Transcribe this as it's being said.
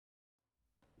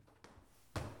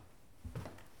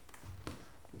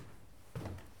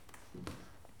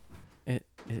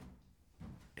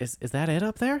Is that it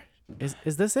up there? Is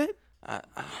this it?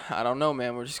 I don't know,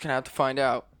 man. We're just gonna have to find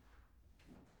out.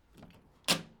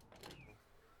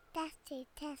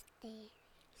 Testy.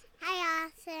 Hi,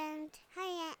 Austin.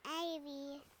 Hi,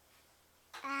 Ivy.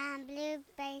 Blue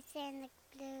basin,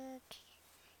 blue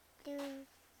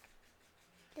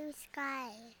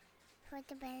sky for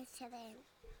the president.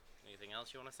 Anything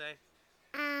else you want to say?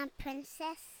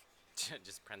 Princess.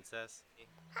 Just princess.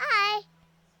 Hi.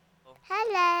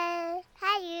 Hello.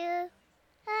 Hi, you.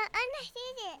 I'm not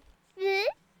seeing it. Blue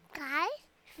sky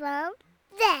from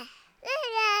there.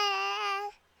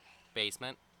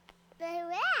 Basement.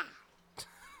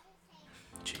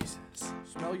 Jesus.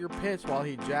 Smell your pits while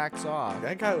he jacks off.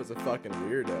 That guy was a fucking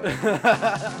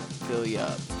weirdo. Fill you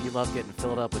up. You love getting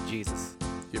filled up with Jesus.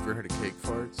 You ever heard of cake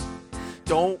farts?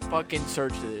 Don't fucking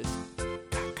search this.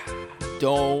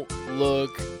 Don't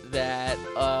look that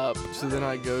up. So then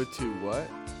I go to what?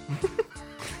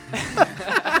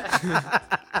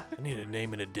 I need a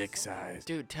name and a dick size.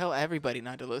 Dude, tell everybody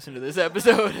not to listen to this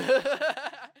episode.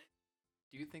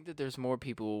 Do you think that there's more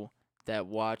people that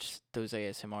watch those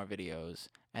ASMR videos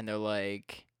and they're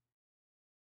like,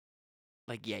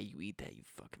 yeah, you eat that, you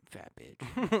fucking fat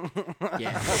bitch.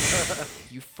 Yeah,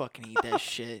 you fucking eat that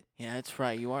shit. Yeah, that's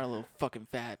right. You are a little fucking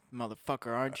fat motherfucker,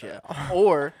 aren't you?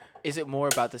 Or is it more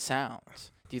about the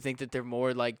sounds? Do you think that they're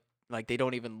more like they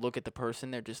don't even look at the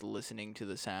person, they're just listening to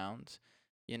the sounds?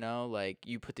 You know, like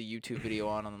you put the YouTube video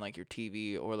on like your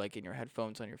TV or like in your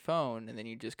headphones on your phone, and then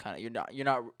you just kind of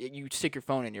you stick your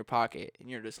phone in your pocket and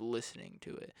you're just listening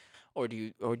to it. Or do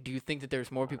you think that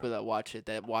there's more people that watch it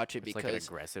It's because like an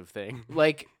aggressive thing.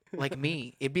 like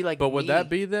me? It'd be like But would me. that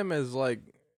be them as like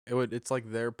it's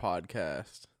like their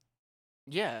podcast.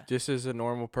 Yeah. Just as a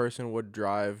normal person would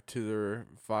drive to their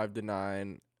 5 to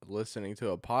 9 listening to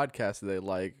a podcast that they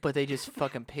like, But they just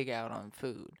fucking pig out on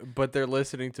food. but they're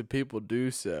listening to people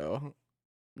do so.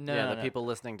 The people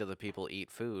listening to the people eat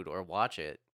food or watch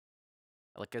it.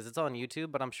 Like, because it's on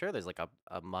YouTube, but I'm sure there's like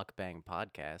a mukbang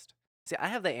podcast. See, I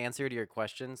have the answer to your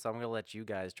question, so I'm going to let you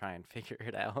guys try and figure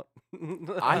it out.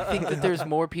 I think that there's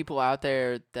more people out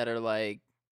there that are like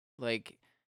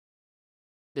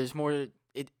there's more.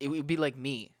 It would be like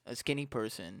me, a skinny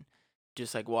person,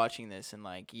 just like watching this and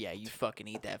like, yeah, you fucking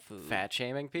eat that food. Fat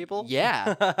shaming people?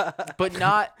 Yeah, but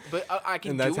not. But I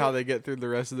can. And that's do how it. they get through the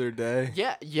rest of their day.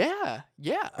 Yeah.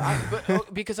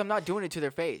 Because I'm not doing it to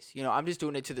their face. You know, I'm just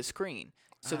doing it to the screen.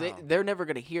 So Oh. they're never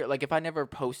gonna hear. Like if I never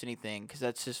post anything, because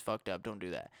that's just fucked up. Don't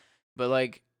do that. But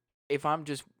like if I'm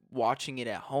just watching it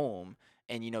at home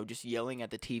and just yelling at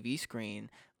the TV screen,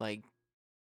 like,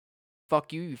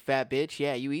 fuck you, you fat bitch.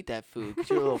 Yeah, you eat that food 'cause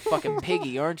you're a little fucking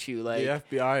piggy, aren't you? Like,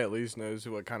 The FBI at least knows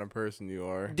what kind of person you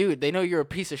are. dude, they know you're a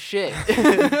piece of shit.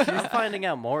 I'm finding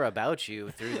out more about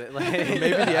you through the Maybe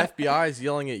the FBI is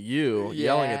yelling at you,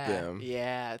 yelling at them.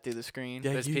 Yeah, through the screen.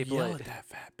 Yeah, There's you people yell that- at that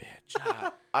fat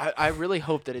bitch. I really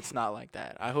hope that it's not like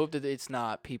that. I hope that it's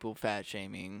not people fat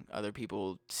shaming other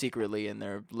people secretly in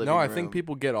their living No, room. I think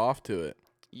people get off to it.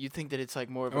 You think that it's like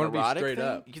more of I an wanna be erotic straight thing?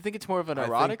 up. You think it's more of an I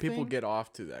erotic think people thing? get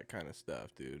off to that kind of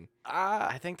stuff, dude.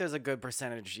 I think there's a good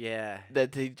percentage, yeah.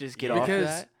 That they just get off Because-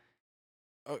 that?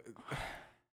 Oh,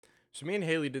 so me and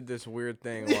Haley did this weird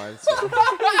thing once.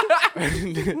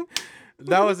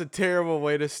 That was a terrible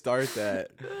way to start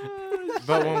that.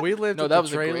 But when we lived No, at that the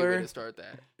was a great way trailer, to start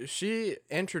that. she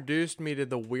introduced me to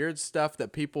the weird stuff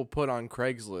that people put on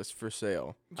Craigslist for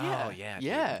sale. Oh, yeah, dude.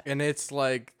 Yeah. And it's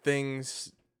like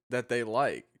things that they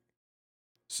like.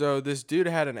 So this dude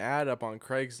had an ad up on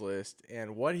Craigslist,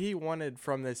 and what he wanted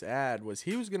from this ad was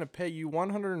he was going to pay you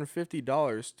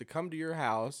 $150 to come to your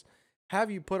house, have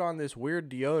you put on this weird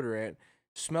deodorant,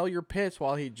 smell your pits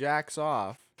while he jacks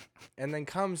off, and then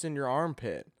comes in your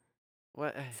armpit.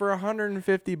 What? For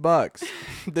 $150,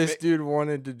 this dude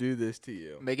wanted to do this to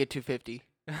you. Make it $250.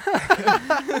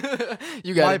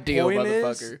 You got My a deal, point is,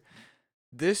 motherfucker.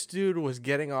 This dude was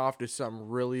getting off to some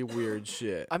really weird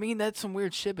shit. I mean, that's some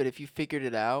weird shit, but if you figured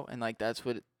it out and like that's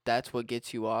what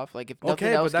gets you off, like if nothing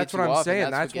Okay, else but that's gets what you I'm off, then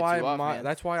saying. that's what gets you off, man.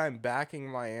 That's why I'm backing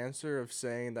my answer of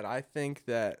saying that I think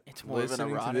that It's more of an listening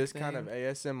to erotic this kind of thing.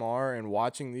 ASMR and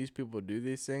watching these people do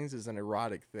these things is an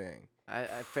erotic thing. I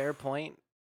fair point.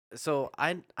 So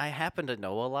I happen to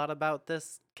know a lot about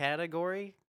this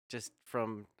category just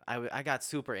from I got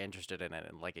super interested in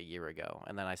it like a year ago,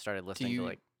 and then I started listening to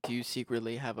like Do you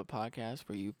secretly have a podcast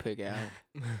where you pig out?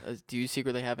 Do you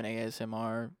secretly have an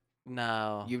ASMR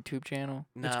no YouTube channel?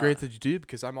 no. It's great that you do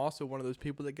because I'm also one of those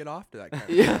people that get off to that kind of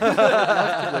Yeah. stuff.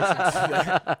 I love to listen to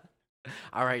that.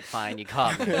 All right, fine, you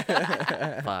caught me.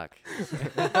 Fuck.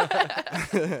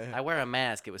 I wear a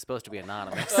mask. It was supposed to be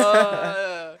anonymous.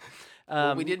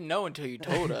 Well, we didn't know until you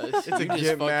told us. It's a You just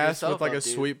gimp fucked mask yourself with like up, a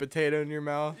dude. sweet potato in your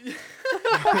mouth.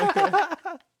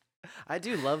 I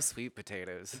do love sweet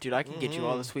potatoes. Dude, I can get you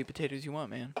all the sweet potatoes you want,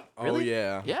 man. Oh Really?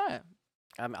 yeah. Yeah,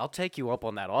 I'll take you up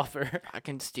on that offer. I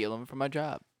can steal them from my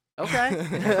job. Okay.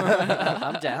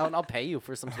 I'm down. I'll pay you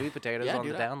for some sweet potatoes Yeah, on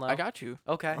dude, the down low. I got you.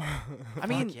 Okay. I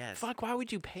mean, yes. fuck, why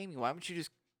would you pay me? Why wouldn't you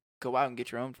just go out and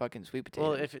get your own fucking sweet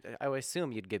potatoes? Well, I would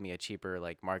assume you'd give me a cheaper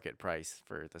like market price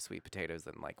for the sweet potatoes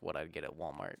than like what I'd get at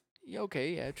Walmart. Yeah,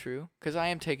 okay, yeah, true. Because I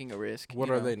am taking a risk. What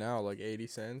you are know. they now? Like 80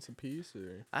 cents a piece,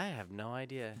 or? I have no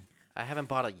idea. I haven't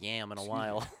bought a yam in a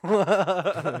while.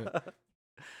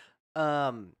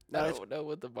 I no, it's- don't know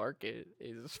what the market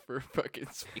is for fucking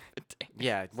sweet potatoes.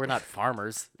 yeah, we're not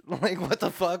farmers. Like, what the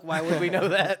fuck? Why would we know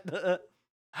that?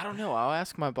 I don't know. I'll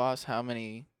ask my boss how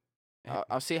many.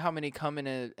 I'll see how many come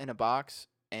in a box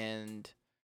and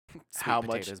Sweet How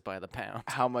much- potatoes by the pound.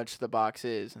 how much the box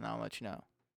is, and I'll let you know.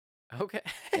 Okay.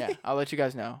 Yeah, I'll let you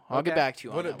guys know. I'll get Okay. back to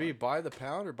you on Would that it be one. by the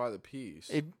pound or by the piece?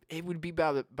 It would be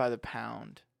by the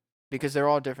pound, because they're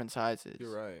all different sizes.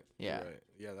 You're right. Yeah. You're right.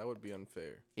 Yeah, that would be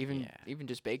unfair. Even Yeah. even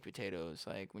just baked potatoes,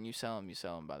 like when you sell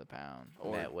them by the pound.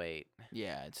 Or Net weight.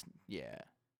 yeah, it's yeah.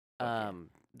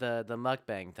 The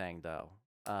mukbang thing though.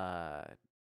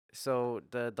 So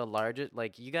the largest,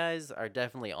 like, you guys are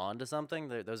definitely onto something.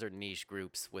 Those are niche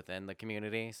groups within the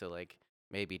community. So like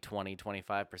maybe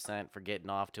 20-25% for getting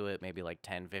off to it, maybe like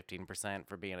 10-15%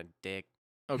 for being a dick.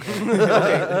 Okay.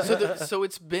 Okay. So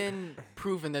it's been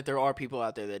proven that there are people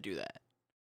out there that do that.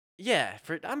 Yeah,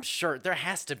 I'm sure there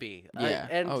has to be. Yeah.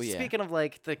 And Oh, yeah. speaking of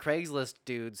like the Craigslist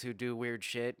dudes who do weird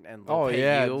shit and they'll Oh, pay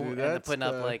yeah, you dude, and they're that's putting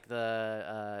up the- like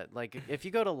the like if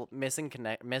you go to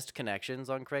missed connections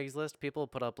on Craigslist, people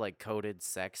put up like coded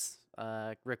sex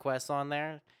requests on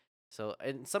there. So,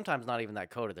 and sometimes not even that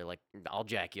coded. They're like, "I'll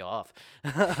jack you off."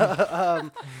 I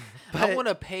but- want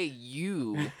to pay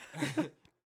you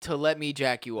to let me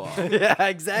jack you off. yeah,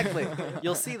 exactly.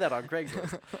 You'll see that on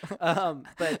Craigslist.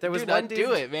 But there was Dude, one I'd dude.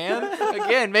 do it, man.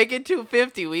 Again, make it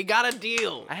 $250. We got a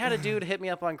deal. I had a dude hit me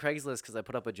up on Craigslist because I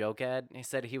put up a joke ad. He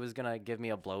said he was gonna give me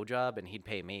a blowjob and he'd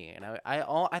pay me. And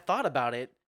I thought about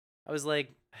it. I was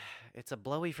like, it's a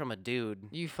blowy from a dude.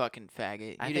 You fucking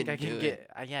faggot. I You think didn't I can do get. it.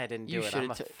 Yeah, I didn't You do it.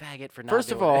 I'm a should've faggot for not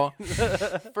First of doing all,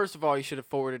 it. first of all, you should have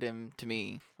forwarded him to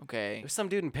me. Okay. There's some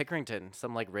dude in Pickerington,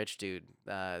 some like rich dude,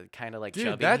 kind of like Dude,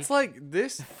 chubby. that's like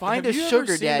this. Find have a you ever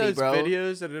sugar seen daddy, those bro.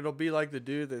 Videos that it'll be like the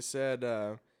dude that said,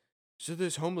 "So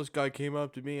this homeless guy came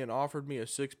up to me and offered me a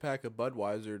 6-pack of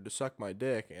Budweiser to suck my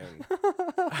dick,"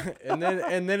 and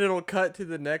and then it'll cut to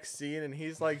the next scene and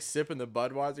he's like sipping the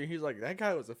Budweiser. He's like, "That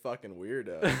guy was a fucking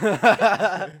weirdo."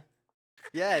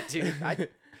 yeah, dude.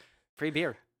 Free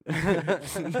beer.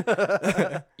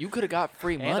 You could have got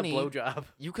free And money. a blowjob.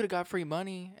 You could have got free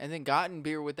money and then gotten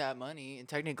beer with that money, and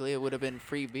technically it would have been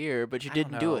free beer, but you I don't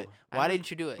didn't do it. know. Why I didn't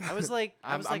you do it? I was like,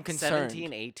 I I'm- was I'm like concerned.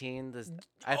 17, 18.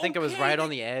 I think it was Okay, right on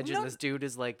the edge, no- and this dude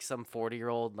is like some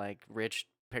 40-year-old like rich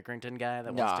Pickerington guy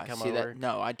that Nah, wants to come see over. that?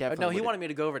 No, I definitely. No, he would've- wanted me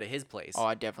to go over to his place. Oh,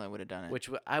 I definitely would have done it. Which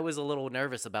I was a little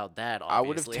nervous about that. I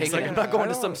would've Obviously, I was taken like, it- I'm not going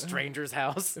I to some don't- stranger's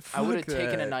house. I would have Fuck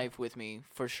taken a that. knife with me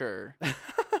for sure.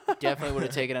 Definitely would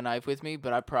have taken a knife with me,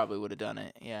 but I probably would have done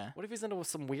it. Yeah. What if he's into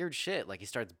some weird shit? Like he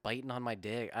starts biting on my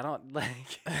dick. I don't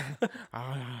like.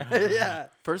 yeah,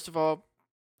 First of all,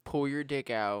 pull your dick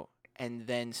out and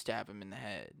then stab him in the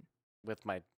head. with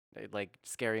my like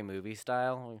scary movie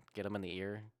style. Get him in the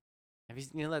ear. Have you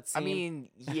know that scene? I mean,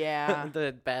 yeah.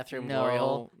 the bathroom glory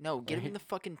hole. No, get him in Right. the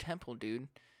fucking temple, dude.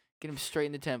 Get him straight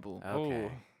in the temple. Okay.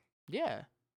 Oh. Yeah.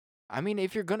 I mean,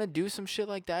 if you're gonna do some shit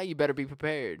like that, you better be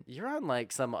prepared. You're on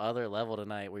like some other level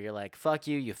tonight where you're like, "Fuck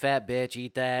you, you fat bitch,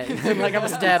 eat that." And, like I'm gonna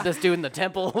stab this dude in the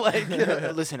temple. Like,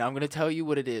 Listen, I'm gonna tell you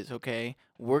what it is, okay?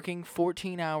 Working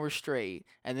 14 hours straight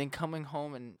and then coming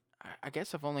home and I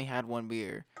guess I've only had one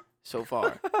beer so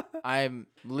far. I'm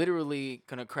literally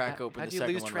gonna crack open How'd the you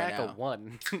second lose one track right now. of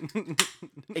one?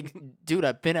 Dude,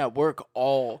 I've been at work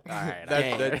all Alright,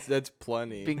 day. That's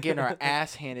plenty. Been getting our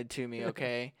ass handed to me,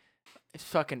 okay? It's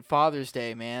fucking Father's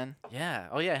Day, man. Yeah.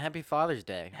 Oh yeah. Happy Father's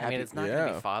Day. I Happy- mean, it's not gonna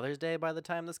Yeah. be Father's Day by the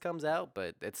time this comes out,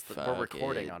 but we're Fuck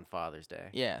recording it. on Father's Day.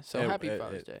 Yeah, so It- happy it-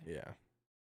 Father's it- Day. Yeah.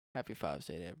 Happy Father's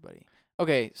Day to everybody.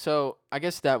 Okay, so I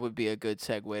guess that would be a good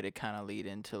segue to kind of lead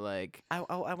into like. I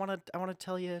wanna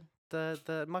tell you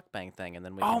the mukbang thing, and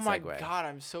then we Oh can my segue. god,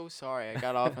 I'm so sorry. I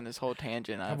got off on this whole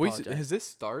tangent. I Have we apologize. has this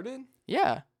started?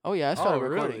 Yeah. Oh yeah, I started Oh,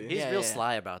 recording. really? He's yeah, real yeah.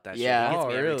 sly about that. Yeah. Shit. He gets Oh,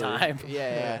 me every really? time.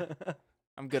 Yeah,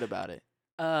 I'm good about it.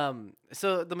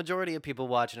 So the majority of people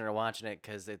watching it are watching it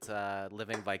because it's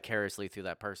living vicariously through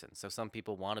that person. So some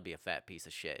people want to be a fat piece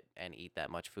of shit and eat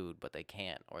that much food, but they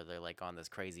can't, or they're like on this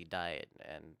crazy diet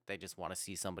and they just want to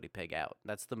see somebody pig out.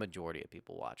 That's the majority of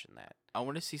people watching that. I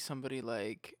want to see somebody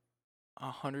like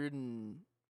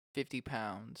 150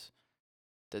 pounds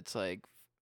that's like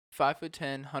 5'10",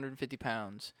 150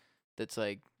 pounds that's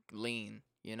like lean,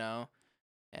 you know?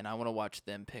 And I want to watch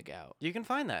them pig out You can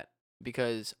find that.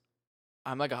 because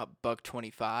I'm like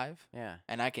 $125 Yeah.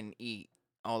 and I can eat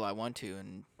all I want to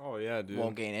and Oh yeah, dude.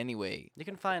 won't gain any weight. You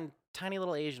can find tiny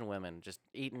little Asian women just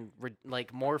eating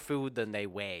like more food than they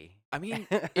weigh. I mean,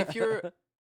 if you're,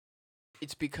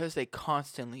 it's because they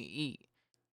constantly eat.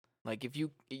 Like if you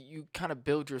kind of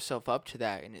build yourself up to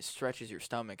that and it stretches your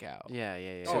stomach out. Yeah,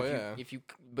 yeah, yeah. So Oh, if yeah.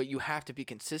 but you have to be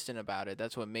consistent about it.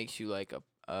 That's what makes you like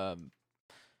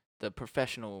the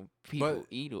professional people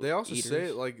They also say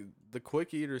eaters. like the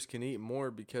quick eaters can eat more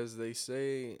because they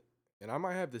say, and I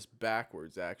might have this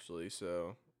backwards actually,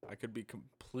 so I could be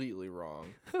completely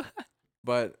wrong.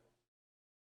 But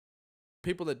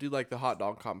people that do like the hot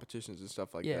dog competitions and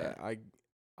stuff like Yeah. that,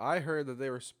 I heard that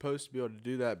they were supposed to be able to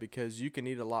do that because you can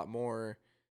eat a lot more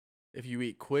if you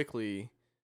eat quickly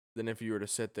than if you were to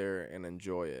sit there and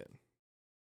enjoy it.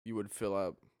 You would fill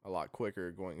up a lot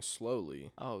quicker going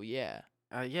slowly. Oh yeah.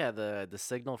 Yeah, the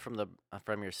signal from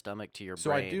your stomach to your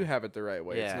So brain. I do have it the right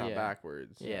way. It's Yeah. not Yeah.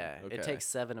 backwards. Yeah, Okay. it takes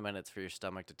 7 minutes for your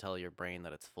stomach to tell your brain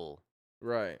that it's full.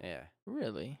 Right. Yeah.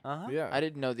 Really? Uh-huh. Yeah. I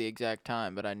didn't know the exact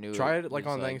time, but I knew Try it, like,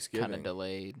 was, on Kind Thanksgiving. of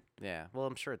delayed. Yeah. Well,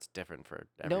 I'm sure it's different for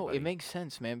everybody. No, it makes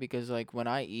sense, man, because like when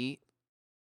I eat,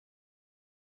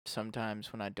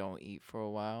 sometimes when I don't eat for a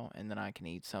while and then I can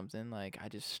eat something, like I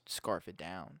just scarf it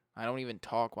down. I don't even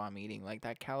talk while I'm eating. Like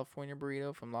that California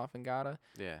burrito from La Fangata,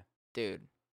 Yeah. dude,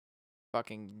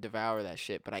 fucking devour that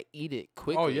shit. But I eat it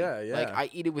quickly. Oh, yeah, Like yeah. I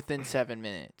eat it within 7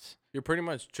 minutes. You're pretty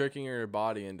much tricking your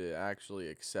body into actually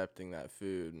accepting that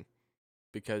food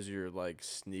because you're like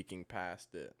sneaking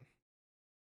past it.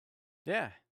 Yeah.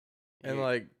 And You-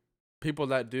 like people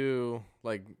that do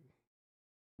like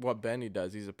what Benny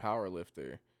does, he's a power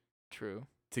lifter. True.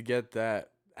 To get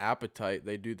that appetite,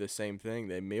 they do the same thing.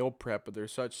 They meal prep, but they're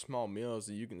such small meals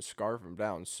that you can scarf them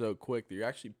down so quick that you're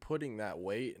actually putting that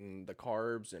weight and the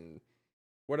carbs and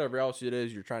whatever else it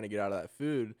is you're trying to get out of that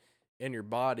food in your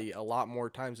body a lot more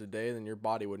times a day than your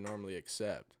body would normally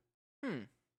accept. Hmm.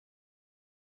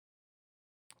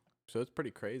 So it's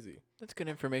pretty crazy. That's good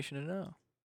information to know.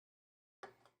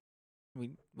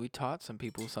 We taught some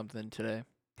people something today.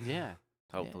 yeah.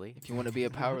 Yeah, Hopefully. if you want to be a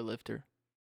power lifter.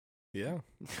 Yeah.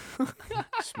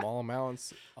 Small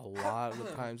amounts a lot of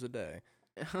the times a day.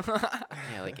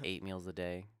 Yeah, like 8 meals a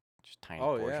day. Just tiny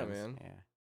Oh, yeah, portions. man. Yeah.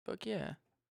 Fuck yeah.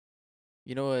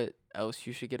 You know what else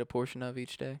you should get a portion of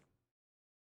each day?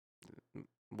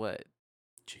 What?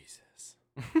 Jesus.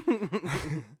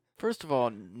 First of all,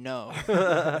 no.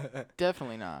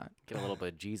 Definitely not. Get a little bit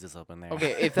of Jesus up in there.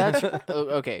 Okay, if that's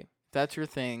okay, if that's your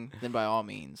thing, then by all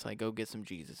means, like go get some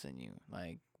Jesus in you.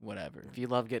 Like whatever. If you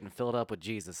love getting filled up with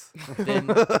Jesus, Then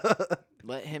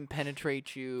let him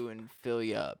penetrate you and fill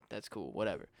you up. That's cool.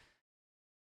 Whatever.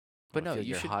 But no, feel you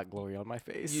your should hot glory on my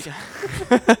face. you-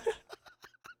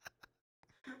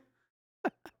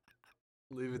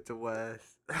 Leave it to Wes.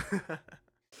 I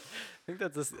think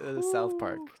that's a South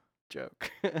Park joke.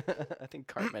 I think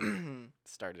Cartman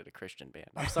started a Christian band.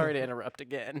 I'm sorry to interrupt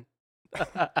again.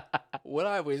 What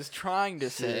I was trying to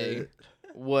say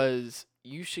was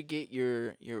you should get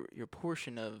your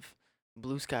portion of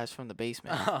Blue Skies from the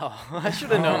Basement. Oh, I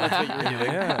should have known that's what you were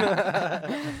doing.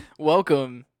 Yeah.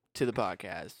 Welcome to the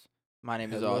podcast. My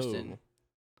name is Hello. Austin.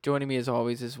 Joining me as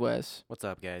always is Wes, What's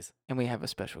up, guys? and we have a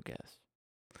special guest.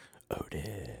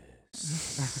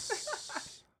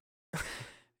 Otis.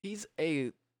 He's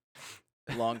a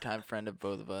longtime friend of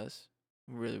both of us.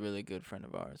 Really, really good friend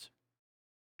of ours.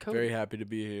 Cody. Very happy to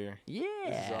be here. Yeah.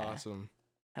 This is awesome.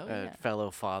 Hell yeah. Fellow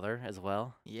father as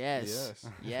well. Yes.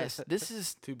 Yes. Yes.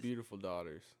 This Two beautiful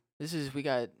daughters. is we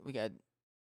got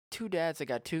two dads that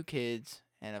got two kids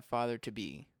and a father to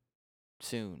be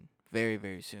soon. Very,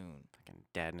 very soon. Fucking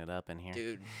dadding it up in here.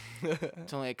 Dude,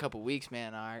 it's only a couple weeks,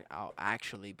 man. I'll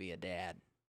actually be a dad.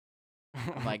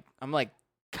 I'm like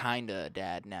kinda a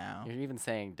dad now. You're even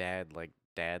saying dad like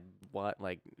dad what?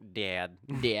 Like dad.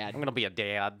 Dad. I'm gonna be a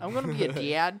dad. I'm gonna be a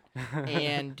dad,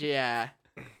 and yeah,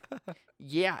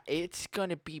 it's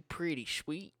gonna be pretty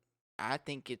sweet. I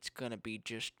think it's gonna be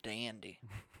just dandy.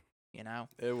 You know,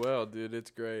 It will, dude.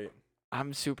 It's great.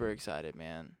 I'm super excited,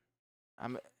 man.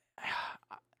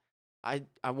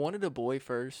 I wanted a boy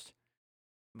first,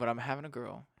 but I'm having a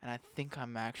girl, and I think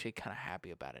I'm actually kind of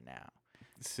happy about it now.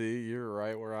 See, you're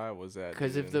right where I was at.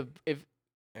 Because dude. if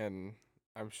and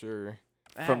I'm sure.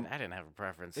 From- I didn't have a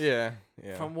preference. Yeah.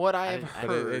 from what I I have didn't- I But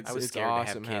heard, it's, I was it's scared to have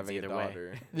awesome kids having a either way.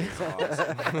 daughter. It's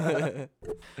awesome.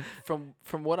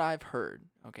 from what I've heard,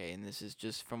 okay, and this is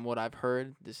just from what I've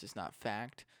heard. This is not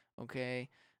fact, okay.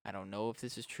 I don't know if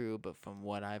this is true, but from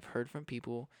what I've heard from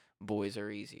people, boys are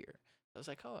easier. I was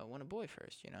like, oh, I want a boy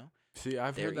first, you know. See,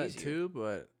 I've They're heard that easier. too,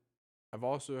 but I've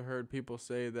also heard people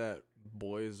say that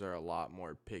boys are a lot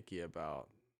more picky about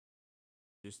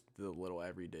just the little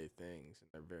everyday things, and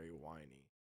they're very whiny.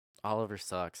 Oliver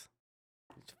sucks.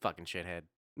 He's a fucking shithead.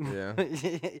 Yeah.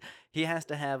 He has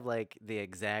to have like the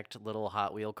exact little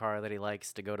Hot Wheel car that he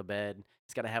likes to go to bed.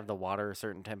 He's got to have the water a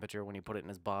certain temperature when you put it in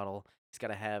his bottle. He's got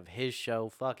to have his show.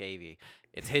 Fuck Avi.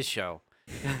 It's his show.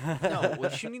 No,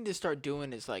 what you need to start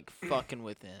doing is like fucking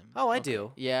with him. Oh, I okay?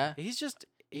 do. Yeah. He's just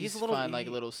He's he's a little find like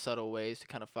he- little subtle ways to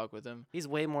kind of fuck with him. He's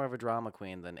way more of a drama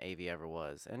queen than Avi ever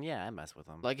was. And yeah, I mess with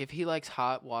him. Like if he likes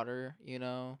hot water, you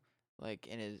know, like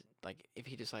in his like if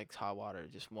he just likes hot water,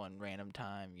 just one random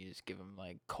time, you just give him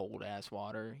like cold ass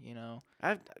water, you know.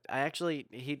 I actually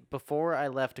before I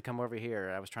left to come over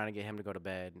here, I was trying to get him to go to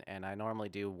bed, and I normally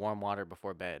do warm water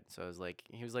before bed. So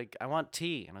he was like, I want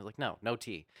tea, and I was like, no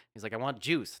tea. He's like, I want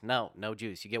juice. No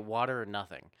juice. You get water or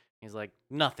nothing. He's like,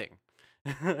 nothing.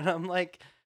 And I'm like,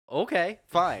 okay,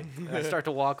 fine. And I start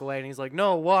to walk away, and he's like,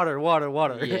 no, water.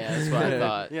 Yeah, that's what I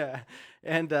thought. Yeah.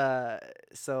 And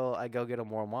so I go get him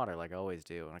warm water like I always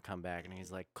do, and I come back, and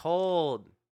he's like, cold.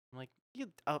 I'm like, you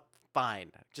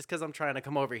fine. Just because I'm trying to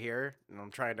come over here and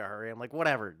I'm trying to hurry, I'm like,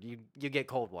 whatever. You get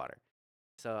cold water.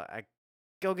 So I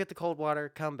go get the cold water,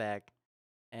 come back,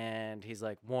 and he's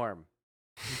like, warm.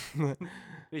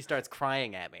 He starts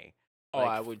crying at me. Oh, Like,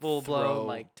 I would full blown throw-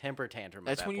 like temper tantrum.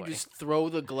 That's at that when you point. just throw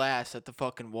the glass at the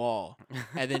fucking wall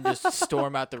and then just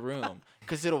storm out the room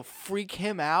because it'll freak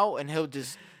him out and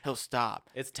he'll stop.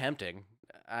 It's tempting.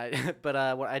 I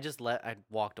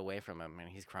walked away from him and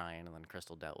he's crying, and then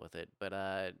Crystal dealt with it.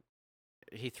 But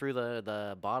he threw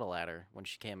the bottle at her when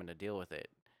she came in to deal with it.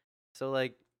 So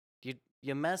like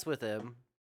you mess with him,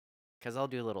 'cause I'll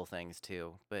do little things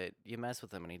too. But you mess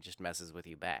with him and he just messes with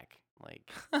you back.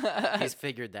 Like he's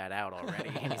figured that out already,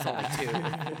 and he's only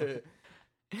 2.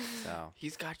 So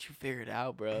He's got you figured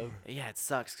out, bro. yeah, it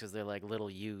sucks because they're like little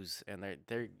yous, and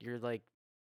they're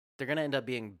gonna end up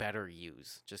being better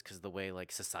yous just because the way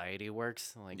like society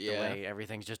works, like the Yeah. way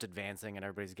everything's just advancing and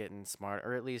everybody's getting smart,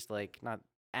 or at least like not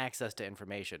access to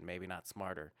information, maybe not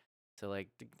smarter. So like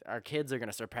our kids are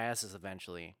gonna surpass us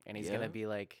eventually, and he's Yeah. gonna be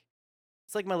like,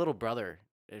 it's like my little brother.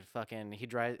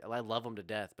 I love him to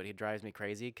death, but he drives me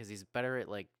crazy because he's better at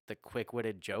like the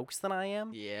quick-witted jokes than I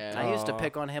am. Yeah. I used to Aw.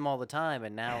 pick on him all the time,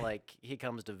 and now like he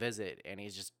comes to visit, and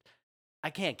I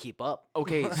can't keep up.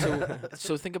 Okay,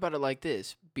 so think about it like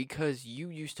this: because you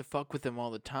used to fuck with him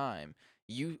all the time,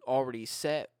 you already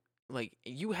set like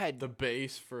you had, The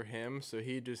base for him, so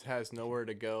he just has nowhere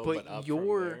to go but, but up from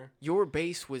there. your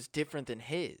base was different than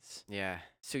his. Yeah.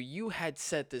 So you had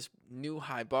set this new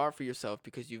high bar for yourself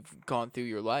because you've gone through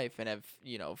your life and have,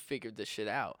 figured this shit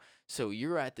out. So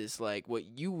you're at this like what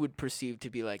you would perceive to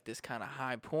be like this kind of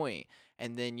high point,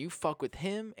 and then you fuck with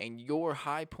him and your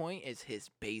high point is his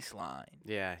baseline.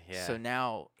 Yeah. Yeah. So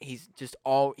now he's just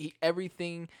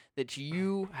everything that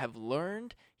you have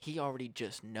learned, he already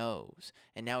just knows.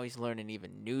 And now he's learning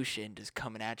even new shit and just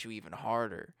coming at you even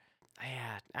harder.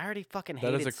 yeah, I already fucking That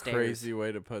hated is a stairs. crazy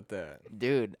way to put that.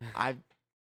 Dude,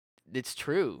 it's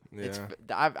true.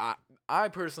 Yeah. I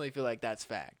personally feel like that's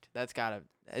fact.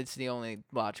 It's the only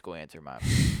logical answer in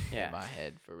Yeah. my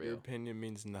head, for Your real. opinion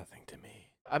means nothing to me.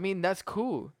 I mean, that's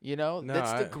cool, No,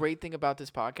 that's the I- great thing about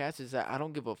this podcast is that I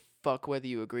don't give a fuck whether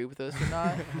you agree with us or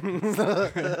not.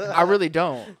 I really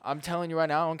don't. I'm telling you right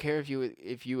now, I don't care if you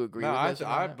agree No, with us or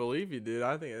I not. believe you, dude.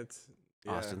 I think it's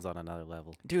yeah. Austin's on another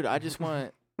level. Dude, I just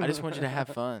want you to have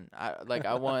fun.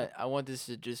 I want this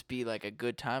to just be like a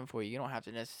good time for you. You don't have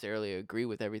to necessarily agree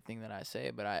with everything that I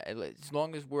say, but as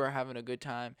long as we're having a good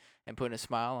time and putting a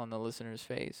smile on the listener's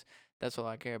face, that's all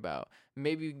I care about.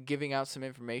 Maybe giving out some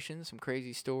information, some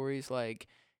crazy stories, like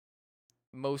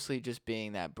mostly just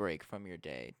being that break from your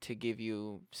day to give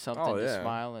you something to yeah.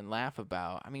 smile and laugh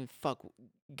about. I mean, fuck,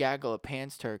 gaggle of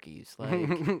pants turkeys, like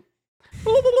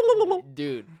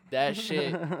dude, that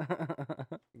shit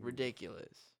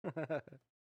ridiculous. But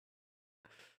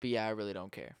yeah, I really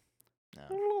don't care.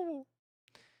 No.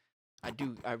 I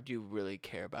do really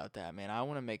care about that, man. I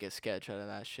want to make a sketch out of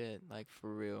that shit, like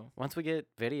for real. Once we get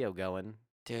video going,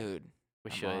 Dude, we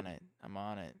I'm should. on it. I'm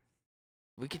on it.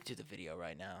 We could do the video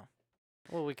right now.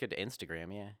 Well, we could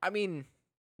Instagram, yeah. I mean,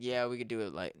 yeah, we could do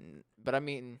it but I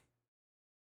mean,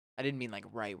 I didn't mean like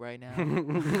right now.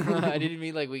 I didn't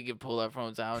mean like we could pull our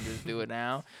phones out and just do it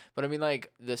now. But I mean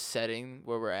like the setting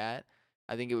where we're at.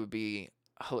 I think it would be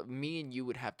me and you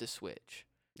would have to switch.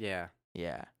 Yeah.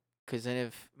 Yeah, cause then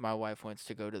if my wife wants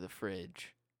to go to the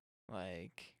fridge,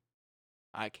 like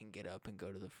I can get up and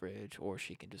go to the fridge, or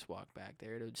she can just walk back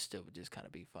there. It would still just kind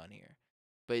of be funnier.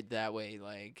 But that way,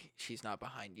 like she's not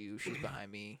behind you, she's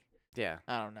behind me. Yeah.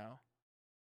 I don't know.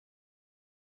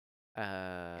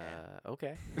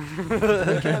 Okay. We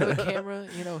can have a camera,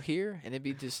 here, and it'd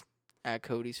be just at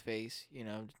Cody's face,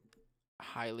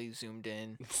 highly zoomed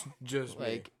in. Just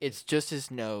Like it's just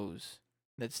his nose.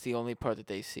 That's the only part that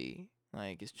they see.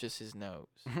 Like it's just his nose.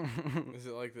 me. Is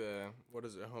it like what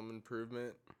is it, Home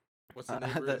Improvement? What's the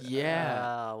neighbor?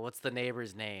 Yeah. What's the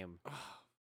neighbor's name?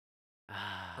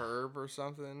 Herb or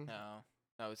something?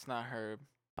 No, it's not Herb.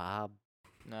 Bob.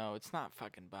 No, it's not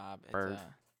fucking Bob. It's Bird. Wilson.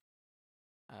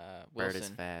 Bird is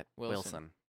fat. Wilson.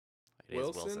 It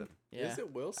is Wilson. Yeah. Is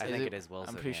it Wilson? I Is think it- it is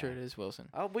Wilson. I'm pretty sure yeah. it is Wilson.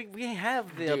 Oh, we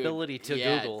have the Dude, ability to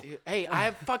yeah, Google. dude. Hey, I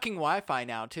have fucking Wi-Fi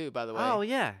now too. By the way. Oh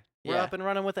yeah. We're Yeah. up and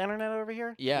running with the internet over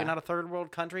here. Yeah. You're not a third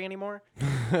world country anymore.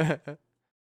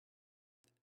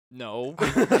 No.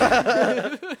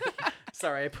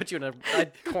 Sorry, I put you in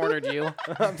I cornered you.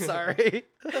 I'm sorry.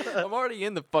 I'm already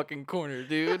in the fucking corner,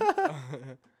 dude.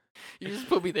 You just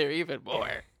put me there even more.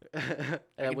 That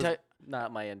can was tell-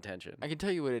 not my intention. I can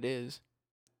tell you what it is.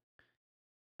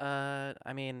 I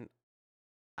mean,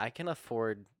 I can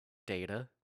afford data.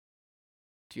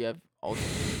 Do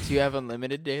you have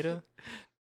unlimited data?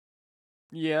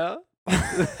 Yeah.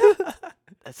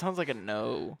 That sounds like a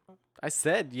no. I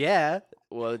said yeah.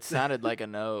 Well, it sounded like a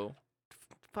no.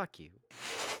 Fuck you.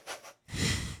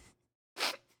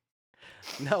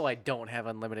 No, I don't have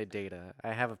unlimited data.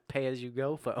 I have a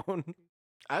pay-as-you-go phone.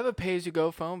 I have a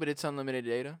pay-as-you-go phone, but it's unlimited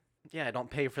data. Yeah, I don't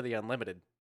pay for the unlimited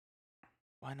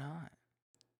Why not?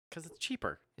 because it's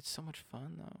cheaper. It's so much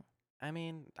fun though. I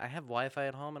mean, I have Wi-Fi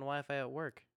at home and Wi-Fi at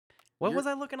work. What You're- was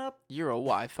I looking up? You're a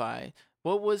Wi-Fi.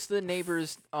 What was the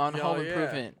neighbor's on Oh, Home yeah.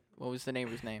 Improvement? What was the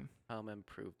neighbor's name? Home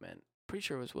improvement. Pretty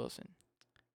sure it was Wilson.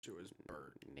 It was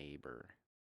Bert. Neighbor.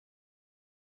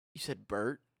 You said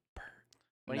Bert?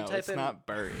 When no, you type it's in- not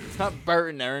Bert. It's not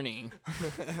Bert and Ernie.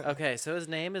 Okay, so his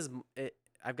name is.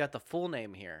 I've got the full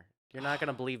name here. You're not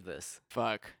gonna believe this.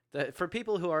 Fuck. For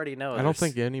people who already know, I don't there's-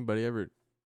 think anybody ever.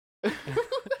 I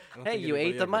don't Hey, think you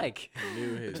ate anybody the ever mic.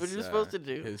 Knew his, That's what you're supposed to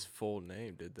do. His full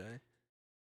name, did they?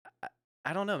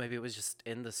 I don't know. Maybe it was just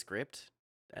in the script.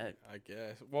 I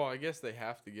guess. Well, I guess they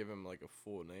have to give him like a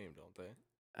full name, don't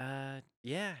they?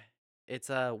 Yeah. It's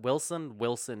Wilson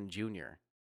Wilson Jr.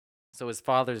 So his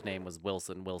father's name was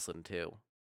Wilson Wilson too.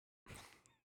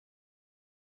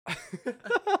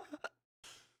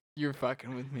 You're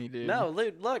fucking with me, dude. No,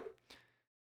 look.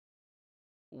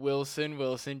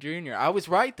 Wilson Jr. I was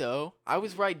right though. I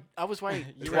was right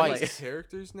You were twice. like- The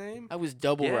character's name? I was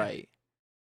double Yeah. right.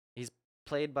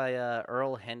 Played by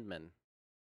Earl Hindman.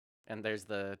 And there's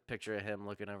the picture of him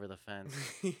looking over the fence.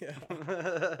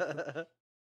 Yeah.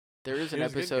 There is an He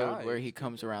was a good episode guy. where He he was a good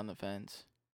comes guy. around the fence,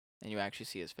 and you actually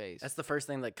see his face. That's the first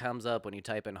thing that comes up when you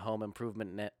type in home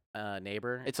improvement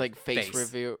neighbor. It's like face Face.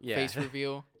 reveal. Yeah. Face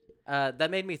reveal. That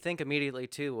made me think immediately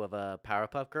too of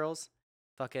Powerpuff Girls.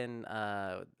 Fucking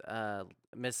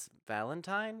Miss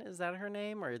Valentine, is that her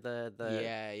name? Or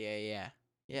the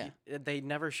Yeah. They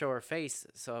never show her face,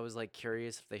 so I was like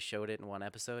curious if they showed it in one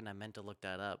episode, and I meant to look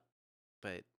that up,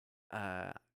 but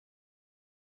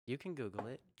you can Google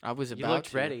it. I was about You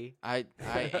looked to. ready. I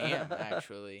am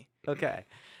actually. Okay,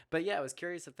 but yeah, I was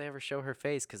curious if they ever show her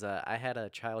face because I had a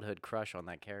childhood crush on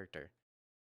that character.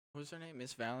 What was her name?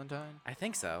 Miss Valentine. I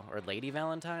think so, or Lady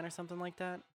Valentine or something like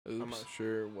that. Oops. I'm not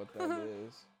sure what that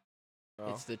is. Oh.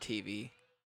 It's the TV.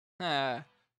 Ah.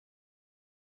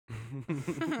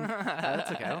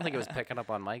 That's okay. I don't think it was picking up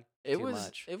on Mike It too was.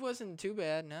 much. It wasn't too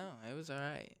bad. No, it was all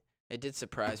right. It did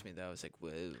surprise me though. I was like,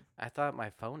 whoa. I thought my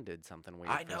phone did something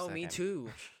weird. I for a know, me second. too.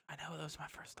 I know, that was my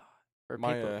first thought. For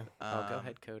My, people. Oh, go um,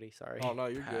 ahead, Cody. Sorry. Oh no,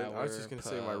 you're good. I was just gonna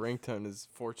say my Powerpuff ringtone is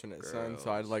Fortunate Son,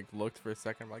 so I Girls. like looked for a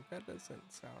second. I'm like, that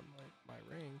doesn't sound like my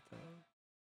ringtone.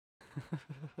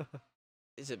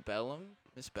 Is it Bellum?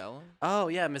 Miss Bellum? Oh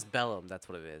yeah, Miss Bellum. That's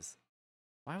what it is.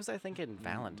 Why was I thinking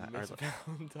Valentine? Miss Or,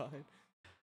 Valentine.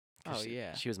 'cause Oh, she-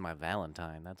 yeah. She was my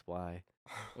Valentine. That's why.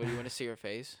 What, do you want to see her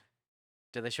face?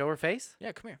 Did they show her face?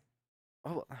 Yeah, come here.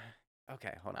 Oh,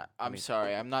 okay. Hold on. I'm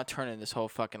sorry. I'm not turning this whole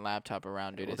fucking laptop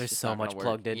around, dude. Well, It's there's just so not gonna much work.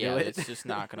 plugged into yeah, it. It's just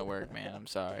not gonna work, man. I'm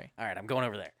sorry. All right, I'm going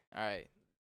over there. All right.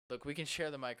 Look, we can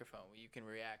share the microphone. You can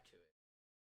react to it.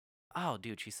 Oh,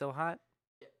 dude, she's so hot.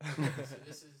 So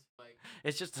this is like.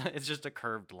 It's just a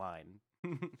curved line.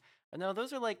 No,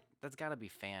 those are like that's got to be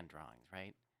fan drawings,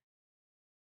 right?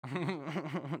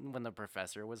 When the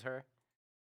professor was her,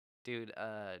 dude.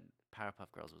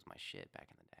 Powerpuff Girls was my shit back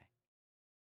in the day.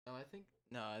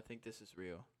 I think this is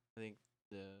real. I think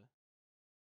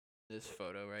this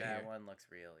photo right that here. one looks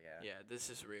real, yeah. Yeah, this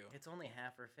is real. It's only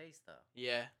half her face though.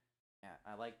 Yeah. Yeah,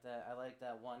 I like that. I like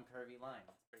that one curvy line.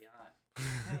 It's pretty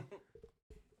hot.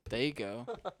 There you go.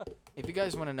 If you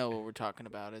guys want to know what we're talking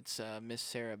about, it's Miss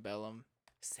Cerebellum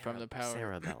From the Power-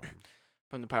 Cerebellum.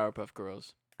 from the Powerpuff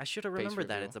Girls. I should have Face remembered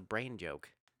that. reveal. It's a brain joke.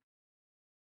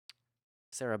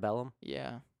 Cerebellum.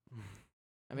 Yeah.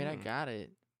 I mean, I Hmm. got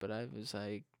it, but I was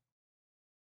like,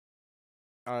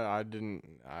 I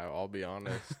didn't. I'll be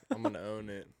honest. I'm gonna own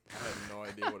it. I had no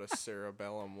idea what a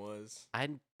cerebellum was. I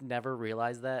never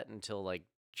realized that until like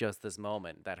just this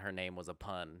moment that her name was a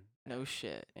pun. no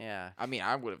shit. Yeah. I mean,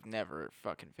 I would have never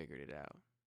fucking figured it out.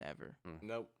 Never.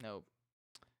 Nope. Nope.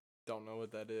 Don't know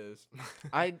what that is.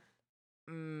 I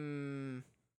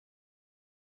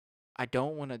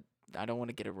don't want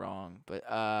to get it wrong, but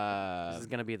This is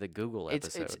gonna be the Google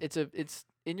it's episode. it's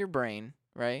in your brain,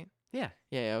 right? Yeah.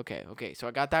 Yeah, okay. So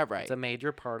I got that right. It's a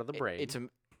major part of the I- brain.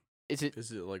 Is it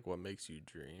Is it like what makes you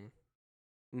dream?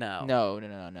 no.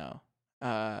 No.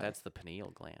 That's the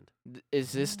pineal gland.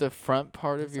 Is this the front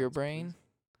part That of your sounds brain?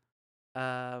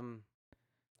 I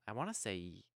want to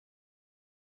say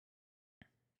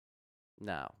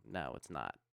no, it's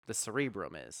not. The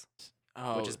cerebrum is,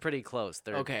 Oh, which is pretty close.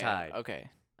 They're okay. tied. Okay.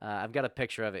 I've got a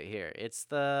picture of it here. It's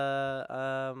the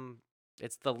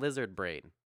lizard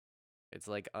brain. It's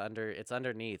like it's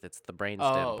underneath. It's the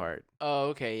brainstem Oh. part. Oh,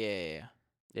 okay. Yeah.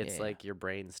 It's yeah. like your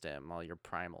brainstem, all your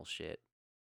primal shit.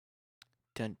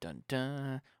 Dun dun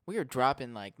dun. We are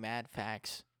dropping like mad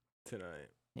facts. Tonight.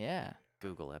 Yeah,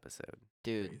 Google episode.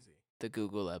 dude. Crazy. The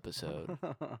Google episode.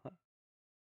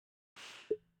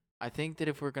 I think that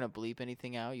if we're gonna bleep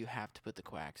anything out, you have to put the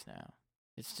quacks now.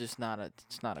 It's just not a.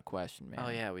 It's not a question, man. Oh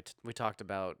yeah, we talked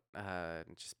about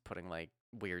just putting like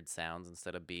weird sounds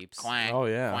instead of beeps. Quack. Oh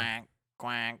yeah. Quack.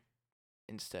 Quack.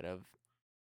 Instead of.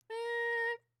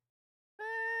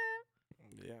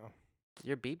 Yeah.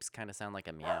 Your beeps kind of sound like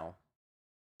a meow.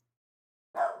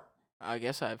 I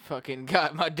guess I fucking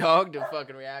got my dog to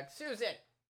fucking react. Susan.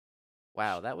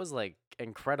 Wow, that was like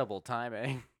incredible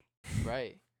timing.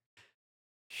 Right.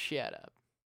 Shut up.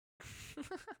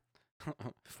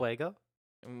 Fuego.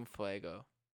 Fuego.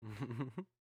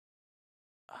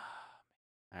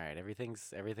 All right,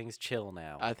 everything's chill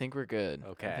now. I think we're good. I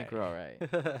think Okay. we're all right.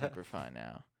 I think we're fine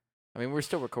now. I mean, we're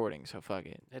still recording, so fuck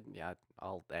it. Yeah,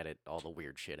 I'll edit all the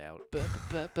weird shit out.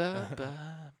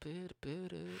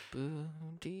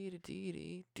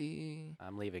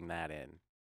 I'm leaving that in.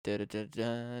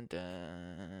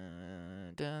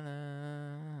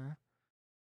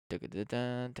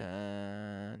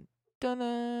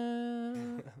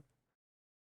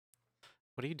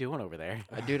 What are you doing over there?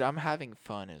 Dude, I'm having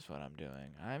fun is what I'm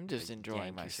doing. I'm just Like, enjoying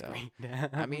yank your myself. screen down.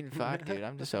 I mean, fuck, dude.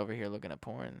 I'm just over here looking at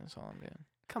porn. That's all I'm doing.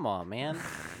 Come on, man.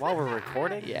 While we're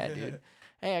recording? Yeah, dude.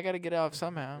 Hey, I gotta get off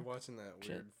somehow. You're watching that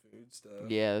Shit. weird food stuff.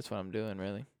 Yeah, that's what I'm doing,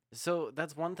 really. So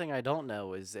that's one thing I don't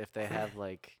know is if they have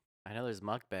like I know there's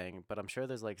mukbang, but I'm sure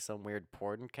there's like some weird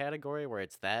porn category where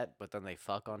it's that, but then they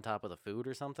fuck on top of the food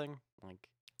or something. Like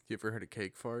You ever heard of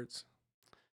cake farts?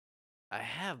 I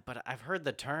have, but I've heard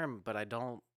the term, but I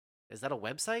don't. Is that a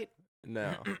website?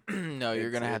 No. No, you're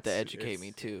It's- gonna have to it's- educate me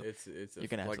it's- too. It's You're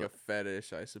gonna have like to- a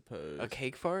fetish, I suppose. A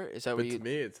cake fart? Is that But what to you?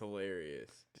 me, it's hilarious.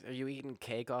 Are you eating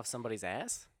cake off somebody's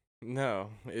ass?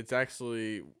 No, it's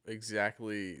actually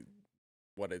exactly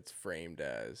what it's framed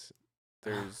as.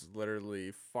 There's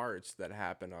literally farts that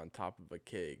happen on top of a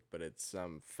cake, but it's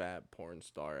some fat porn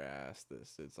star ass that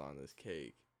sits on this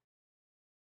cake.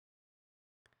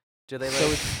 Do they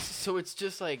So like? it's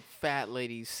just like fat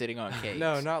ladies sitting on cakes.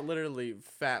 No, not literally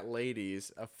fat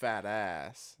ladies, a fat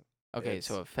ass. Okay,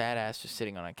 so it's- a fat ass just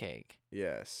sitting on a cake,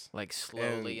 Yes. like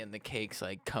slowly, And- and the cake's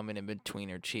like coming in between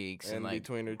her cheeks and, And like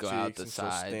between her go cheeks, out the and she'll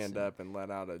sides. stand up and let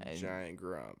out a and- giant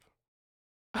grump.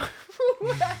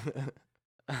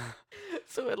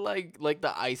 So it like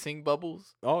the icing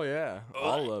bubbles. Oh yeah,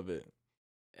 all of it.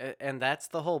 And that's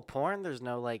the whole porn. There's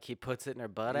no like he puts it in her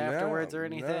butt afterwards or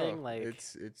No, anything. no, Like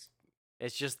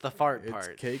it's just the fart it's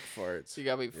part. cake farts. You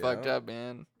got me fucked Yeah. up,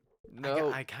 man.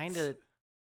 No, I kind of.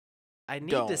 I need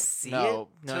don't. to see No,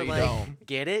 it no, to you like don't.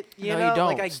 get it. You no, know, you don't.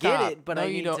 like I Stop. get it, but no, I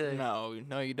you need don't. to.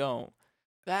 No, you don't.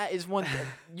 That is one thing.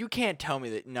 You can't tell me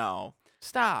that. No,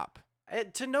 stop.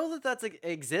 To know that that's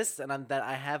exists and that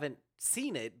I haven't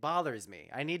seen it bothers me.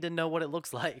 I need to know what it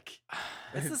looks like.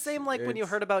 It's the It's- same like when you it's-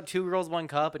 heard about Two Girls, One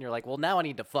Cup, and you're like, well, now I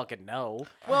need to fucking know.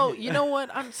 Well, you know what?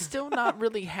 I'm still not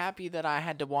really happy that I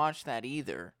had to watch that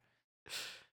either.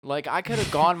 Like I could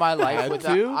have gone my life Had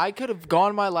without. to? I could have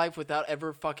gone my life without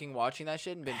ever fucking watching that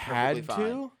shit and been perfectly Had fine.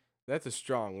 to? That's a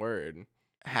strong word.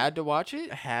 Had to watch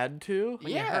it, Had to?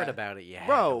 When you heard Yeah. about it, you had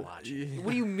bro. to watch it.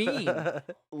 What do you mean?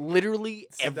 Literally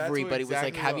See, that's what everybody was like,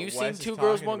 exactly "Have what you Wes seen is Two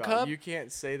Girls, talking One about. Cup? You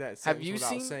can't say that Have sentence you without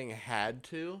seen- saying had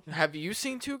to. Have you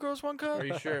seen Two Girls, One Cup?" Are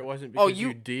you sure it wasn't Oh, because you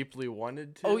you- deeply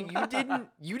wanted to? Oh, you didn't?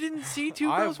 You didn't see Two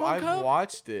Girls, One I've Cup?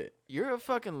 watched it, You're a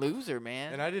fucking loser,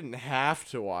 man. and I didn't have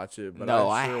to watch it, but no,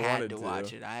 I sure had wanted to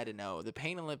watch it. I had to know the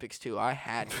Pain Olympics too. I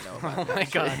had to know. About Oh that my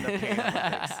God, shit. the Pain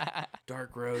Olympics.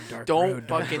 Dark Road, Dark Don't Road,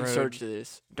 Dark fucking Road. search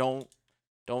this. Don't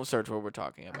search what we're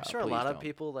talking about. I'm sure a Please lot of don't.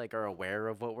 people like are aware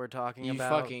of what we're talking You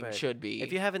about. fucking but should be.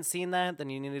 If you haven't seen that, then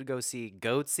you need to go see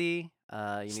Goatsy.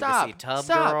 You Stop, need to see Tub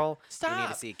stop, Girl. You need stop,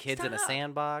 to see Kids in a stop.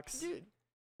 Sandbox. dude,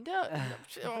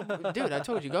 dude, I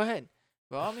told you. Go ahead.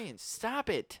 By all means, stop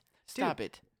it. Stop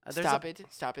it. there's a- Stop it.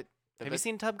 Stop it. The Have you best-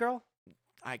 seen Tub Girl?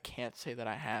 I can't say that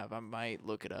I have. I might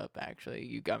look it up. Actually,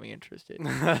 you got me interested.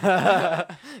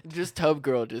 Just Tub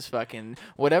Girl, just fucking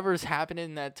whatever's happening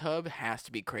in that tub has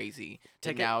to be crazy.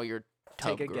 Take And a- now you're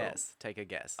Tub Take a Girl. guess. Take a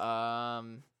guess.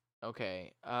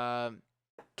 Okay.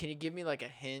 Can you give me like a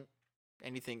hint?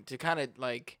 Anything to kind of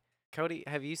like? Cody,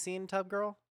 have you seen Tub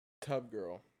Girl? Tub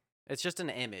Girl. It's just an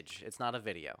image. It's not a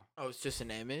video. Oh, it's just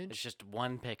an image. It's just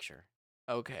one picture.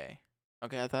 Okay.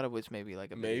 Okay, I thought it was maybe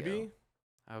like a video. Maybe.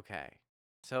 Okay.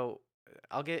 So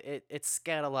I'll get it. It's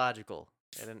scatological.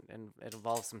 It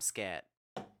involves some scat,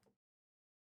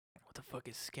 What the fuck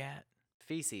is scat?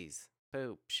 feces,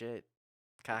 poop, shit,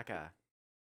 caca.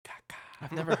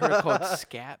 I've never heard it called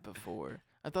scat before.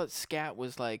 I thought scat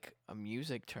was like a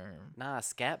music term. Nah,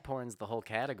 scat porn's the whole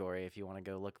category. If you want to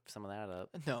go look some of that up.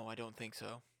 No, I don't think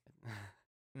so.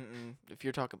 Mm-mm. If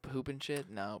you're talking poop and shit,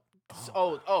 no.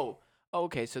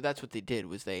 Okay. So that's what they did.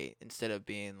 Was they instead of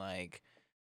being like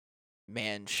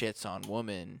man shits on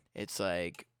woman, it's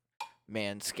like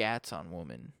man scats on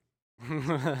woman.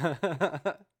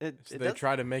 So they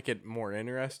try to make it more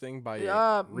interesting by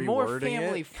rewording More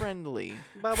family it. friendly.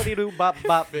 Bobbity-doo bop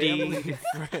bop Family dee.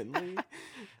 friendly.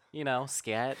 You know,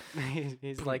 scat.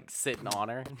 He's like sitting on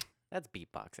her. That's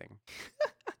beatboxing.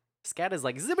 Scat is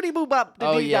like zippity boo bop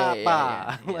Oh, dee yeah, da yeah,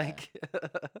 ba. yeah. Like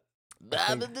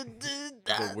I think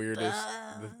the weirdest,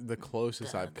 the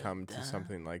closest I've come to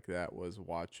something like that was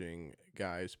watching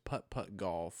guys putt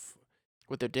golf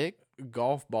With their dick?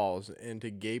 golf balls into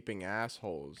gaping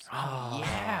assholes. Oh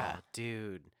yeah.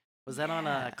 dude. Was that on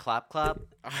Yeah. a Clap Clap?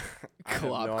 I have no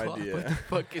What the idea.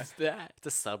 fuck is that? It's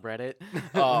a subreddit.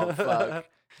 Oh, fuck.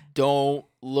 Don't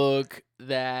look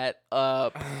that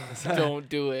up. Don't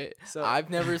do it. So- I've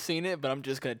never seen it, but I'm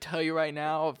just going to tell you right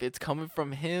now, if it's coming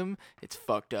from him, it's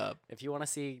fucked up. If you want to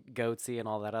see Goatsy and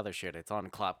all that other shit, it's on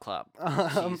Clap Clap.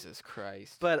 Jesus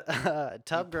Christ. But You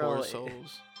Tub poor Girl.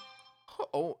 souls.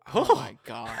 Oh my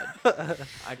God.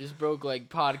 I just broke like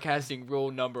podcasting rule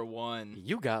number 1.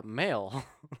 You got mail.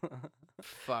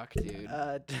 Fuck, dude.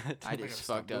 I just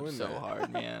stop fucked up doing so that.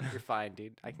 hard, man. You're fine,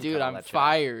 dude. I can Dude, cut all I'm that shit out.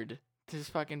 fired.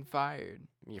 Just fucking fired.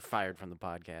 You're fired from the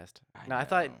podcast. I No, I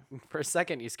thought know. for a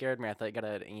second you scared me. I thought you got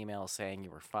an email saying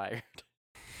you were fired.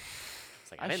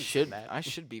 It's like, I, I didn't should say that. I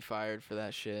should be fired for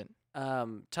that shit.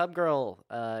 Tub Girl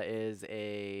is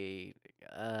a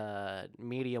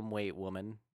medium weight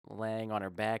woman laying on her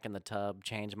back in the tub,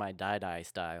 change my die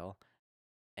style,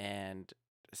 and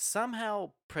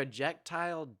somehow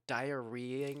projectile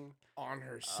diarrheaing On a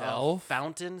herself.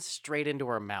 fountain straight into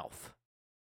her mouth.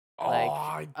 Oh, Like,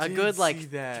 I A did good like see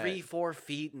that. 3-4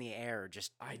 feet in the air,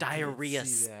 just I did diarrhea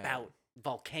see that. spout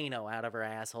volcano out of her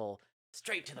asshole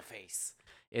straight to the face.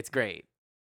 It's great.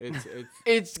 It's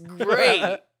It's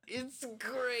great. It's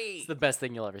great. It's the best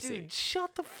thing you'll ever see. Dude,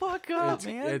 shut the fuck up, it's,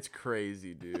 man. it's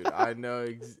crazy, dude. I know.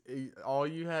 All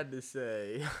you had to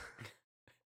say.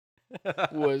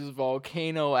 Was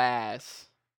volcano ass.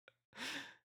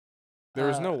 There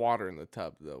was no Uh, water in the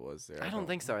tub, though, was there? I don't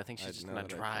think so. I think she's just in know a that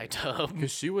dry thing. tub.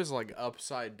 Because she was like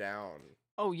upside down.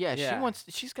 Oh yeah, Yeah.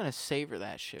 she's gonna savor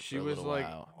that shit She for a was, little like,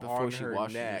 while before on she her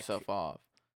washes neck. herself off.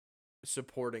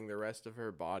 Supporting the rest of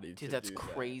her body. Dude, to that's do that.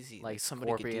 crazy. Like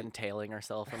somebody could scorpion do. tailing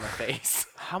herself in the face.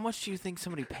 How much do you think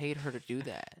somebody paid her to do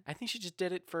that? I think she just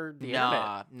did it for the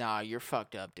internet. Nah, you're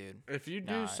fucked up, dude. If you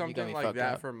Nah, do you got something me like fucked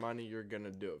that up. for money, you're gonna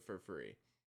do it for free.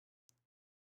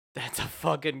 That's a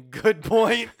fucking good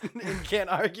point. And can't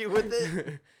argue with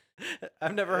it.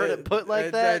 I've never heard it put like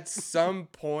at, that. At some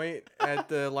point, at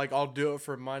the like, I'll do it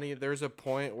for money. There's a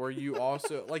point where you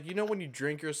also like, you know, when you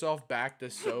drink yourself back to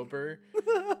sober.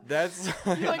 That's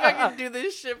Like I can do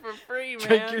this shit for free, man.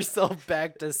 Drink yourself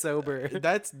back to sober.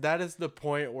 that is the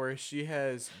point where she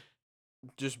has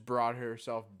just brought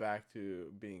herself back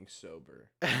to being sober.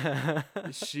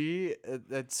 She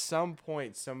at some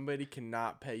point, somebody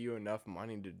cannot pay you enough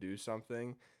money to do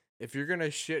something. If you're gonna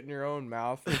shit in your own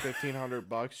mouth for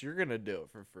 $1,500, you're gonna do it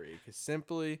for free. Cause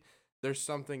simply there's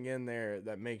something in there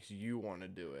that makes you want to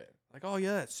do it. Like, oh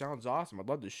yeah, that sounds awesome. I'd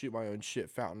love to shoot my own shit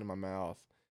fountain in my mouth.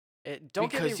 Don't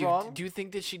because get me wrong. Do you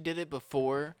think that she did it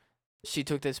before she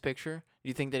took this picture? Do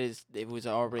you think that it was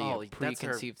already Oh, a that's her-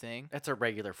 preconceived thing? That's a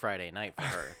regular Friday night for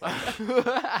her.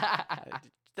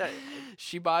 Like,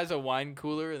 She buys a wine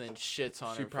cooler and then shits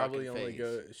on She her probably fucking only face.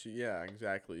 goes. Yeah,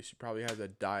 exactly. She probably has a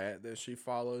diet that she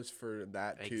follows for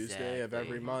that Tuesday of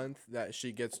every Exactly. month that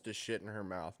she gets to shit in her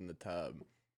mouth in the tub.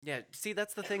 yeah, see,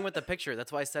 that's the thing with the picture.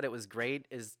 That's why I said it was great.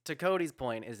 Is to Cody's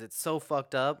point, is it's so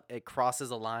fucked up. It crosses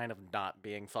a line of not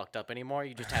being fucked up anymore.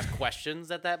 You just have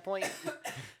questions at that point,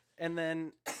 and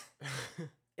then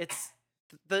it's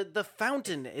the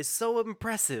fountain is so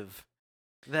impressive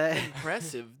that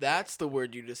Impressive. That's the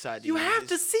word you decide to You use. have is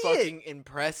to see it. fucking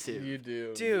impressive. You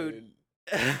do, Dude.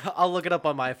 I'll look it up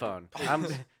on my phone. I'm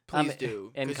Please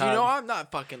do. Because incog- you know I'm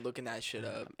not fucking looking that shit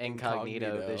up.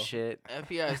 incognito this Incognito. shit.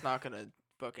 FBI is not gonna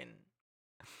fucking.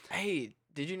 Hey,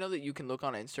 did you know that you can look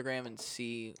on Instagram and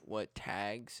see what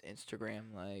tags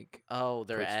Instagram like? Oh,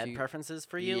 their Puts ad you- preferences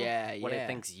for you? Yeah, What yeah. it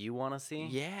thinks you want to see?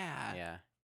 Yeah. Yeah.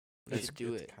 We It's- should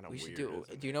do it's it. kinda We should weird, do it.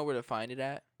 isn't Do you know where to find it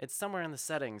at? It's somewhere in the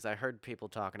settings. I heard people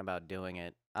talking about doing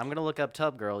it. I'm gonna look up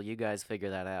Tub Girl. You guys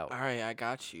figure that out. All right, I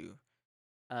got you.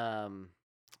 I'm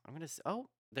gonna. Oh,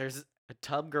 there's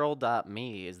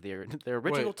tubgirl.me is the original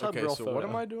Wait, Tub okay, Girl so photo. what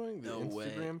am I doing? The No way.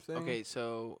 Instagram thing? Okay,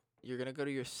 so you're gonna go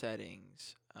to your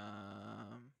settings. I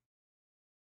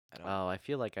don't. Oh, I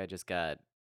feel like I just got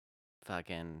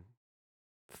fucking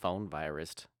phone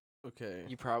virused. Okay.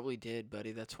 You probably did,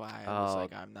 buddy. That's why I was Oh.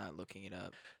 like, I'm not looking it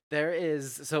up. There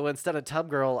is so instead of Tub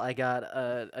Girl, I got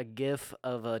a gif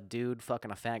of a dude fucking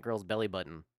a fat girl's belly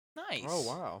button. Nice. Oh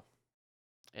wow.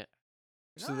 Yeah.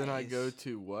 So then I go Nice.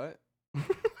 to what?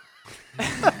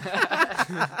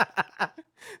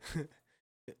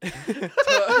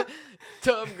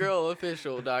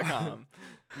 Tubgirlofficial.com.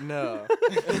 No.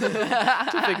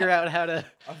 to figure out how to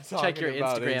I'm check your talking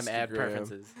about Instagram ad Instagram.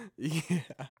 preferences. Yeah.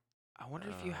 I wonder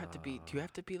if you have to be. Do you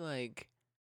have to be like,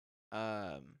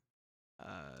 Austin,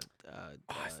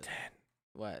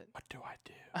 what? what do I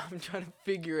do? I'm trying to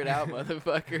figure it out,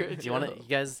 motherfucker. Do you want to, you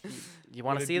guys, you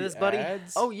want Would to it see be this, buddy?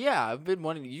 ads? Oh yeah, I've been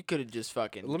wanting. You could have just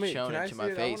fucking shown Can I it to see my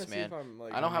it? I face, wanna see man. if I'm,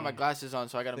 like, I don't have my really glasses on,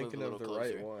 so I gotta move a thinking little of the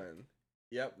closer. right one.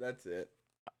 Yep, that's it.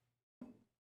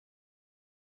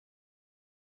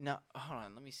 No, hold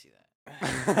on. Let me see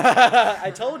that.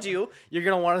 I told you, you're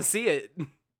gonna want to see it.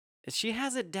 She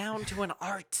has it down to an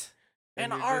art.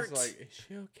 And An you're art. just like, is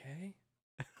she okay?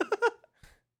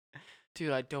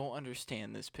 Dude, I don't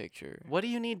understand this picture. What do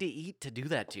you need to eat to do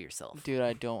that to yourself? Dude,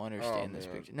 I don't understand this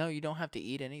man. picture. No, you don't have to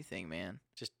eat anything, man.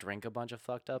 Just drink a bunch of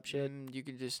fucked up shit. You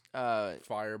can just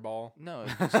Fireball. no,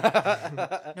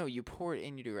 no, you pour it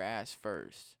into your ass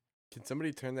first. Can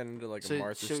somebody turn that into like So- a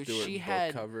Martha so Stewart she book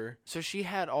had- cover? So she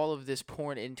had all of this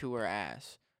poured into her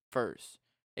ass first.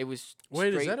 It was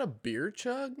Wait, is straight- that a beer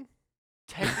chug?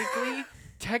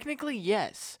 technically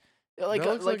yes. Like that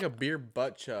a, looks like a beer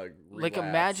butt chug. like relapse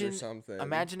imagine- or something.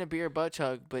 imagine a beer butt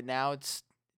chug, but now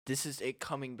this is it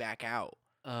coming back out.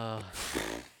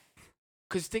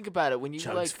 Cause think about it, when you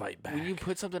Chugs like fight when you back.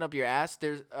 put something up your ass,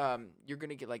 there's you're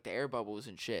gonna get like the air bubbles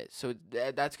and shit. So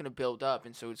that's gonna build up,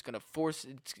 and so it's gonna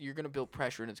you're gonna build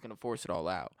pressure, and it's gonna force it all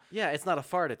out. Yeah, it's not a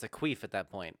fart; it's a queef at that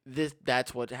point.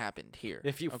 That's what happened here.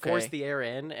 If you okay? force the air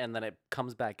in and then it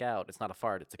comes back out, it's not a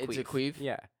fart; it's a queef. It's a queef?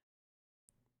 Yeah.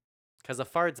 Because a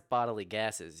fart's bodily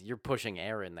gases. You're pushing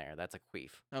air in there. That's a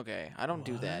queef. Okay, I don't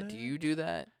do that. Do What? you do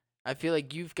that? I feel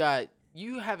like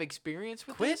you have experience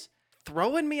with Quit this.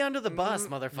 Throwing me under the bus,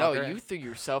 motherfucker. No, you threw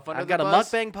yourself under I've the got a bus.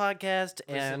 mukbang podcast,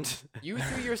 Listen, and you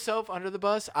threw yourself under the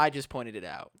bus. I just pointed it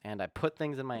out. and I put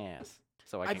things in my ass,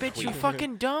 so I I can bet you queef.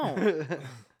 fucking don't.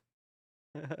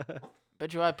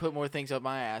 Bet you I put more things up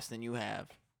my ass than you have.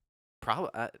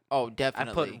 Probably. Oh, I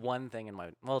definitely. put one thing in my.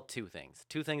 Well, two things.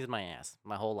 Two things in my ass.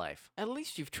 My whole life. At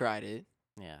least you've tried it.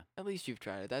 Yeah. At least you've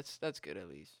tried it. That's good. At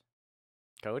least.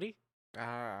 Cody.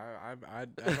 I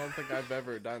don't think I've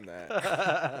ever done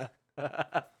that.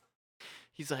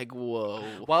 He's like, whoa.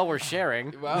 While we're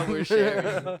sharing. While we're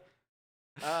sharing.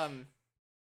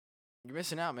 You're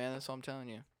missing out, man. That's all I'm telling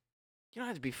you. You don't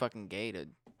have to be fucking gay to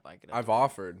like it. I've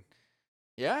offered.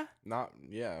 Yeah.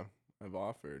 I've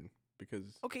offered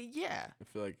because Okay. Yeah. I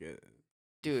feel like you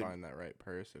Dude. find that right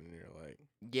person and you're like,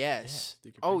 Yes.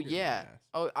 stick your Oh finger in my yeah. ass.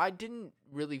 Oh, I didn't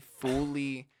really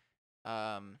fully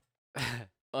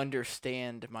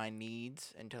understand my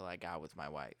needs until I got with my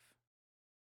wife.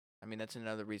 I mean, that's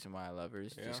another reason why I love her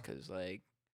is just Yeah. 'cause like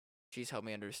she's helped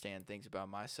me understand things about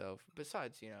myself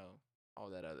besides, all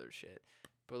that other shit.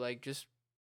 But like just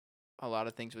a lot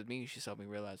of things with me, she's helped me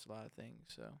realize a lot of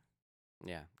things. So,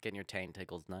 Yeah, getting your taint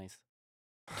tickled nice.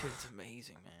 dude, it's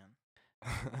amazing, man.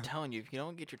 I'm telling you, if you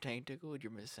don't get your taint tickled,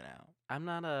 you're missing out. I'm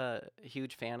not a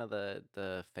huge fan of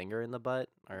the finger in the butt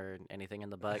or anything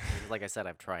in the butt. 'Cause like I said,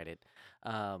 I've tried it.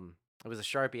 It was a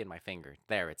Sharpie in my finger.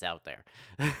 There, it's out there.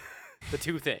 The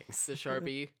two things. The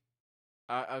Sharpie.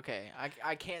 Okay,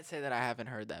 I can't say that I haven't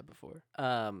heard that before.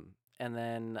 And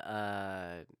then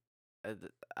I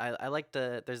like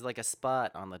there's like a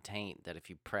spot on the taint that if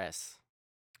you press,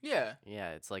 Yeah.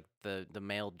 yeah, it's like the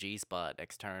male G spot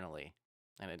externally,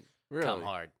 and it Really? come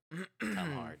hard,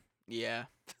 come hard. Yeah.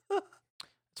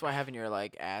 That's why having your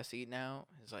like ass eaten out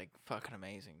is like fucking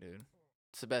amazing, dude.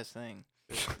 It's the best thing.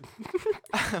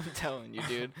 I'm telling you,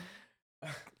 dude.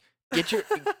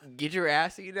 Get your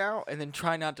ass eaten out and then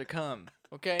try not to come.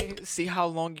 Okay? See how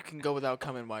long you can go without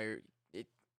coming while you're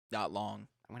not long.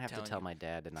 I'm gonna have to Telling tell you. my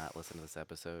dad to not listen to this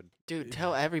episode. Dude,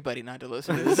 tell everybody not to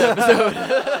listen to this episode.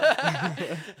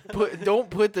 Don't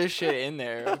put this shit in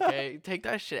there, okay? Take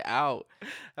that shit out.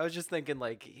 I was just thinking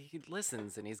like he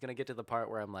listens and he's gonna get to the part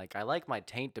where I'm like, I like my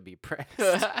taint to be pressed.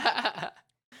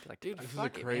 Like, Dude, This is a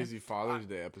fuck it, man. crazy Father's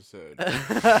Day episode. Bet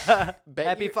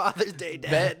Happy your- Father's Day,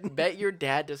 Dad. Bet your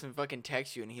dad doesn't fucking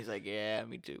text you and he's like, yeah,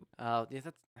 me too. Oh, yeah,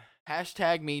 that's.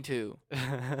 Hashtag me too.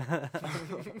 Shots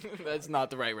That's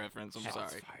not the right reference. I'm Shots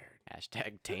sorry. fired.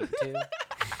 Hashtag taint too.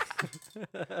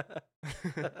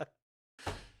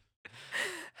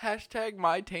 Hashtag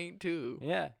my taint too.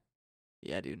 Yeah.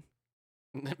 Yeah, dude.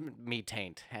 Me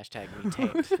taint. Hashtag me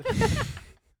taint.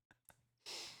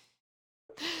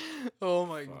 Oh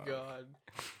my Fuck. god.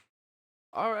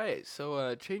 All right,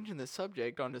 so changing the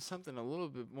subject onto something a little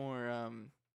bit more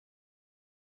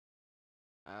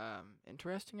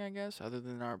interesting, I guess, other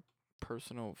than our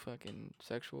personal fucking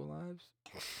sexual lives.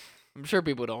 I'm sure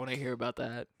people don't want to hear about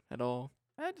that at all.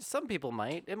 Some people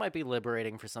might. It might be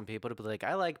liberating for some people to be like,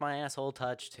 I like my asshole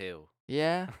touch too.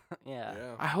 Yeah. Yeah.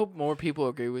 Yeah. I hope more people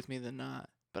agree with me than not,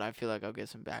 but I feel like I'll get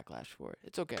some backlash for it.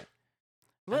 It's okay.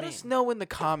 Let us mean- know in the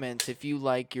comments if you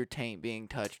like your taint being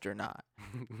touched or not.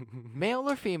 Male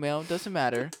or female, doesn't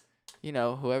matter.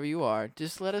 Whoever you are,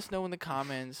 just let us know in the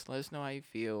comments. Let us know how you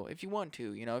feel. If you want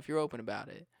to, if you're open about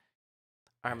it.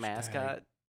 Our Hashtag mascot.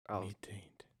 Oh. Me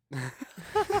taint.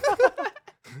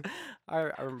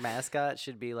 Our mascot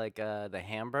should be like the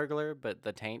Hamburglar, but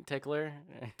the taint tickler.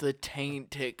 The taint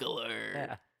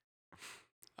tickler.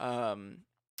 Yeah.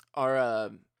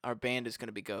 Our band is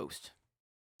gonna be Ghost.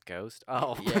 Ghost.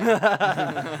 Oh.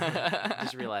 Yeah.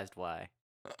 Just realized why.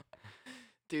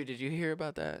 Dude, did you hear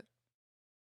about that?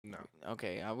 No.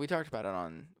 Okay, we talked about it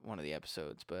on one of the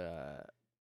episodes, but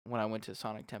when I went to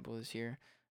Sonic Temple this year,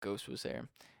 Ghost was there,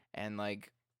 and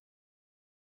like,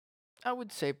 I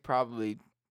would say probably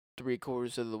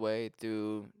 3/4 of the way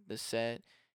through the set,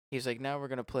 he's like, "Now we're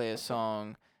gonna play a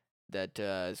song that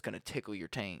is gonna tickle your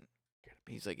taint."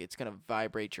 He's like, "It's gonna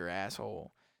vibrate your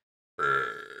asshole."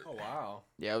 Oh wow.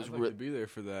 Yeah, it was I'd like to be there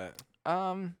for that.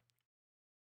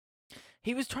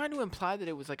 He was trying to imply that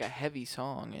it was like a heavy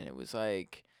song, and it was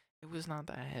like, it was not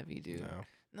that heavy, dude. No.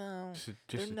 No. Just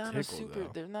They're a not tickle, a super. though.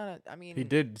 They're not a. I mean, He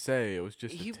did say it was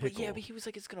just a He, tickle. but yeah, but he was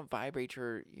like, it's gonna vibrate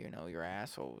your, your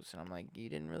assholes, and I'm like, you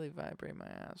didn't really vibrate my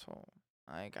asshole.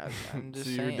 Like, I'm just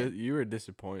so saying, you were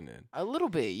disappointed. a little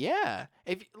bit, yeah.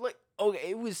 If like, okay,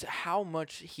 it was how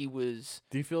much he was.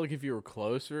 Do you feel like if you were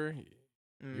closer,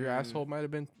 your asshole might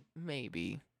have been?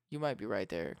 Maybe you might be right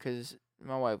there, cause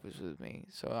my wife was with me,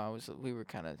 so we were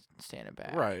kind of standing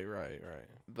back. Right.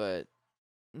 But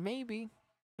maybe,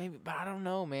 but I don't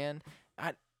know, man.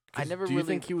 I 'Cause never Do you really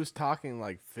think he was talking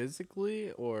like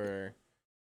physically or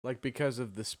like because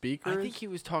of the speakers? I think he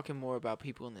was talking more about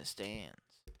people in the stands.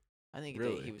 I think that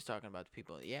Really? he was talking about the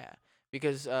people. Yeah,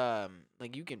 because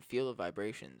like you can feel the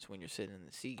vibrations when you're sitting in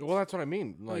the seats. Well, that's what I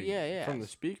mean. Well, Like yeah. from the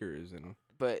speakers, and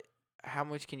But how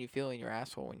much can you feel in your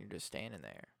asshole when you're just standing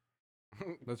there?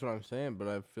 that's what I'm saying. But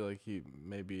I feel like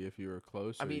maybe if you were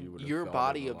closer, I you mean, would've your felt it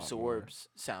body a lot more. absorbs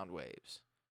sound waves.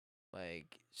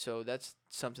 Like, so that's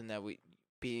something that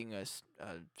being a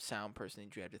sound person,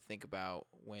 that you have to think about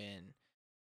when,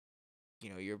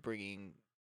 you're bringing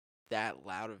that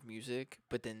loud of music,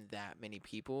 but then that many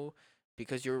people,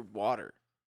 because you're water.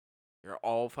 You're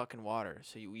all fucking water.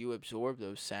 So you absorb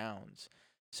those sounds.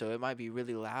 So it might be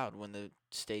really loud when the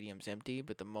stadium's empty,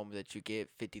 but the moment that you get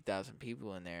 50,000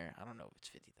 people in there, I don't know if it's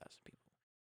 50,000 people.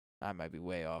 I might be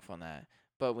way off on that.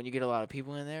 But when you get a lot of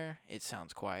people in there, it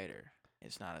sounds quieter.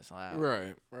 It's not as loud.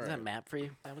 Right. Is that map free?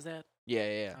 That was that? Yeah,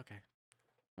 yeah, yeah. Okay.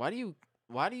 Why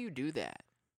do you do that?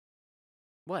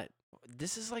 What?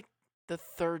 This is like the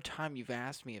third time you've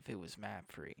asked me if it was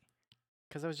map free.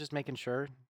 Because I was just making sure.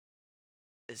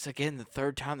 It's again the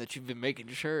third time that you've been making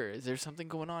sure. Is there something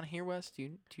going on here, Wes? Do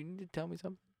you need to tell me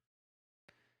something?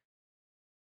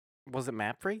 Was it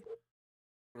map free?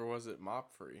 Or was it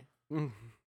mop free?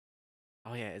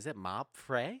 Oh yeah, is it mop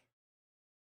free?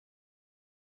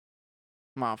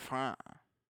 My friend.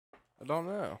 I don't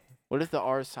know. What if the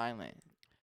R is silent?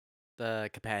 The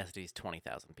capacity is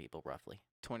 20,000 people roughly.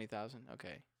 20,000?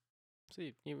 Okay. So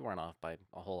you weren't off by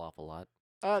a whole awful lot.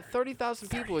 30,000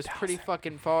 people is pretty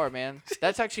fucking far, man.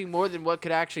 That's actually more than what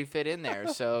could actually fit in there.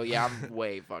 So, yeah, I'm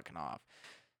way fucking off.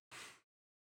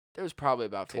 There was probably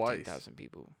about Twice. 15,000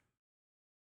 people.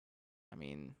 I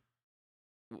mean,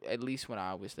 at least when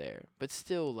I was there. But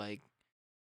still, like,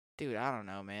 dude, I don't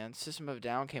know, man. System of a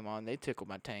Down came on. They tickled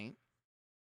my taint.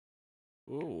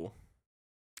 Ooh.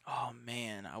 Oh,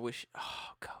 man. Oh,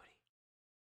 Cody.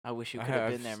 I wish you I could have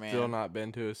have been there, man. still not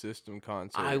been to a System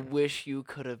concert. I wish you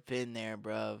could have been there,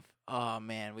 bruv. Oh,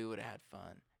 man, we would have had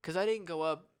fun. Because I didn't go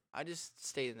up. I just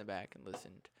stayed in the back and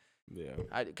listened.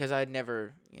 Yeah. Because I'd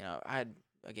never,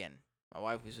 again, my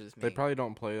wife was with me. They probably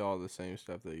don't play all the same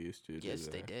stuff they used to. Yes,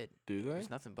 do they did. Do they? There's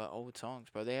nothing but old songs,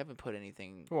 bro. They haven't put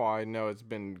anything. Well, I know it's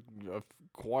been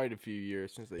quite a few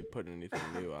years since they put anything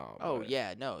new out. Oh, but-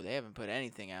 yeah, no, they haven't put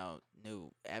anything out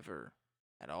new ever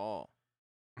at all.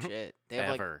 Shit. They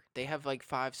have Ever. they have like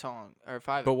 5 songs or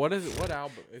 5. But what is it? What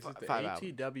album? Is it the 5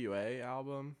 albums. ATWA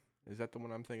album? Is that the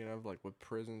one I'm thinking of? Like with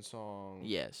Prison Song?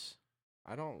 Yes.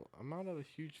 I'm not a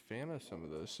huge fan of some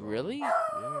of those songs. Really?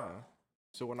 Yeah.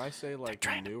 So when I say like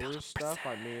newer stuff,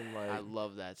 I mean I like.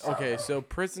 love that song. Okay, so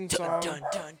Prison Song.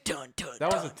 That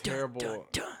was a terrible.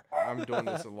 I'm doing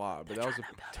this a lot, but that was a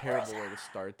terrible way to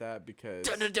start that because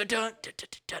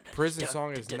Prison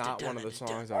Song is not one of the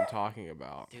songs I'm talking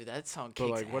about. Dude, that song But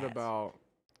kicks like, what ass. about?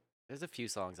 There's a few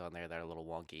songs on there that are a little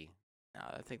wonky. No,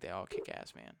 I think they all kick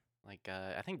ass, man. Like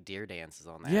I think Deer Dance is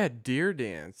on there. Yeah, Deer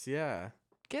Dance. Yeah.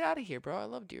 Get out of here, bro. I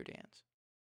love Deer Dance.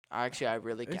 Actually, I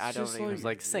really It's I don't just even. It was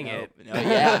like sing no, it. No,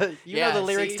 yeah. You yeah, know the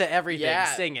lyrics see? to everything. Yeah,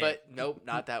 Sing it. But nope,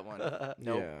 not that one. Nope.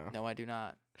 Yeah. No, I do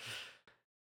not.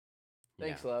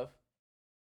 Thanks, Yeah. love.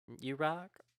 You rock.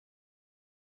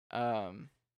 Um,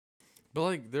 But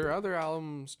like their other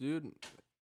albums, dude,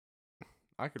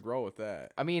 I could roll with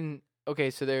that I mean, okay,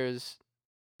 so there's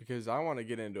because I want to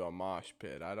get into a mosh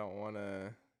pit. I don't want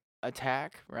to.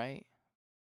 Attack, right?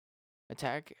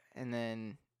 Attack, and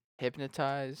then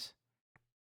Hypnotize.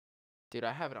 Dude,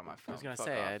 I have it on my phone. was gonna Fuck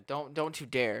say, off. Don't you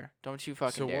dare. Don't you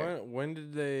fucking So dare. when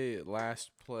did they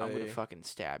last play? I'm gonna fucking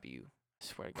stab you. I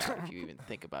swear to God, if you even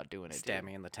think about doing it. Stab dude.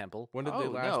 me in the temple. When did Oh, they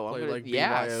last no, I'm play gonna, like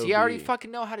yeah, BYOB? see, I already fucking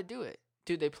know how to do it.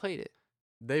 Dude, they played it.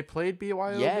 They played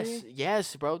BYOB.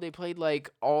 Yes, bro. They played like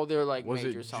all their like Was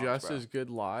major it songs, just bro. as good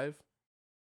live?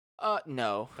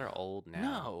 No. They're old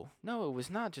now. No, it was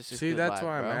not just as See, good that's live,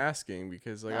 why I'm bro. asking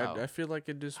because like No. I feel like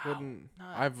it just No, wouldn't. no.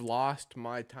 I've lost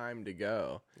my time to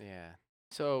go Yeah.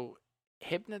 So,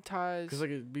 Hypnotize. because like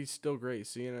it'd be still great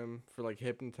seeing them for like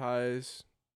Hypnotize,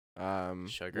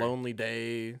 Sugar. Lonely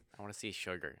Day. I want to see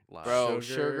Sugar live. Bro,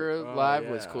 Sugar, Sugar oh, live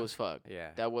was yeah. cool as fuck.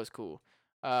 Yeah. That was cool.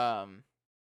 Why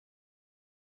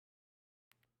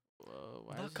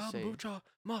does it say-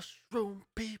 mushroom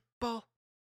people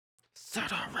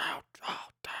sit around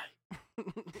all day.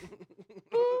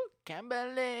 Ooh, can't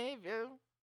believe you.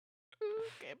 Ooh,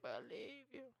 can't believe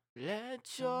you.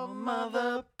 Let your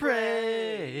mother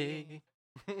pray.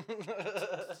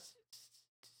 That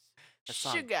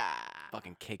song Sugar.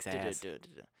 fucking kicks ass.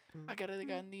 Du-du-du-du-du. I got it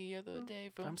again the other day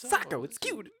from I'm Sacco, it's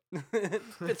someone. cute.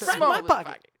 It's Small right in my little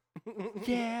pocket.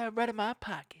 Yeah, right in my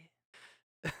pocket.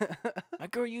 My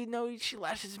girl, you know, she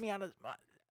lashes me out of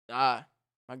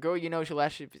my girl, you know, she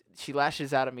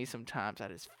lashes out of me sometimes. I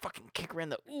just fucking kick her in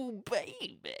the ooh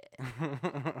baby.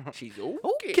 She's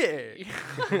okay.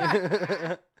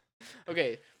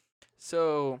 Okay,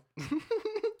 so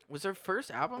was their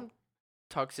first album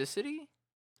Toxicity?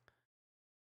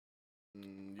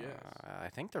 Yes. I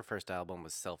think their first album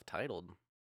was self-titled.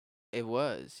 It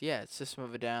was, yeah. System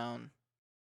of a Down.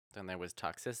 Then there was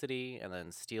Toxicity, and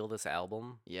then Steal This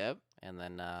Album, Yep. and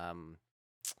then I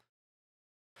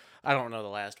don't know the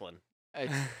last one.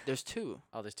 There's 2.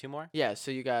 Oh, there's 2 more. Yeah,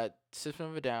 so you got System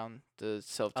of a Down, the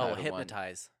self-titled Oh, one.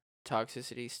 Hypnotize.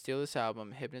 Toxicity, Steal This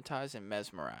Album, Hypnotize, and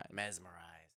Mesmerize. Mesmerize.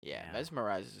 Yeah,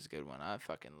 Mesmerize is a good one. I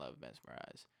fucking love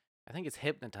Mesmerize. I think it's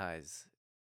Hypnotize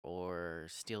or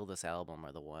Steal This Album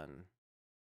are the one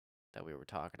that we were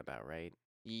talking about, right?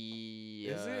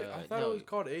 Yeah. Is it? I thought no, it was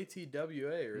called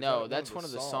ATWA. Or is no, that that's one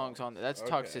of the songs on there. That's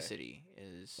Okay. Toxicity.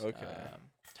 Is Okay.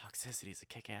 Toxicity is a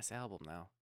kick-ass album now.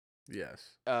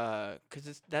 Yes.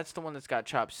 Cause that's the one that's got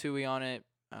Chop Suey on it.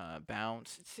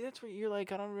 Bounce. See, that's what you're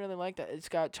like. I don't really like that. It's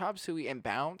got Chop Suey and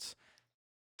Bounce.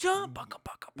 Jump.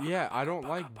 Yeah, I don't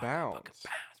like Bounce.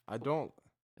 I don't.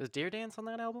 Is Deer Dance on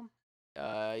that album?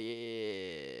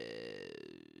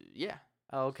 Yeah.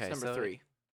 Oh, okay. It's number so 3.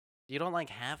 You don't like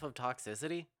half of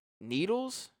Toxicity?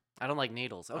 Needles. I don't like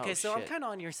Needles. Okay, Oh, so I'm shit. kind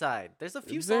of on your side. There's a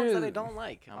few songs that I There- don't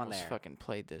like I on almost there. fucking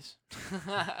played this.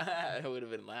 I would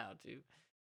have been loud too.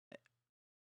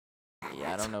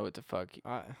 Yeah, I don't know what the fuck.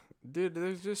 Dude,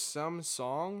 there's just some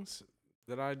songs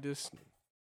that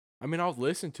I mean, I'll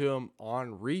listen to them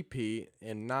on repeat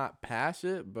and not pass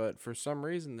it, but for some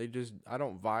reason I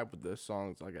don't vibe with those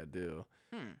songs like I do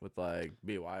with like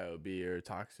BYOB or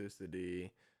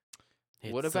Toxicity.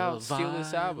 What It's about a Steal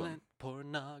This Album? violent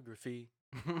Pornography.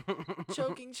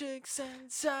 Choking chicks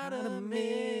inside of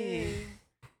me.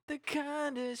 The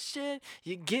kind of shit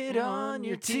you get on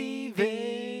your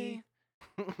TV.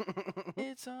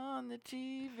 It's on the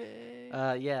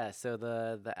TV. Yeah, so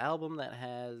the album that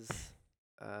has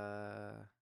I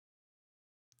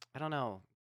don't know.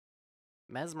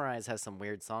 Mesmerize has some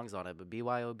weird songs on it, but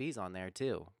BYOB's on there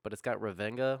too. But it's got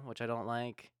Ravenga, which I don't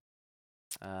like.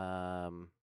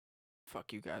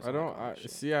 Fuck you guys. I like don't. all that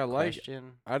shit. See, I like.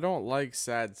 Question. I don't like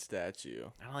Sad Statue.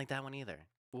 I don't like that one either.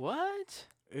 What?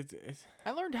 It's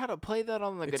I learned how to play that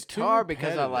on the It's too guitar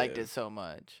because I liked it repetitive. so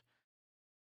much.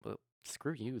 Well,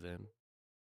 screw you then.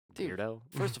 Dude, Weirdo.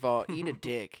 First of all, eat a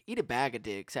dick. Eat a bag of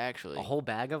dicks, actually. A whole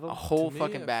bag of them? A whole to me,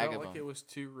 fucking it bag felt of like them. it was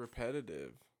too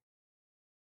repetitive.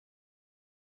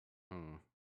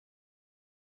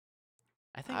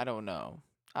 I think I don't know.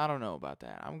 I don't know about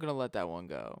that. I'm gonna let that one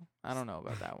go. I don't know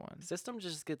about that one. System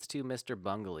just gets too Mr.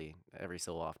 Bungly every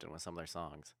so often with some of their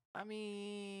songs. I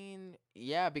mean,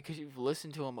 yeah, because you've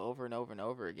listened to them over and over and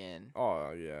over again.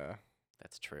 Oh yeah.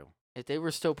 That's true. If they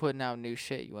were still putting out new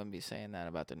shit, you wouldn't be saying that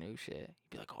about the new shit. You'd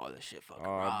be like, "Oh, this shit fucking Oh,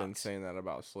 rocks." I've been saying that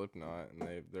about Slipknot, and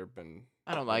they've been.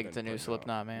 I don't they've like been the new putting out-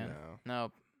 Slipknot, man. No.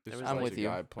 No, This was is I'm like with a you.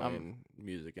 guy playing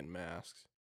music in masks.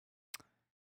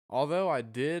 Although I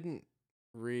did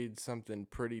read something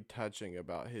pretty touching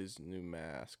about his new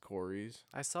mask, Corey's.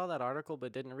 I saw that article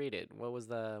but didn't read it. What was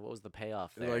the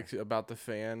payoff there? Like about the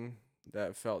fan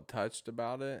that felt touched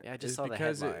about it. Yeah, I just is saw the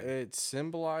because headline. it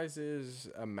symbolizes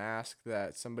a mask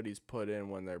that somebody's put in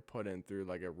when they're put in through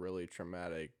like a really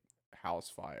traumatic house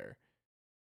fire.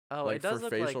 oh, like it does for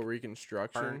look facial like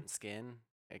reconstruction. burnt skin.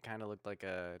 It kind of looked like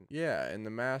a Yeah, and the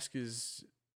mask is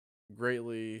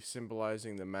greatly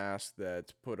symbolizing the mask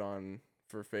that's put on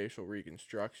for facial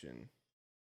reconstruction.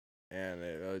 And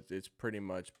it's pretty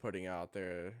much putting out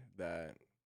there that,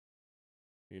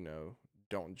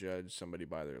 don't judge somebody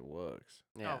by their looks.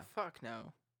 yeah. Oh fuck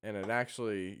no. And it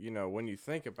actually, when you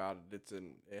think about it,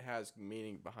 it has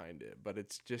meaning behind it, but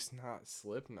it's just not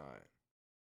Slipknot.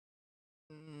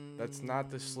 That's not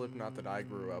the Slipknot that I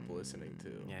grew up listening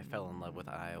to. Yeah, I fell in love with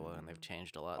Iowa, and they've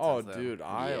changed a lot. Oh, since then. dude,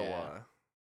 Iowa.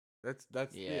 That's the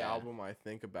Yeah. album I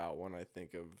think about when I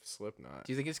think of Slipknot.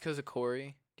 Do you think it's because of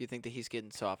Corey? Do you think that he's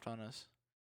getting soft on us?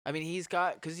 I mean, he's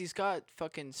got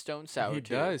fucking Stone Sour. He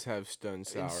too. does have Stone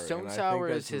Sour. And Stone and I Sour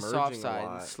think is that's his soft merging a side,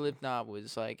 and lot. Slipknot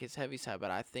was like his heavy side. But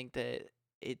I think that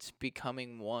it's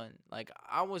becoming one. Like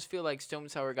I almost feel like Stone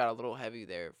Sour got a little heavy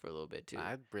there for a little bit too.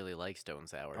 I really like Stone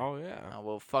Sour. Oh yeah. Oh,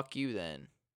 well, fuck you then.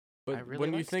 But I really when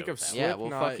you like think Stone of Sour. Slipknot, Yeah,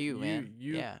 well, fuck you, man.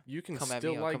 You, Yeah. you can Come at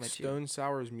still me, I'll like come at you. Stone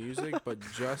Sour's music, but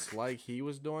just like he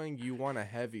was doing, you want a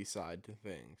heavy side to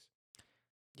things.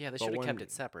 Yeah, they But should have kept when-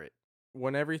 it separate.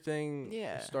 When everything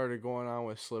Yeah. started going on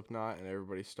with Slipknot and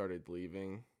everybody started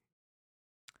leaving,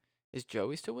 Is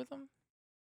Joey still with him?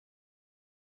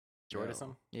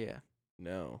 Jordison? Yeah.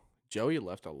 no, Joey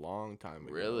left a long time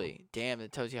ago. Really? Damn,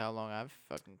 it tells you how long I've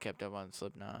fucking kept up on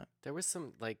Slipknot. There was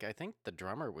some I think the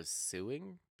drummer was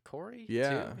suing Corey.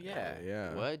 Yeah, too? Yeah.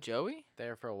 yeah. What, Joey?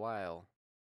 There for a while.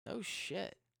 Oh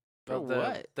shit. But For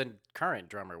what? The current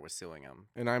drummer was suing him.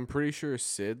 And I'm pretty sure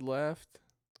Sid left,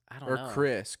 I don't or know.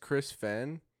 Chris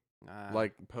Fenn, Uh,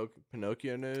 like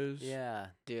Pinocchio News.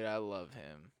 yeah. Dude, I love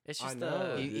him. It's I just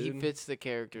know, He dude. fits the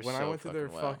character When so I went to their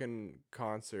fucking well. fucking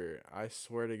concert, I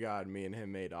swear to God, me and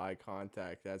him made eye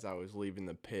contact as I was leaving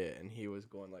the pit, and he was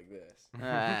going like this. And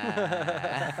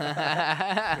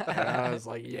I was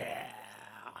like, yeah.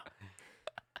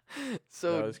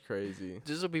 So that was crazy.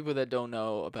 just so people that don't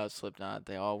know about Slipknot,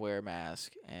 they all wear a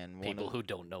mask, and one People of, who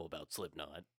don't know about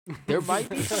Slipknot. there might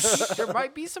be there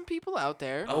might be some people out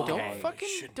there. Okay. Don't fucking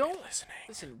don't listening.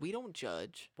 listen. We don't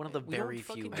judge. One of the We don't very few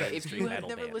fucking judge. If mainstream you have metal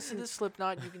never bands. listened to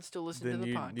Slipknot, you can still listen Then to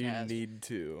the you podcast. need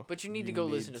to. But you need to You go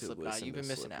listen to Slipknot. listen You've to been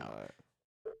missing out.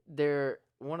 Slipknot.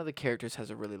 One of the characters has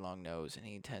a really long nose, and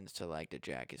he tends to like to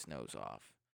jack his nose off,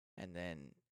 and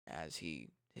then as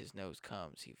his nose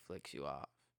comes, he flicks you off.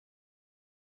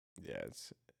 Yeah,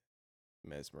 it's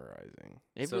mesmerizing.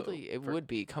 It So, it for- would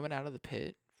be coming out of the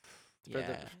pit. For the-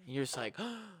 Yeah, you're just like,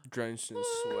 Drenched in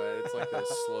sweat. It's like that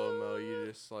slow mo. You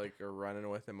just like are running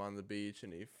with him on the beach,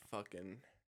 and he fucking.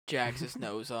 jacks his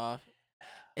nose off.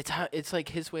 It's like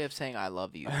his way of saying I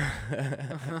love you.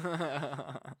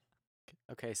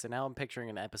 Okay, so now I'm picturing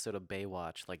an episode of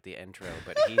Baywatch, like the intro,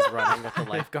 but he's running with the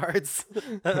lifeguards.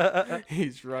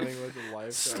 He's running with the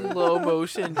lifeguard. Slow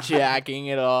motion jacking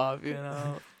it off, you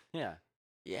know. Yeah.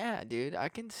 Yeah, dude, I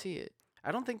can see it.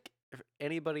 I don't think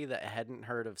anybody that hadn't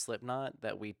heard of Slipknot,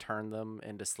 that we turned them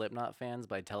into Slipknot fans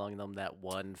by telling them that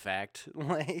one fact.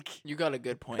 Like, You got a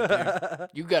good point there. I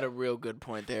You got a real good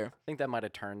point there. think that might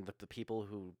have turned the people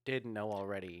who didn't know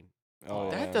already.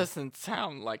 Oh, That yeah. doesn't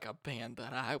sound like a band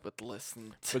that I would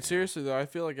listen to. But seriously though, I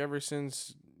feel like ever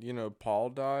since Paul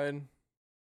died,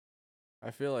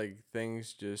 I feel like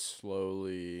things just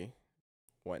slowly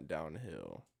went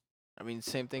downhill. I mean,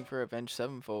 same thing for Avenged I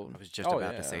Sevenfold. was just Oh,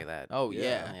 about yeah. to say that. Oh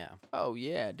Yeah. yeah. Oh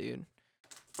yeah, dude.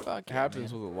 Fuck It yeah,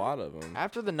 happens man. with a lot of them.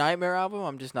 After the Nightmare album,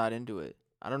 I'm just not into it.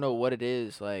 I don't know what it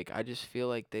is. Like, I just feel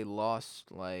like they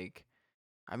lost. Like,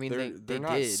 I mean, They're they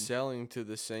not did. selling to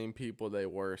the same people they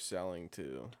were selling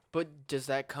to. But does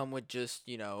that come with just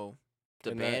the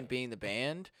And band that- being the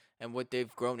band and what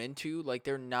they've grown into? Like,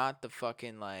 they're not the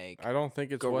fucking like. I don't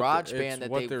think it's Garage what band it's that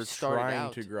what they they're started trying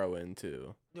out. to grow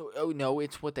into. No, oh no,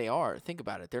 it's what they are. Think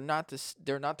about it. They're not this.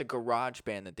 They're not the garage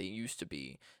band that they used to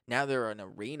be. Now they're an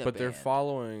arena. But band.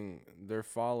 they're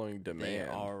following demand. They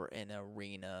are an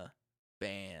arena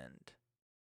band.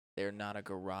 They're not a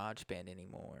garage band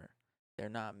anymore. They're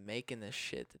not making the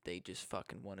shit that they just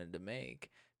fucking wanted to make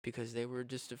because they were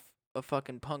just a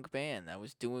fucking punk band that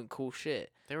was doing cool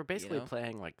shit. They were basically know?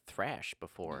 playing like thrash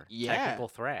before. Yeah. Technical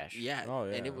thrash. Yeah, Oh,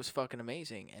 and yeah. it was fucking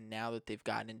amazing. And now that they've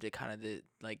gotten into kind of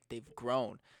they've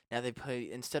grown. Now they play,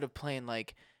 instead of playing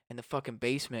like in the fucking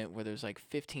basement where there's like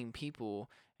 15 people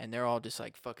and they're all just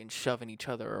like fucking shoving each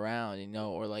other around,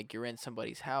 or like you're in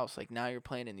somebody's house. Like now you're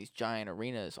playing in these giant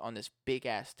arenas on this big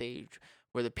ass stage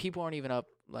where the people aren't even up,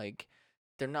 like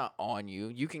they're not on you.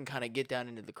 You can kind of get down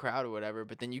into the crowd or whatever,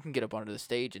 but then you can get up onto the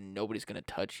stage and nobody's gonna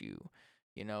touch you.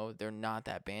 They're not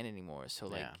that band anymore. So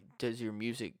like, Yeah. does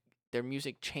their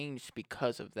music changed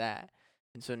because of that?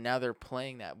 And so now they're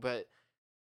playing that. But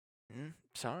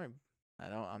sorry, I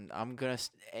don't. I'm gonna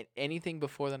anything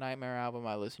before the Nightmare album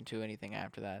I listen to. Anything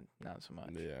after that, not so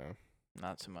much. Yeah.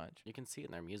 Not so much. You can see it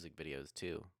in their music videos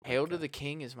too. Hail Like, to the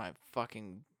King is my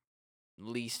fucking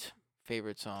least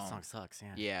favorite that song. song sucks.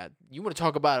 Yeah. Yeah, you want to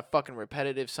talk about a fucking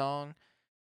repetitive song?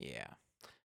 Yeah.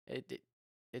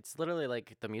 It's literally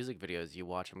like the music videos. You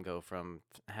watch them go from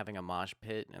having a mosh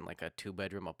pit in like a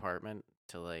 2-bedroom apartment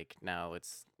to like now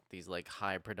it's these like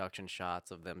high production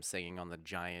shots of them singing on the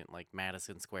giant like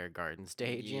Madison Square Garden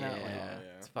stage. You know, like, Yeah.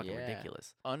 it's fucking Yeah.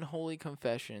 ridiculous. Unholy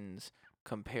Confessions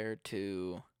compared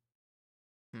to.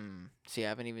 See, I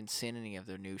haven't even seen any of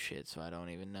their new shit, so I don't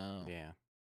even know. Yeah.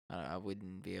 I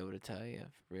wouldn't be able to tell you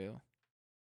for real.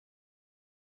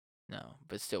 No,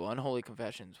 but still, Unholy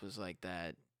Confessions was like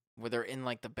that, where they're in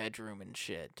like the bedroom and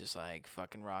shit, just like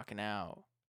fucking rocking out.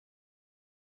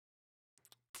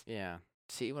 Yeah.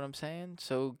 See what I'm saying?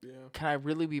 So Yeah. can I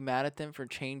really be mad at them for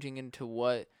changing into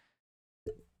what?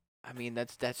 I mean,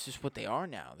 that's just what they are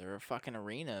now. They're a fucking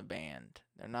arena band.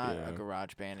 They're not Yeah. a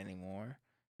garage band anymore.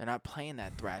 They're not playing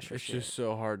that thrasher It's shit. just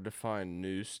so hard to find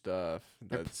new stuff.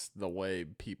 They're p- That's the way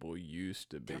people used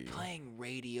to be. They're playing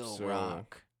radio So-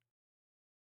 rock.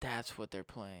 That's what they're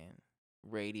playing.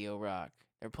 Radio rock.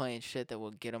 They're playing shit that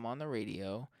will get them on the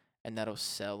radio and that'll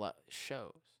sell out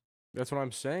shows. That's what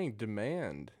I'm saying.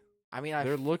 Demand. I mean,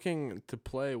 They're looking to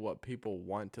play what people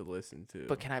want to listen to.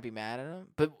 but can I be mad at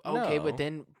them? But okay, No. but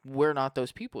then we're not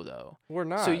those people though. we're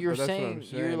not. So you're but that's what I'm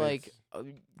saying you're like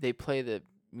it's- they play the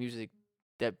music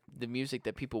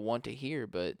that people want to hear,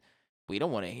 but we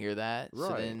don't want to hear that.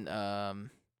 So Right. then,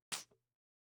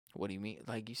 what do you mean?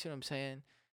 Like, you see what I'm saying?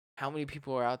 How many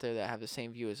people are out there that have the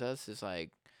same view as us? Is like,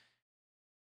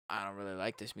 I don't really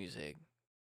like this music,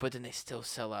 but then they still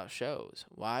sell out shows.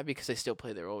 Why? Because they still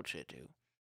play their old shit too.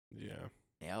 yeah.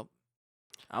 Yep.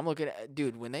 I'm looking at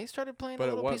dude when they started playing But a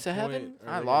at little what piece of point heaven. are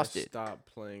I they lost gonna it. Stop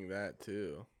playing that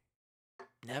too.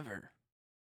 Never.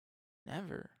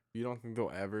 Never. You don't think they'll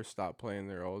ever stop playing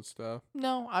their old stuff?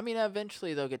 No, I mean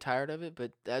eventually they'll get tired of it,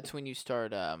 but that's when you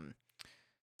start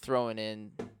throwing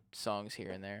in songs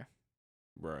here and there.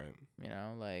 Right. You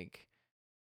know, like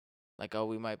oh,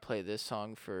 we might play this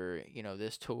song for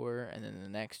this tour, and then the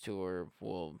next tour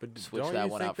we'll But switch don't that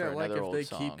you one think out for that, like, another if old they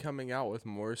song. keep coming out with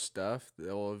more stuff,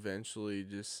 they'll eventually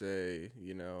just say,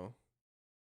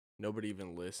 nobody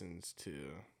even listens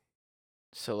to.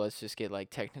 So let's just get like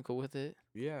technical with it.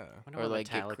 Yeah. I wonder Or, what like,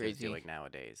 get Metallica's crazy. doing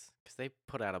nowadays, because they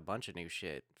put out a bunch of new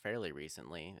shit fairly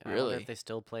recently. I Really? wonder if they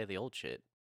still play the old shit.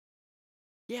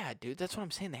 Yeah, dude, that's what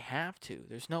I'm saying. They have to.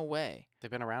 There's no way.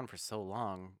 They've been around for so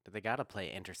long that they gotta play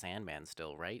Enter Sandman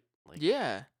still, right? Like,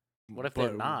 Yeah, What if they're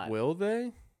But not? Will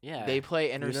they? yeah. they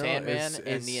play Enter You know, Sandman and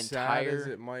as the sad as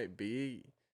entire. it might be,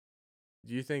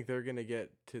 do you think they're gonna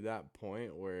get to that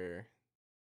point where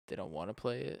They don't want to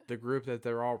play it. the group that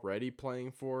they're already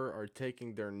playing for are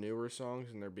taking their newer songs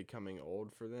and they're becoming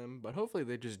old for them? But hopefully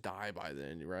they just die by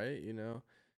then, right?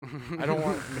 I don't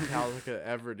want Metallica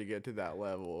ever to get to that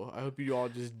level. I hope you all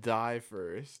just die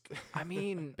first. I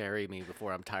mean, bury me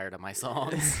before I'm tired of my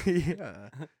songs. Yeah.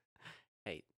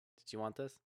 Hey, did you want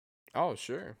this? Oh,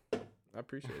 sure. I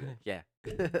appreciate it. Yeah.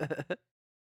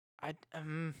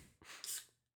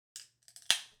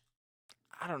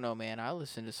 I don't know, man. I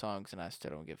listen to songs and I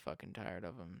still don't get fucking tired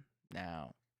of them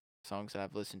now. Songs that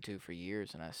I've listened to for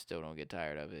years and I still don't get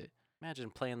tired of it.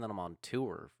 Imagine playing them on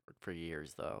tour for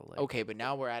years, though. Like, Okay, but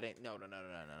now we're at it. No.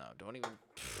 Don't even.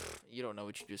 You don't know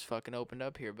what you just fucking opened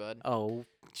up here, bud. oh,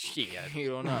 shit. You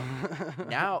don't know.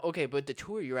 Now, okay, but the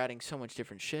tour, you're adding so much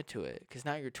different shit to it. Because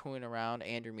now you're touring around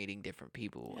and you're meeting different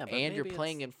people. Yeah, but and you're maybe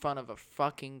playing in front of a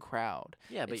fucking crowd.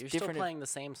 Yeah, but It's you're still different if- playing the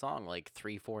same song like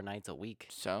 3-4 nights a week.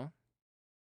 So?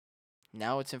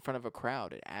 Now it's in front of a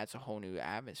crowd. It adds a whole new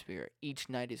atmosphere. Each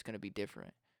night is going to be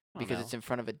different. Because it's in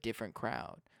front of a different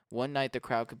crowd. One night the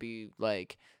crowd could be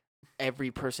like every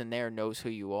person there knows who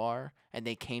you are and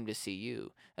they came to see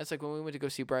you. That's like when we went to go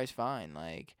see Bryce Vine.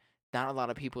 Like, not a lot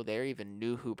of people there even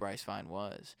knew who Bryce Vine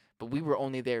was. But we were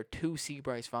only there to see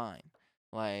Bryce Vine.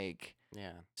 Like,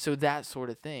 Yeah. so that sort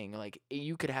of thing. Like,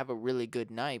 you could have a really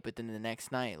good night, but then the next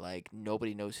night, like,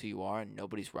 nobody knows who you are and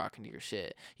nobody's rocking to your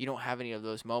shit. You don't have any of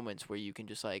those moments where you can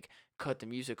just, like, cut the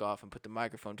music off and put the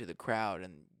microphone to the crowd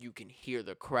and you can hear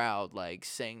the crowd, like,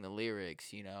 saying the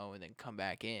lyrics, and then come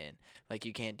back in. Like,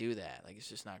 you can't do that. Like, it's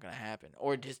just not going to happen.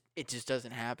 Or it just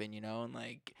doesn't happen, and,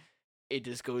 like, it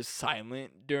just goes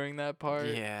silent during that part.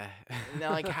 Yeah. Now,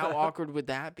 like, how awkward would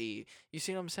that be? You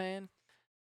see what I'm saying?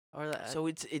 Or that, So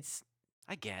it's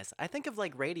I guess I think of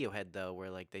like Radiohead though, where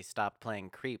like they stopped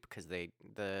playing "Creep" because they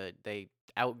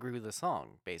outgrew the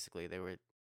song. Basically,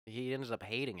 he ended up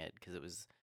hating it because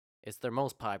it's their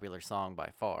most popular song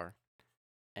by far,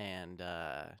 and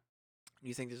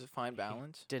you think there's a fine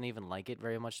balance? didn't even like it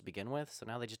very much to begin with. So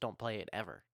now they just don't play it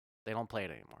ever. They don't play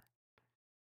it anymore.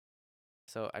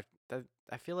 So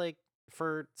I feel like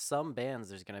for some bands,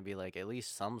 there's gonna be like at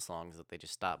least some songs that they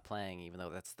just stop playing, even though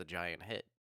that's the giant hit,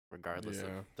 regardless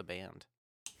Yeah. of the band.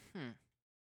 Hmm.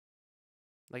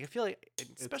 Like I feel like,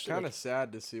 It's especially kind like, of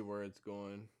sad to see where it's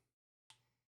going.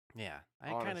 yeah, I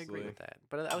kind of agree honestly. with that.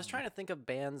 But I was trying to think of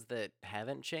bands that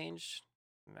haven't changed.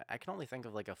 I can only think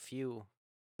of like a few.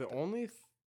 The only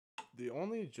Name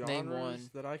one. genres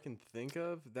that I can think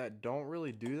of that don't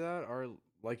really do that are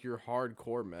like your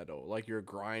hardcore metal, like your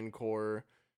grindcore,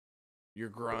 your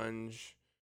grunge.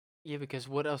 Yeah, because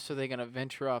what else are they gonna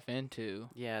venture off into?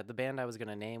 Yeah, the band I was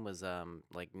gonna name was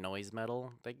like noise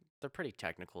metal. They're pretty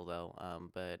technical though.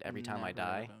 But Every Time I Never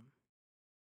heard Die. of 'em.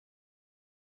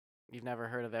 You've never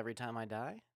heard of Every Time I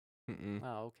Die? Mm-mm.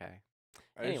 Oh, okay.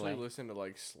 I usually Anyway. listen to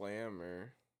like slam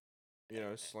or,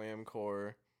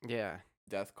 slamcore, Yeah.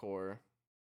 deathcore,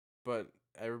 but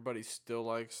everybody still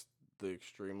likes the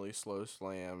extremely slow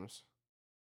slams.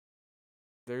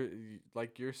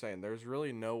 Like you're saying, there's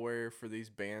really nowhere for these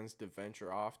bands to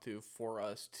venture off to for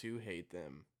us to hate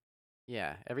them.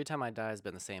 Yeah, Every Time I Die has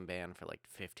been the same band for like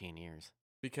 15 years.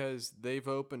 Because they've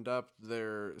opened up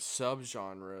their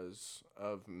subgenres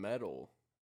of metal.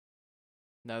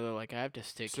 Now they're like, I have to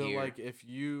stick So here. like if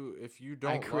you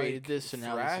don't created like this, so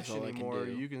now this thrash is all I can anymore,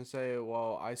 do. you can say,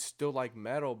 well, I still like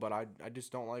metal, but I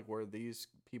just don't like where these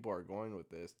people are going with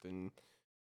this. Then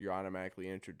you're automatically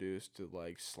introduced to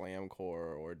like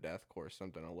slamcore or deathcore,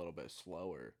 something a little bit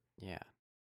slower. Yeah.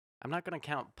 I'm not going to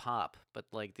count pop, but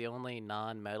like the only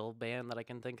non-metal band that I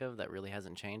can think of that really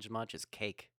hasn't changed much is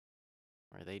Cake.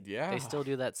 Where they Yeah. still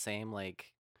do that same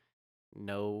like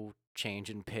no change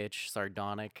in pitch,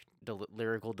 sardonic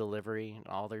lyrical delivery, and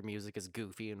all their music is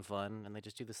goofy and fun, and they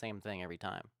just do the same thing every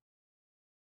time.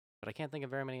 But I can't think of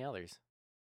very many others.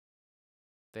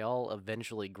 They all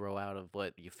eventually grow out of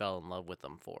what you fell in love with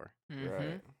them for.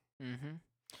 Right.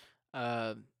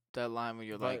 That line where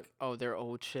you're But- like, oh, their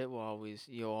old shit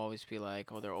you'll always be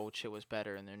like, oh, their old shit was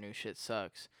better and their new shit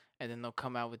sucks. And then they'll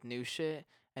come out with new shit,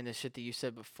 and the shit that you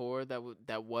said before that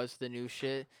was the new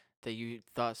shit that you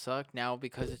thought sucked. Now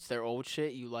because it's their old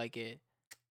shit, you like it.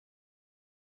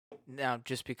 Now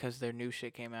just because their new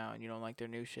shit came out and you don't like their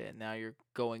new shit, now you're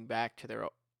going back to their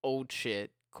old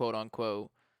shit, quote unquote,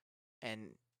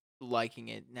 and liking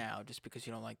it now just because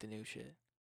you don't like the new shit.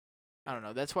 I don't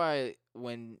know. That's why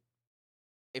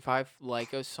if I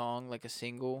like a song, like a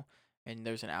single, and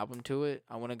there's an album to it,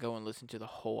 I want to go and listen to the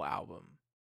whole album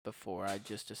before I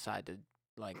just decide to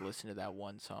like listen to that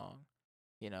one song,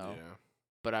 you know. Yeah.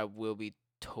 But I will be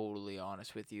totally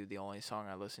honest with you. The only song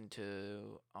I listen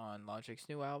to on Logic's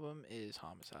new album is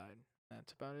Homicide.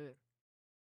 That's about it.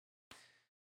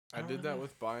 I did that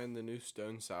with buying the new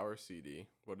Stone Sour CD.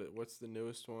 What's the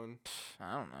newest one?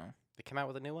 I don't know. They came out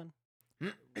with a new one.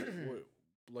 What,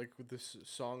 like with this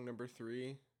song number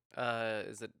 3?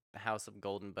 Is it House of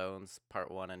Golden Bones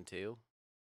Part 1 and 2?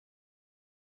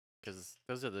 Because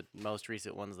those are the most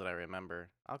recent ones that I remember.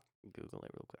 I'll Google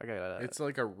it real quick. I got It's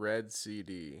like a red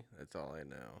CD. That's all I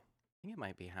know. I think it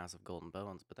might be House of Golden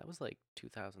Bones, but that was like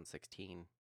 2016.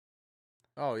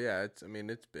 Oh yeah, it's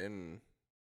been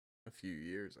a few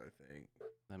years, I think.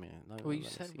 I mean, Well, you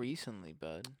said recently,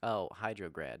 bud. Oh,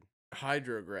 Hydrograd.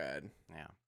 Hydrograd. Yeah,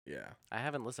 Yeah. I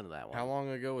haven't listened to that one. How long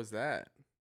ago was that?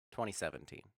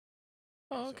 2017.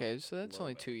 Oh, So, okay. So that's little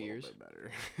only bit- 2 little years. bit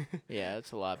better. Yeah,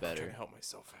 it's a lot I'm trying better. to help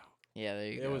myself out. Yeah, there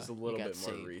you go. It was a You little got bit more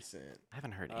saved. recent. I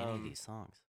haven't heard any of these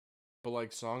songs. But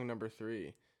like song number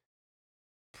 3,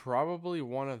 probably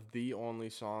one of the only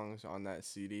songs on that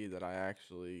CD that I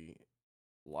actually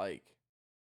like.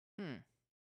 Hmm.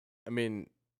 I mean,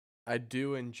 I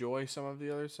do enjoy some of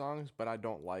the other songs, but I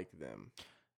don't like them.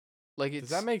 Like it's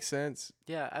Does that make sense?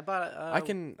 Yeah, I bought. I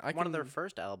can. One of their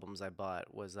first albums I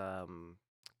bought was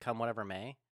 "Come Whatever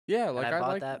May." Yeah, And like I bought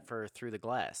like that for "Through the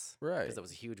Glass" right. because it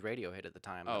was a huge radio hit at the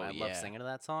time. Oh, and I loved yeah. singing to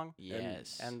that song.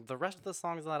 yes. And the rest of the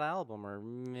songs on that album are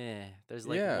meh. There's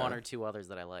like Yeah. one or two others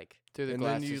that I like. Through the And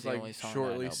Glass then you is the only like song that I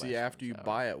shortly know by see after Stone you Sour.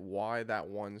 buy it why that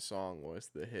one song was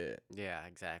the hit. Yeah,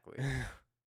 exactly.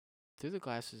 Through the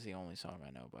Glass is the only song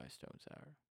I know by Stone Sour.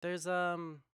 There's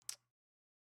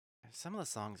some of the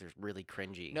songs are really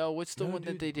cringy. No, what's the No, one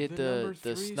that dude, they did number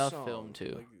the 3 snuff song, film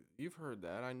to? Like, you've heard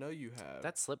that. I know you have.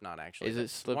 That's Slipknot actually. Is it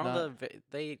That's One of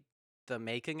Slipknot? the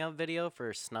making of video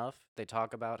for Snuff. They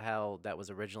talk about how that was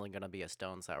originally going to be a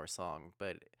Stone Sour song,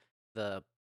 but the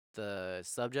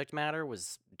subject matter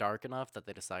was dark enough that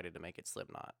they decided to make it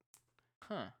Slipknot.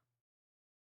 Huh.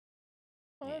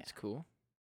 Oh, Yeah. that's cool.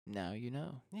 Now you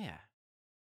know. Yeah.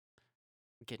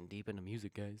 Getting deep into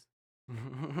music, guys.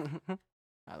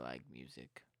 I like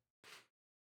music.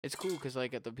 It's cool because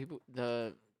like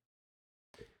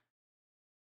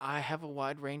I have a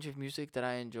wide range of music that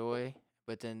I enjoy,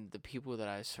 but then the people that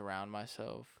I surround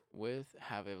myself with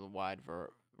have a wide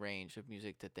range of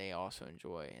music that they also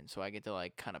enjoy, and so I get to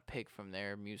like kind of pick from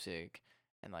their music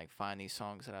and like find these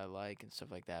songs that I like and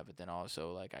stuff like that. But then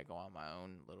also like I go on my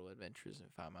own little adventures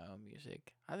and find my own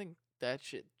music. I think that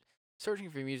shit.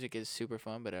 Searching for music is super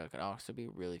fun, but it can also be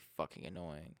really fucking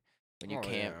annoying when you Oh,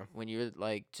 can't yeah. when you're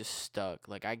like just stuck.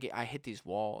 Like I hit these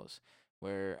walls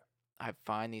where I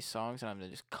find these songs and I'm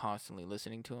just constantly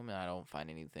listening to them and I don't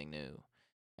find anything new.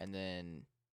 And then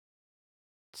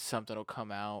something will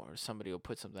come out or somebody will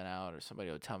put something out or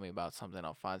somebody will tell me about something,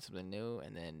 I'll find something new,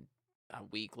 and then a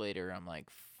week later I'm like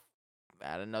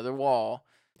at another wall.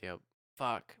 Yep.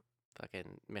 Fuck, Fucking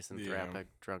Yeah. misanthropic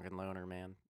drunken loner,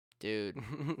 man. dude.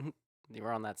 You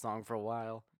were on that song for a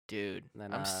while. Dude,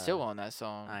 Then, I'm still on that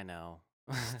song. I know.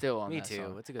 Still on Me that too.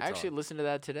 song. It's a good I actually song. listened to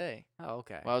that today Oh,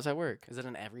 okay. while I was at work. Is it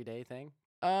an everyday thing?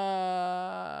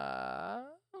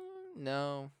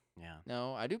 No. Yeah.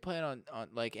 No, I do play it on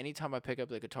like anytime I pick up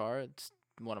the guitar, it's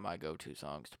one of my go-to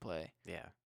songs to play. Yeah.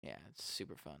 Yeah, it's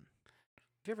super fun.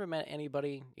 Have you ever met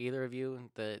anybody, either of you,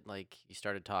 that like you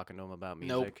started talking to them about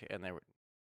Nope. music and they were?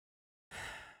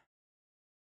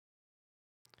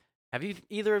 Have you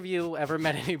either of you ever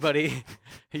met anybody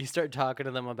you start talking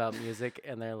to them about music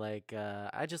and they're like,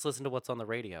 "I just listen to what's on the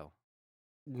radio."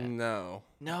 No.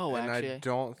 No, And actually, I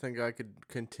don't think I could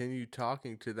continue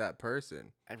talking to that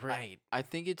person. Right. I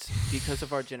think it's because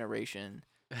of our generation.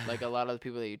 Like a lot of the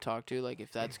people that you talk to, like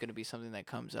if that's gonna be something that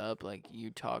comes up, like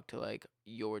you talk to like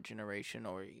your generation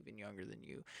or even younger than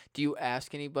you. Do you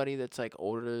ask anybody that's like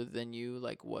older than you,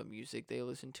 like what music they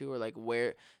listen to, or like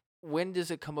when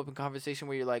does it come up in conversation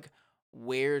where you're like,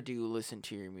 where do you listen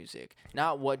to your music?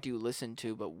 Not what do you listen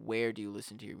to, but where do you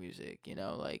listen to your music? You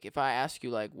know, like if I ask you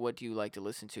like what do you like to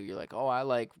listen to, you're like, oh, I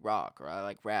like rock or I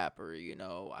like rap or you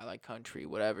know, I like country,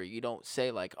 whatever. You don't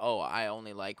say like, oh, I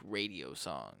only like radio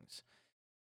songs.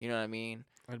 You know what I mean?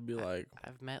 I'd be like,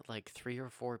 I've met like 3 or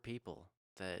 4 people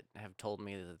that have told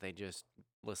me that they just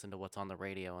listen to what's on the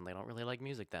radio and they don't really like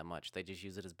music that much. They just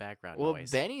use it as background Well,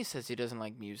 noise. Benny says he doesn't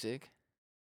like music.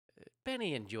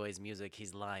 Benny enjoys music.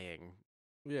 He's lying.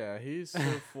 yeah, he's so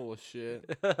full of shit.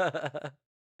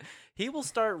 He will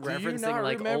start Do you referencing not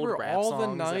like remember old rap all songs the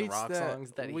and nights rock that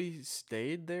songs that he. we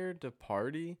stayed there to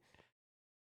party?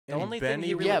 The And only thing Benny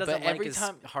he really Yeah, doesn't but like every is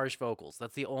time- harsh vocals.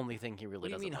 That's the only thing he really What do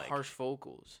you doesn't mean like. harsh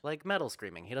vocals? Like metal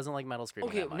screaming. He doesn't like metal screaming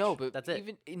Okay, that much. no, but that's it.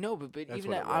 even no, but That's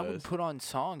even what that, it I would was. put on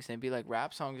songs and it'd be like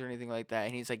rap songs or anything like that,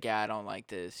 and he's like, yeah, I don't like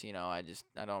this, you know, I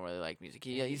don't really like music.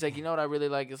 He's like, you know what I really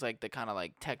like is like the kind of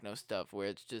like techno stuff where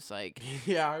it's just like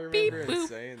Yeah, I remember Beep, him boop,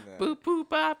 saying that. boop boop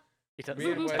bop. He does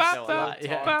Me and boop, Wes bop, still bop,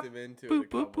 yeah. talked him into it a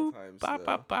couple times. Bop, though.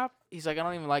 bop, bop. He's like, I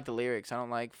don't even like the lyrics. I don't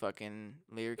like fucking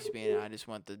lyrics being. I just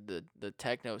want the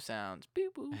techno sounds.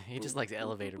 Boop, boop, He just boop, likes boop,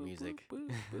 elevator boop, boop, music. boop,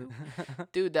 boop, boop.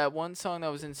 Dude, that one song that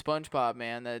was in SpongeBob,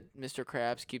 man, that Mr.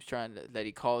 Krabs keeps trying to, that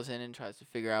he calls in and tries to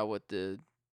figure out what the.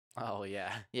 Oh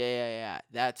yeah. Yeah.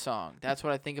 That song. That's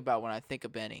what I think about when I think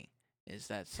of Benny. Is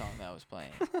that song that was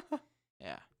playing?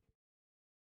 Yeah.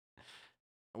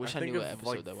 I wish I, think knew of what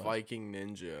episode like that was. Viking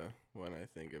Ninja when I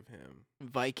think of him.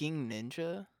 Viking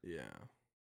Ninja. Yeah.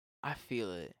 I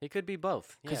feel it. He could be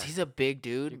both. Cause yeah. he's a big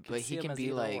You dude, could but see he him can as be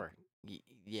either like, or.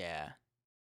 yeah,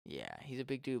 he's a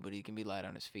big dude, but he can be light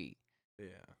on his feet. Yeah.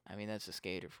 I mean, that's a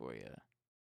skater for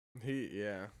you.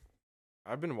 Yeah.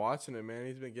 I've been watching him, man.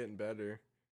 He's been getting better.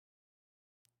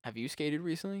 Have you skated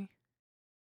recently?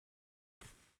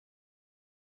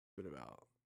 Been about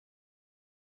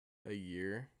a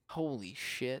year. Holy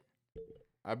shit!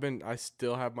 I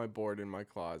still have my board in my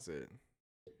closet.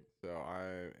 So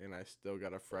I still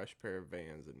got a fresh pair of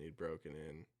Vans that need broken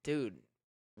in. Dude,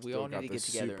 we Still all need got to the get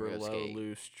together super and go low skate.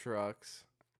 loose trucks.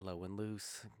 Low and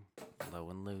loose. Low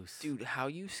and loose. Dude, how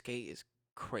you skate is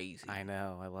crazy. I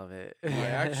know. I love it. I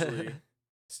actually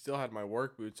still had my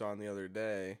work boots on the other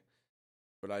day,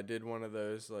 but I did one of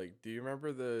those like, do you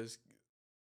remember those?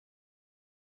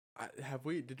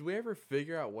 Did we ever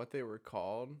figure out what they were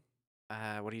called?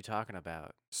 What are you talking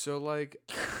about? So like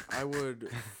I would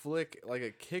flick like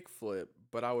a kick flip,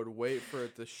 but I would wait for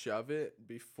it to shove it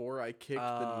before I kicked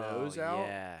the nose out.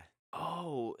 Yeah.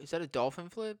 Oh, is that a dolphin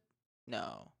flip?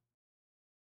 No.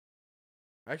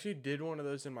 I actually did one of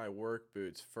those in my work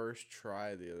boots first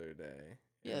try the other day.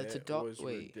 Yeah, and it's a it dol- was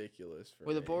wait. ridiculous for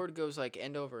Where the me. board goes like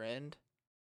end over end.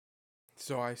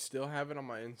 So I still have it on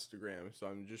my Instagram, so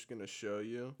I'm just gonna show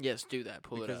you. Yes, do that.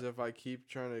 Pull Because it up. if I keep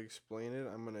trying to explain it,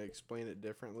 I'm gonna explain it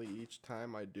differently each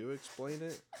time I do explain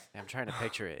it. I'm trying to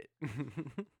picture it.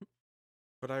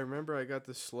 But I remember I got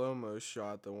the slow-mo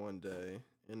shot the one day,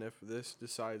 and if this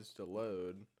decides to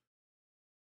load,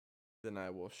 then I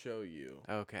will show you.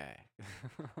 Okay.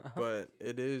 But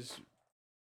it is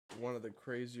one of the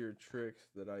crazier tricks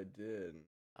that I did.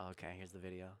 Okay, here's the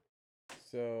video.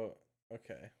 So,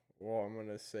 okay. Well, I'm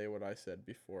gonna say what I said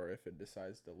before. If it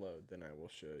decides to load, then I will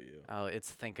show you. Oh, it's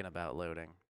thinking about loading.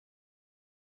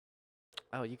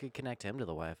 Oh, you could connect him to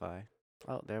the Wi-Fi.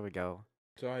 Oh, there we go.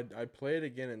 So I play it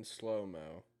again in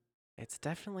slow-mo. It's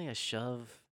definitely a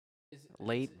shove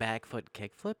late back foot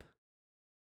kickflip.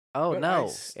 Oh But no, I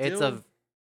it's still- a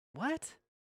what?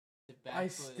 I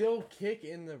still kick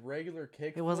in the regular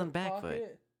kick. It wasn't flip back foot.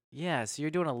 pocket. Yeah, so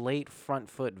you're doing a late front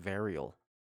foot varial.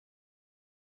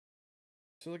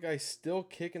 So like I still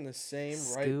kick in the same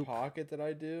right Scoop. pocket that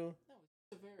I do. No,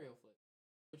 it's a varial flip.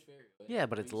 Which varial? Yeah,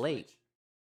 but it's late.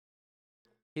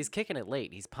 He's kicking it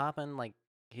late. He's popping like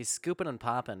he's scooping and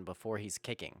popping before he's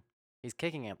kicking. He's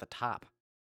kicking at the top.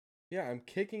 Yeah, I'm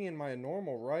kicking in my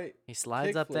normal right, He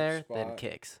slides up Kickflip there, then spot.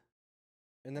 kicks.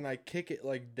 and then I kick it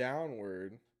like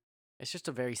downward. It's just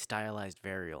a very stylized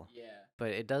varial. Yeah.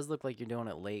 But it does look like you're doing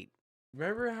it late.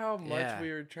 Remember how much Yeah.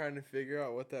 we were trying to figure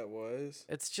out what that was?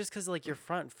 It's just because like your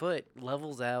front foot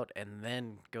levels out and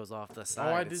then goes off the side.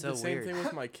 Oh, I It's did so the same weird. thing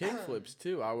with my kick flips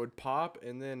too. I would pop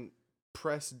and then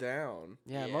press down.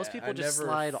 Yeah, most Yeah, people I just never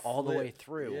slide all the way flipped,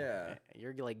 through. yeah.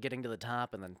 You're like getting to the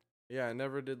top and then Yeah, I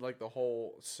never did like the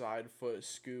whole side foot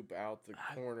scoop out the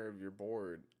corner of your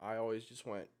board. I always just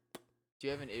went. Do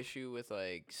you have an issue with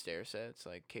like stair sets,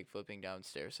 like kick flipping down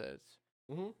stair sets?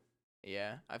 Mhm.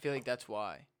 Yeah, I feel like that's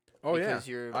why. Oh because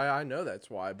yeah, you're I know that's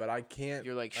why, but I can't.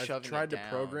 you're like I've shoving tried it to down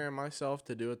program myself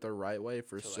to do it the right way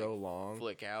for to, so like, long.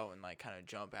 flick out and like kind of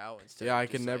jump out instead. Yeah, of I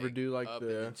could just, never do like up and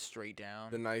the then straight down.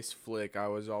 the nice flick. I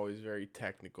was always very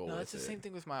technical No, with it's the it. same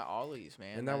thing with my ollies,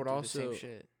 man. And that I would do the same also-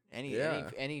 shit. Any yeah.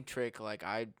 any trick like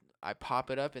I pop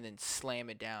it up and then slam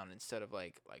it down instead of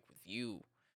like with you.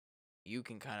 You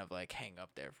can kind of like hang up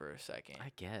there for a second.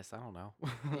 I guess I don't know.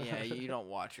 Yeah, you don't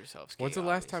watch yourself skate. When's the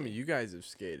last time obviously. you guys have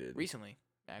skated? Recently,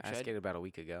 I actually. skated about a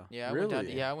week ago. Yeah, I went down.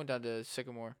 Really? Yeah, I went down to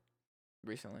Sycamore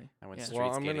recently. I went Yeah. straight Well,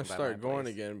 I'm skating gonna by my start going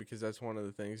place. again because that's one of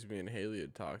the things me and Haley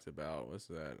had talked about was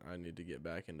that I need to get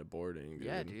back into boarding.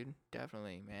 Yeah, dude,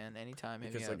 definitely, man. Anytime,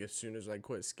 hit Because me like up. as soon as I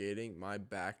quit skating, my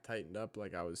back tightened up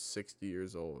like I was 60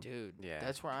 years old. Dude, Yeah.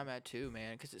 that's where I'm at too,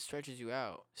 man. Because it stretches you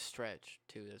out. Stretch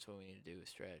too. That's what we need to do. Is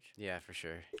stretch. Yeah, for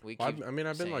sure. We Well, keep. I mean,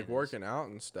 I've been saying like this. working out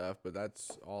and stuff, but that's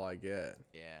all I get.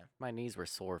 Yeah. My knees were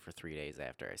sore for 3 days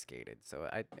after I skated, so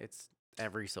it's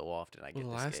every so often I Well, get the to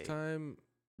last skate. time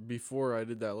before I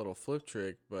did that little flip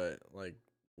trick, but like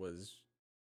was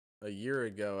a year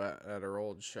ago at our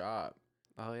old shop.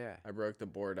 Oh yeah. I broke the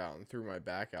board out and threw my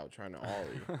back out trying to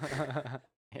ollie.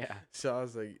 Yeah. So I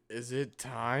was like, "Is it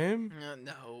time?"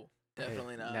 No, Hey,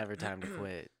 definitely not. Never time to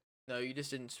quit. No, you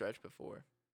just didn't stretch before.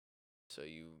 So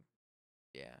you,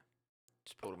 yeah,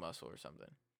 just pulled a muscle or something.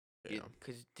 Yeah.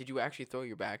 Because did you actually throw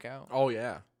your back out? Oh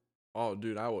yeah. Oh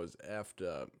dude, I was effed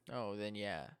up. Oh, then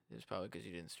yeah, it's probably because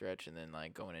you didn't stretch and then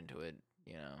like going into it,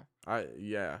 you know.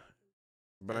 Yeah.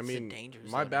 But That's I the mean, danger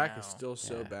my zone back is now. still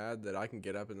so Yeah. bad that I can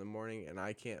get up in the morning and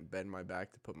I can't bend my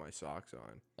back to put my socks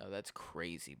on. No, that's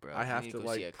crazy, bro. I You have need to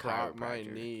go see a like prop my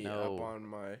chiropractor. knee No. up on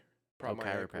my No prop my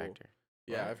ankle. chiropractor.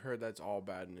 Yeah, What? I've heard that's all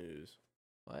bad news.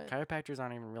 What? Chiropractors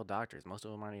aren't even real doctors. Most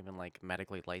of them aren't even like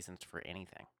medically licensed for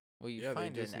anything. Well, you Yeah, they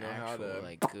find just an know how actual to-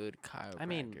 like good chiropractor. I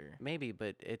mean, maybe,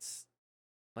 but it's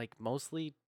like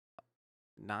mostly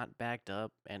not backed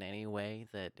up in any way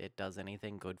that it does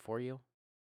anything good for you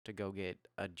to go get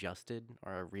adjusted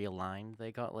or realigned.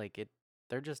 They got like it.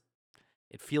 They're just.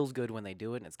 It feels good when they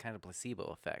do it, and it's kind of placebo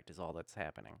effect is all that's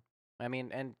happening. I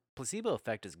mean, and placebo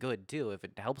effect is good too. If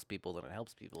it helps people, then it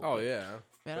helps people. Oh but- yeah.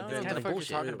 Man, I But don't then know what the kinda fuck bullshit.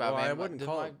 you're talking about, Well, man. I wouldn't Does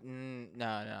call my- it- No.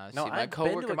 No, See, I've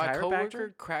been to a my chiropractor. coworker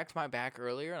cracked my back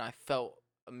earlier, and I felt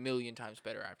a million times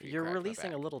better after he You're cracked my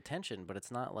releasing a back. little tension, but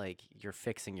it's not like you're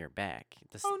fixing your back.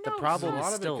 Oh, The no, problem a so lot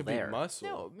is of it still could there. be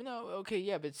muscle. No, okay,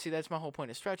 yeah, but see, that's my whole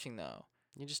point of stretching, though.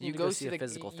 You just You need to go go see see the- a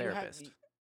physical you have- therapist.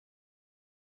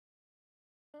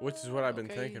 Which is what I've been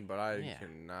Okay. thinking, but I Yeah.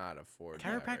 cannot afford that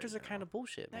Chiropractors right are kind now. of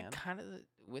bullshit, man. That kind of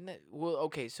wouldn't that well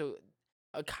okay so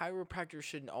a chiropractor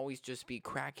shouldn't always just be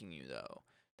cracking you though.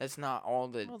 That's not all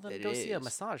that Well, then it go see a is.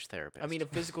 massage therapist. I mean a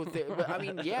physical but I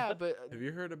mean yeah, but Have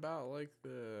you heard about like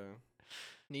the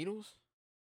needles,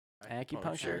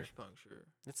 Acupuncture. acupuncture,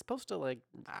 It's supposed to like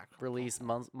release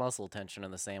muscle tension in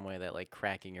the same way that like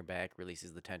cracking your back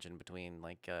releases the tension between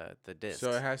like the discs. So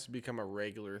it has to become a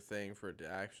regular thing for it to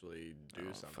actually I do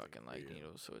don't something. fucking for like you.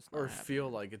 needles, so it's not Or feel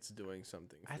happening. like it's doing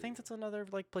something. I for think you. that's another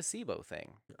like placebo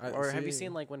thing. I- Or have you see,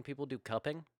 seen like when people do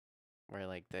cupping, where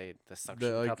like the suction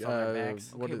the like cups on their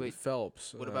backs? what Okay, is wait,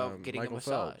 Phelps? what about getting Michael a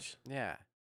massage? Phelps. Yeah.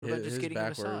 What about His- just his getting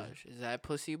backwards. a massage? Is that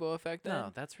placebo effect then?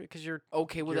 No, that's because you're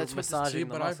Okay, well you're that's what the, massaging See, the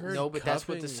but I've muscles. heard no, but that's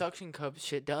what the cupping- suction cup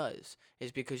shit does.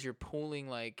 Is because you're pulling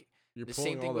like You're the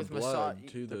pulling same thing all the with blood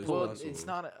massage. to those Well, muscles. it's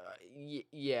not.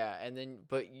 Yeah, and then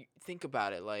but you think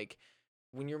about it, like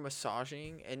when you're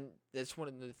massaging, and that's one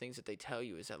of the things that they tell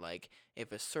you is that like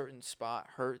if a certain spot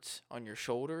hurts on your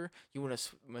shoulder, you want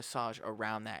to massage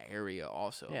around that area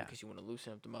also, Yeah. because you want to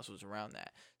loosen up the muscles around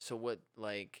that. So what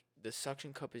like the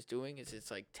suction cup is doing is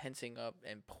it's like tensing up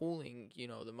and pulling,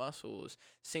 the muscles.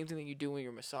 Same thing that you do when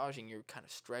you're massaging, you're kind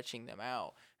of stretching them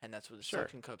out, and that's what the Sure.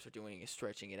 suction cups are doing is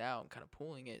stretching it out and kind of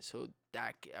pulling it. So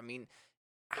that I mean,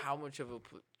 how much of a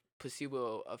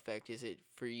placebo effect is it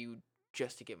for you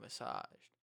just to get massaged?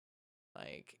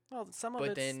 Like, well, some of but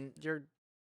it's then- your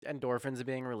endorphins are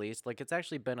being released. Like it's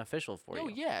actually beneficial for no,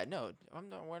 you. yeah, no, I'm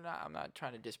not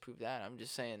trying to disprove that. I'm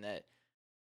just saying that.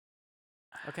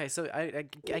 Okay, so I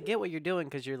get what you're doing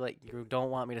because you're like you don't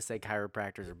want me to say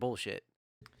chiropractors are bullshit.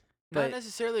 Not But-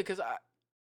 necessarily because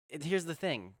Here's the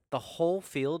thing: the whole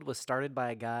field was started by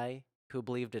a guy who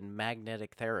believed in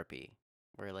magnetic therapy,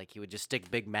 where like he would just stick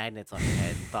big magnets on your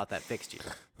head and thought that fixed you.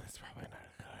 That's probably not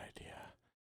a good idea.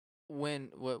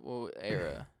 what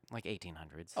era? Like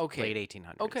 1800s. Okay. Late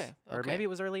 1800s. Okay, Or okay. maybe it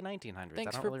was early 1900s. Thanks I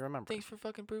don't for- really remember. Thanks for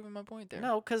fucking proving my point there.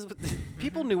 No, because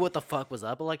people knew what the fuck was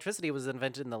up. Electricity was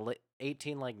invented in the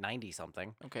 1890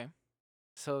 something. Okay.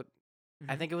 So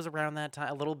I Mhm. think it was around that time,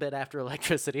 a little bit after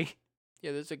electricity.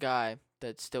 Yeah, there's a guy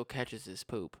that still catches his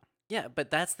poop. Yeah,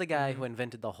 but that's the guy Mm-hmm. who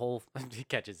invented the whole. He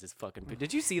catches his fucking poop.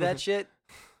 Did you see that shit?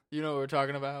 You know what we're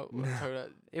talking about? We're talking about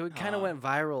It kind of Huh. went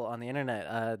viral on the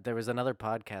internet. There was another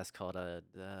podcast called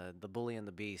The Bully and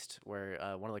the Beast, where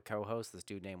one of the co-hosts, this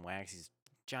dude named Wax, he's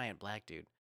a giant black dude.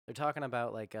 They're talking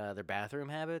about like their bathroom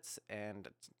habits, and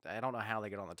I don't know how they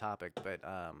get on the topic, but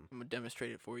I'm gonna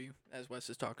demonstrate it for you as Wes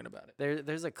is talking about it.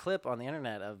 there's a clip on the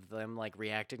internet of them like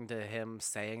reacting to him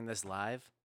saying this live.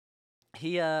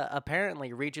 He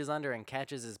apparently reaches under and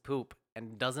catches his poop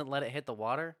and doesn't let it hit the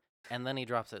water, and then he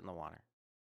drops it in the water.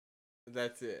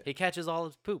 That's it. He catches all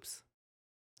his poops.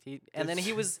 And then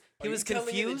he was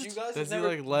confused. Does he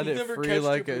like let it free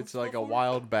like it's like a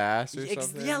wild bass or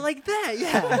something? Yeah, like that.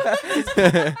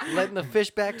 Yeah, letting the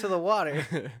fish back to the water.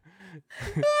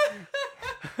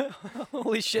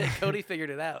 Holy shit, Cody figured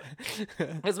it out.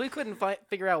 Because we couldn't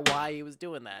figure out why he was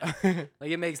doing that.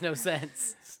 Like, it makes no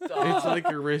sense. It's like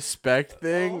a respect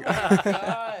thing.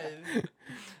 Gotta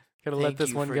let Thank this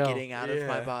you one for go. getting out of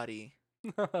my Yeah. body.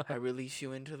 I release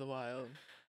you into the wild.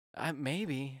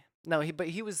 Maybe. No, but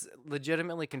he was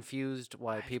legitimately confused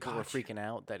why I've people were got you. freaking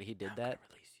out that he did I'm gonna that.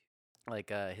 release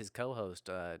Like, his co-host,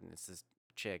 it's this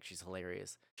chick. She's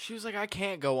hilarious. She was like, I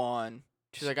can't go on.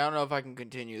 She's like, I don't know if I can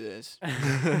continue this.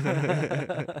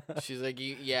 She's like,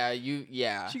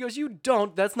 yeah. She goes, "You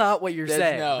don't. That's not what you're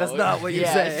saying. No, That's not what you're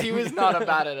yeah, saying." she was not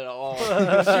about it at all. She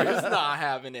was not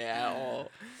having it at all.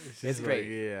 She's like, great.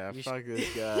 yeah, You fuck should-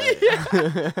 this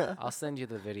guy. I'll send you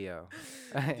the video.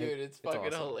 Dude, it's fucking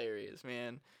awesome. hilarious,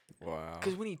 man. Wow.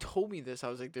 Because when he told me this, I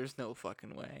was like, there's no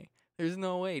fucking way. There's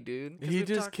no way, dude. 'Cause He we've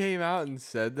just talked- came out and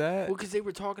said that. Well, because they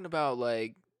were talking about,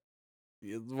 like,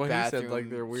 What he said, like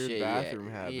their bathroom weird shit, bathroom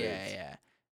habits. Yeah.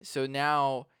 So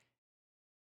now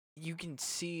you can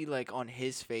see like on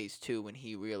his face too when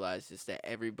he realizes that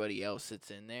everybody else that's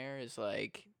in there is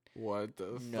like, What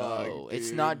the no, fuck?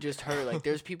 it's not dude? just her. Like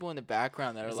there's people in the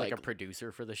background that are There's like, like a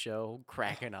producer for the show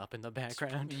cracking up in the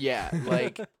background. yeah,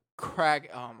 like crack.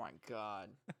 Oh my god.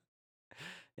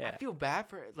 Yeah. I feel bad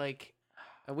for like.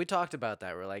 And we talked about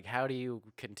that. We're like, how do you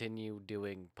continue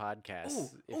doing podcasts Ooh,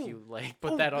 if ooh, you like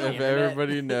put ooh. that on the If internet?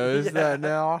 everybody knows Yeah. that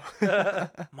now.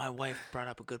 My wife brought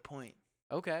up a good point.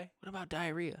 Okay. What about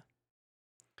diarrhea?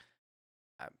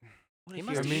 I- What he if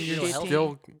must you're I be mean, eating you're healthy.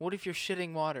 still. What if you're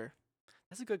shitting water?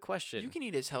 That's a good question. You can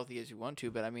eat as healthy as you want to,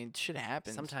 but I mean, shit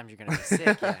happens. Sometimes you're gonna be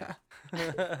sick. Yeah.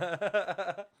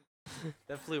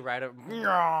 That flew right up.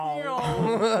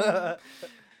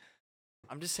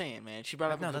 I'm just saying, man. She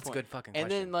brought up No, a good that's a point. good fucking And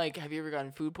question. then, like, have you ever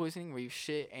gotten food poisoning where you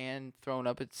shit and thrown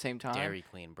up at the same time? Dairy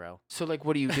Queen, bro. So, like,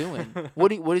 what are you doing? what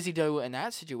does he do in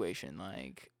that situation?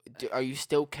 Like, are you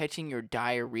still catching your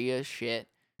diarrhea shit?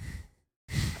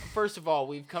 First of all,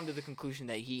 we've come to the conclusion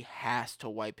that he has to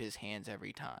wipe his hands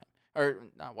every time, or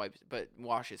not wipe, but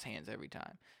wash his hands every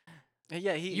time.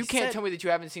 Yeah, You can't tell me that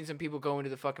you haven't seen some people go into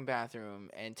the fucking bathroom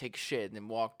and take shit and then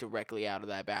walk directly out of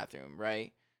that bathroom,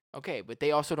 right? Okay, but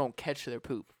they also don't catch their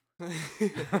poop.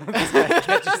 This guy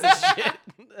catches the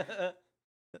shit.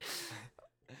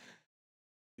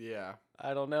 Yeah.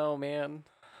 I don't know, man.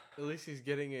 At least he's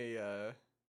getting a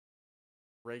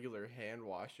regular hand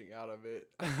washing out of it,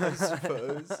 I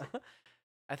suppose.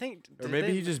 I think. Or did maybe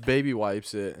they- he just baby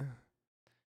wipes it.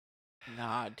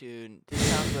 Nah, dude. This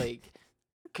sounds like.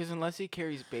 Because unless he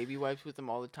carries baby wipes with him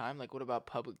all the time, like, what about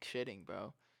public shitting,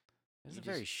 bro? It's a you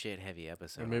very just- shit heavy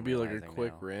episode. Or I'm maybe like a realizing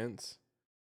quick now. rinse.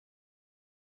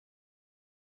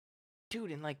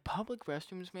 Dude, and, like, public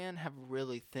restrooms, man, have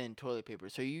really thin toilet paper.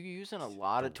 So you're using a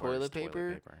lot The of toilet worst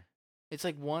paper. It's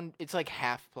like it's like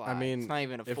half ply. mean, it's not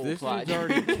even a If full this ply. dude's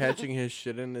already catching his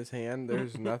shit in his hand,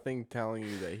 there's nothing telling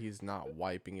you that he's not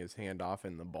wiping his hand off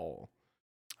in the bowl.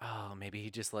 Oh, maybe he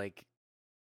just like.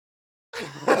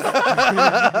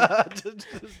 Just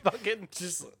fucking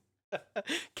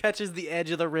catches the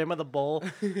edge of the rim of the bowl.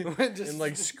 and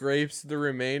like scrapes the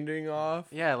remaining off.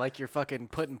 Yeah, like you're fucking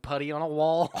putting putty on a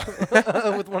wall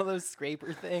with one of those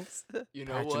scraper things. You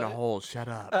know Patching a what? hole. Shut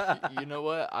up. You know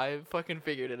what? I fucking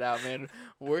figured it out, man.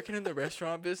 Working in the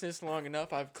restaurant business long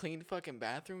enough, I've cleaned fucking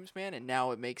bathrooms, man, and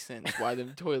now it makes sense why the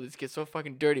toilets get so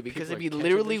fucking dirty because People they'd are be catching the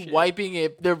literally shit. wiping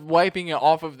it. They're wiping it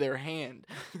off of their hand.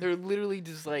 They're literally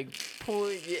just like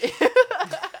pulling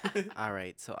it. All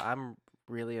right, so I'm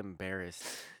really embarrassed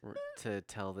to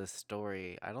tell this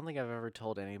story. I don't think I've ever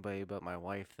told anybody but my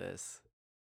wife this.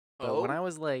 But when Oh? I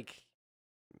was like,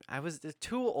 I was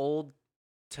too old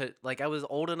to like. I was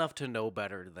old enough to know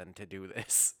better than to do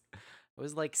this. I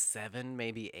was like 7,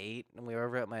 maybe 8, and we were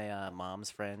over at my mom's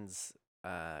friend's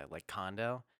like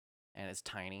condo, and it's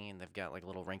tiny, and they've got like a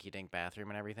little rinky-dink bathroom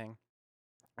and everything.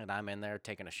 and I'm in there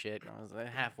taking a shit. I was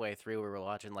halfway through. We were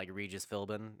watching like Regis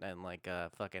Philbin and like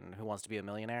fucking Who Wants to Be a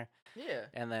Millionaire. Yeah.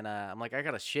 And then I'm like, I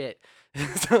gotta shit.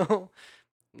 So,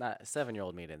 not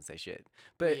 7-year-old me didn't say shit,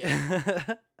 but We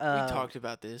talked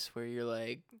about this where you're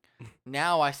like,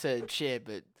 now I said shit,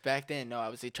 but back then, no, I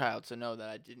was a child, so no, that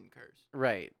I didn't curse.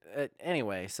 Right.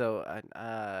 Anyway, so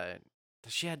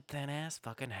she had thin ass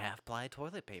fucking half ply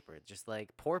toilet paper, just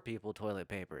like poor people toilet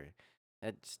paper.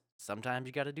 It's sometimes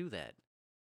you got to do that.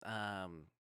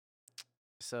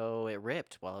 So it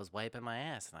ripped while I was wiping my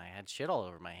ass, and I had shit all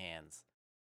over my hands,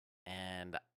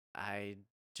 and I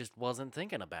just wasn't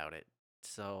thinking about it.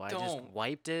 So I just Don't.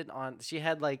 wiped it on. She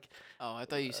had like Oh, I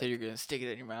thought you said you were gonna stick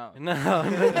it in your mouth. no.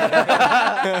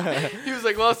 He was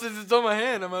like, well, since it's on my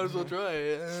hand, I might as well try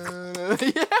it.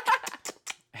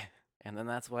 And then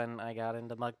that's when I got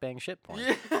into mukbang shit porn.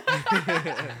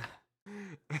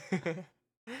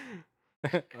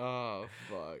 Oh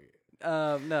fuck.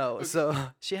 No. So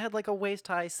she had like a waist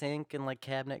high sink and like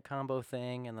cabinet combo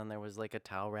thing, and then there was like a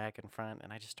towel rack in front,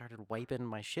 and I just started wiping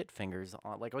my shit fingers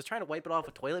on. Like I was trying to wipe it off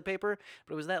with toilet paper,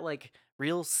 but it was that like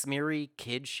real smeary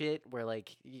kid shit where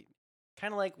like.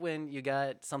 Kind of like when you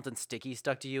got something sticky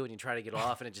stuck to you and you try to get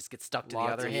off and it just gets stuck to the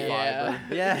Lots other of hand.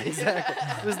 fiber. Yeah, exactly.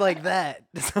 It was like that.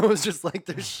 So it was just like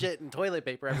there's shit and toilet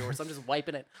paper everywhere. So I'm just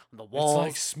wiping it on the walls,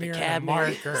 like the smearing a cabinet,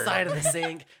 marker. side of the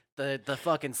sink, the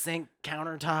fucking sink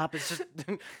countertop. It's just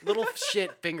little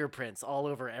shit fingerprints all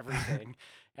over everything.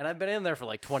 And I've been in there for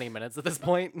like 20 minutes at this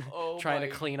point, Oh trying to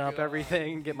my clean up God.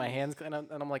 everything, get my hands clean. And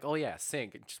I'm like, oh yeah,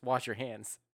 sink, just wash your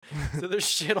hands. So there's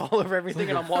shit all over everything,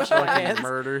 and I'm washing my Fucking hands.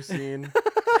 murder scene.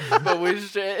 But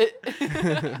with shit.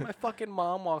 My fucking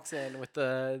mom walks in with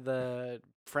the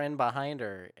friend behind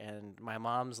her, and my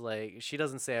mom's like, she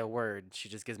doesn't say a word. She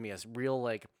just gives me a real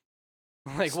like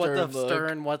what the Stern look.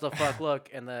 stern, what the fuck look,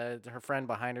 and her friend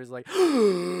behind her's like,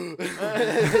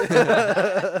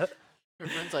 Her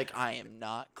friend's like, I am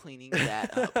not cleaning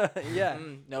that up. yeah.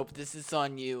 Nope, this is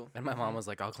on you. And my mom was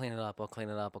like, I'll clean it up. I'll clean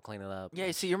it up. I'll clean it up.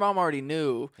 Yeah, see, your mom already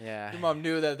knew. Yeah. Your mom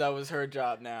knew that that was her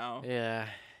job now. Yeah.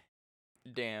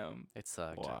 Damn. It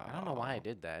sucked. I don't know why I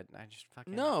did that. I just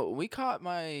fucking. No, we caught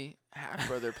my half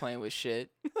brother playing with shit.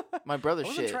 My brother's I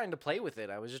wasn't shit. trying to play with it.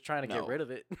 I was just trying to No. get rid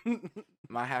of it.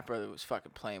 My half brother was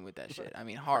fucking playing with that shit. I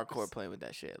mean, hardcore playing with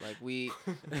that shit. Like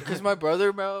because my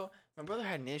brother, bro, my brother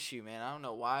had an issue, man. I don't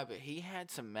know why, but he had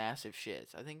some massive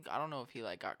shits. I don't know if he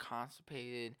like got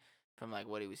constipated from like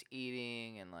what he was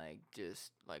eating, and like just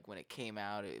like when it came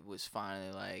out, it was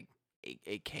finally like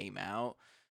it came out,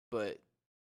 but.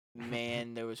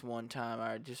 Man, there was one time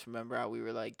I just remember how we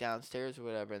were like downstairs or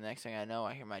whatever. And the next thing I know,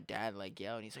 I hear my dad like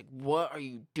yell, and he's like, "What are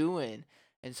you doing?"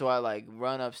 And so I like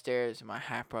run upstairs, and my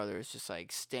half brother is just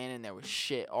like standing there with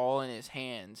shit all in his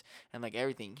hands and like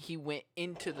everything. He went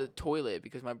into the toilet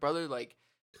because my brother like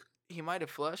he might have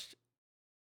flushed,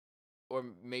 or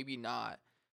maybe not,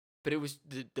 but it was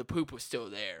the poop was still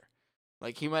there.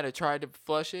 Like he might have tried to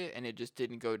flush it and it just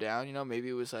didn't go down. You know, maybe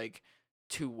it was like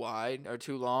too wide or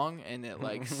too long, and it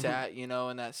like sat, you know,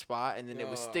 in that spot, and then it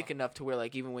was thick enough to where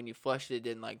like even when you flushed it, it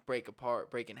didn't like break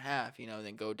in half, you know, and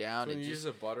then go down. When It you just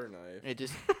use a butter knife. it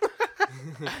just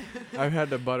I've had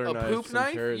to butter a knife poop some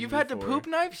knife. turds You've had to before. poop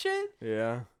knife shit.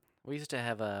 Yeah. We used to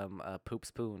have a poop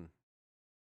spoon.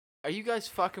 Are you guys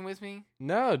fucking with me?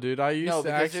 No, dude. I used to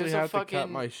because actually there's a have to cut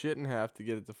fucking- my shit in half to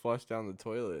get it to flush down the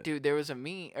toilet. Dude, there was a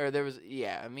meme, or there was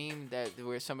a meme that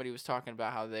where somebody was talking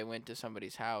about how they went to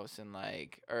somebody's house and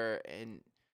like,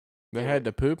 They had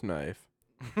the poop knife.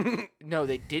 no,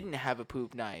 they didn't have a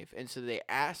poop knife, and so they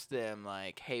asked them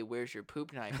like, "Hey, where's your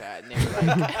poop knife at?" And they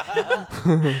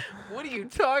were like, "What are you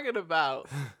talking about?"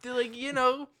 They're like, "You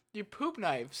know, your poop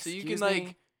knife, so you can Excuse like,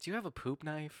 me? Do you have a poop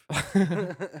knife?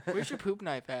 where's your poop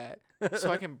knife at,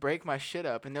 so I can break my shit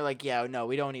up?" And they're like, "Yeah, no,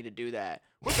 we don't need to do that."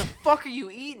 What the fuck are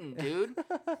you eating, dude?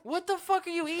 What the fuck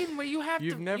are you eating where you have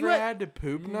You've to? never had to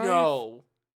poop knife?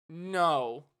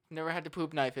 No, never had to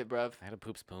poop knife it, bruv. I had a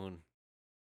poop spoon.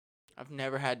 I've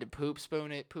never had to poop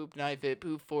spoon it, poop knife it,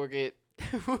 poop fork it,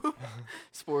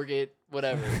 spork it,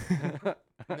 whatever.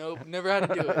 Nope, never had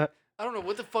to do it. I don't know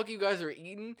what the fuck you guys are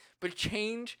eating, but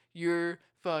change your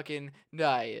fucking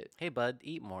diet. Hey, bud,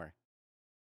 eat more.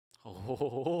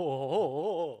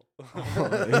 Oh.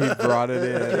 He brought it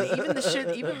in. Dude, even the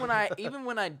shit, even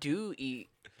when I do eat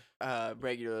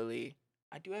regularly,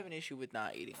 I do have an issue with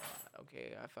not eating a lot.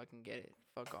 Okay, I fucking get it.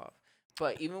 Fuck off.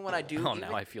 But even when I do, Oh, even,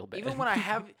 now I feel bad. even when I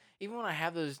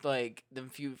have those like them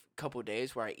few couple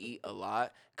days where I eat a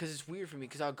lot, because it's weird for me,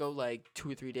 because I'll go like 2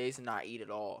 or 3 days and not eat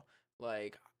at all.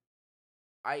 Like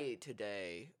I ate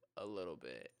today a little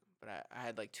bit, but I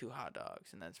had like 2 hot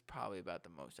dogs, and that's probably about the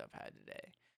most I've had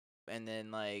today. And then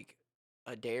like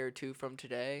a day or two from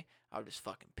today, I'll just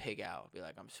fucking pig out. Be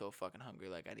like, I'm so fucking hungry,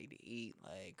 like I need to eat,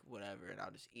 like whatever, and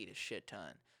I'll just eat a shit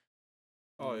ton.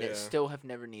 Oh, yeah. Still have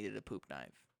never needed a poop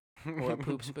knife or a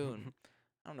poop spoon.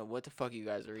 I don't know what the fuck you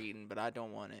guys are eating, but I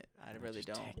don't want it. I really Just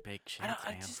don't. Take big shits,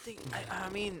 I man. just think. I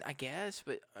mean, I guess,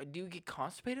 but do you get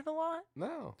constipated a lot?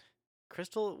 No.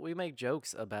 Crystal, we make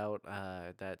jokes about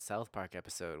that South Park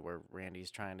episode where Randy's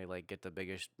trying to like get the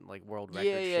biggest like world record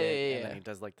Yeah, yeah, shit, yeah, and then yeah. he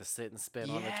does like the sit and spin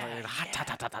on the Yeah, toilet.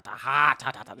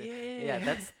 yeah. Yeah,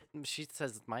 that's she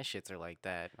says my shits are like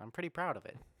that. I'm pretty proud of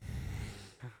it.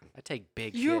 I take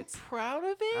big You're shits. proud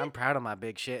of it? I'm proud of my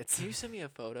big shits. Can you send me a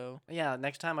photo? Yeah,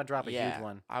 next time I drop a huge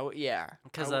one. Yeah.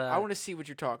 'Cause, I want to see what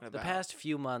you're talking The about. past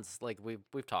few months, like we've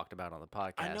talked about on the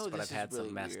podcast, I know but this I've is had really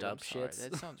some messed weird. up I'm sorry. shits.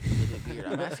 That sounds really weird.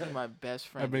 I'm asking my best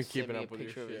friend I've been to send keeping me up a with your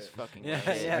picture of his shit. fucking Yeah,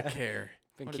 leg. yeah. I care.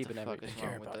 Been What the keeping fuck everything. is I care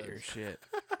wrong with about your us? shit.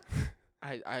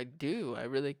 I do. I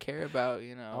really care about,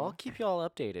 you know. I'll keep you all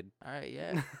updated. All right,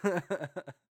 yeah.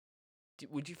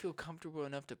 Would you feel comfortable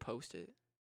enough to post it?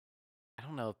 I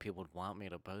don't know if people would want me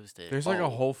to post it. There's like a Oh.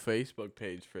 whole Facebook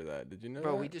page for that. Did you know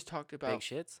Bro, that? we just talked big about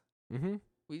shits.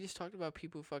 Mm-hmm.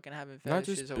 people fucking having Not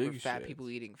just fetishes over big fat shits. people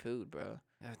eating food, bro.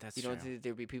 That's You true. don't think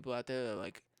there'd be people out there that are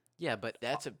like, Yeah, but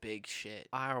that's a big shit.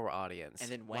 our audience. And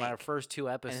then when our wank. first two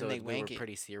then episodes, they we were wank it.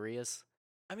 pretty serious.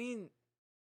 I mean,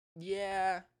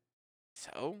 yeah.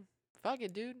 So, fuck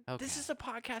it, dude. This Okay. is a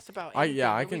podcast about I anything.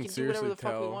 yeah, I and can we can do whatever seriously the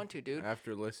fuck we tell want to, dude.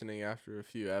 after listening after a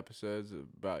few episodes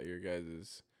about your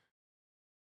guys'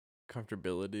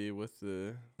 comfortability with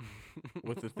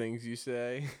the things you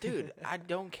say. Dude, I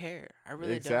don't care. I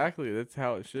really exactly. That's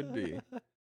how it should be.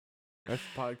 That's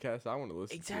the podcast I want to don't.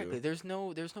 listen Exactly. to. There's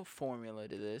no formula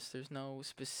to this. There's no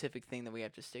specific thing that we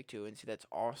have to stick to. And see, that's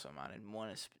awesome. I didn't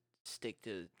want to stick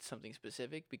to something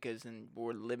specific because then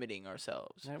we're limiting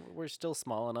ourselves. Yeah, we're still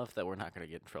small enough that we're not gonna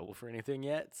get in trouble for anything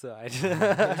yet. So I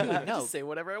no. just say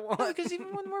whatever I want. No, because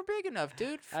even when we're big enough,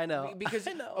 dude. I know. Because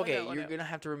I know, okay, I know. you're gonna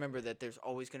have to remember that there's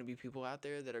always gonna be people out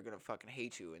there that are gonna fucking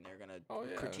hate you and they're gonna Oh,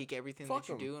 yeah. critique everything Fuck that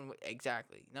you 'em. do. And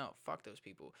exactly, no, fuck those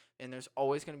people. And there's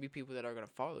always gonna be people that are gonna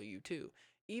follow you too.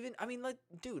 Even I mean, like,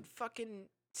 dude, fucking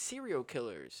serial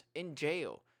killers in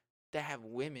jail that have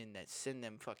women that send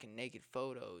them fucking naked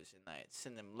photos and like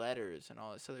send them letters and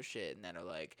all this other shit and that are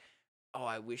like, oh,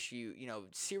 I wish you know,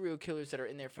 serial killers that are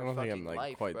in there for I don't fucking think I'm like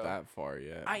life, quite bro. that far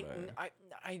yet. but-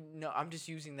 I know. I'm just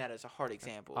using that as a hard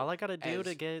example. All I gotta do to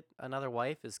as- get another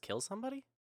wife is kill somebody.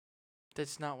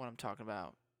 That's not what I'm talking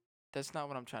about. That's not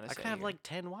what I'm trying to I say. could have here. like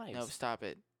 10 wives. No, stop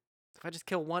it. If I just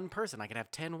kill one person, I could have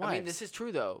 10 wives. I mean, this is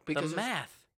true though, the because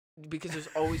math. because there's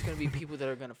always going to be people that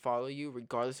are going to follow you,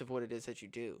 regardless of what it is that you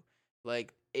do.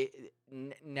 Like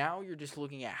now, you're just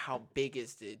looking at how big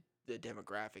is the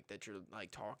demographic that you're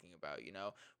like talking about. You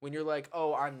know, when you're like,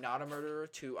 oh, I'm not a murderer,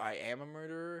 to I am a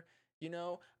murderer. You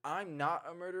know, I'm not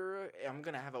a murderer. I'm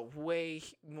gonna have a way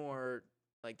more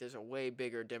like there's a way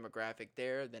bigger demographic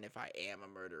there than if I am a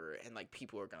murderer, and like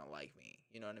people are gonna like me.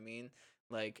 You know what I mean?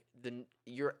 Like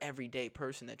your everyday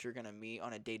person that you're gonna meet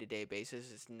on a day-to-day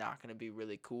basis is not gonna be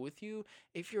really cool with you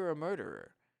if you're a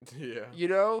murderer. yeah. You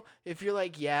know, if you're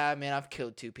like, yeah, man, I've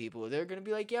killed 2 people, they're gonna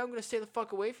be like, yeah, I'm gonna stay the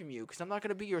fuck away from you because I'm not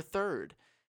gonna be your third.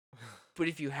 But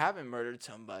if you haven't murdered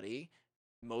somebody,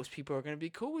 most people are gonna be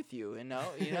cool with you, and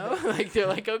you know, like they're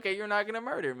like, okay, you're not gonna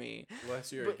murder me.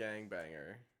 Unless you're But- a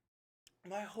gangbanger.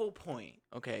 My whole point,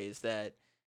 okay, is that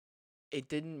it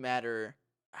didn't matter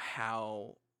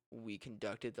how we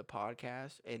conducted the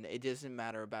podcast, and it doesn't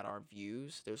matter about our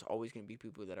views. There's always going to be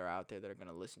people that are out there that are going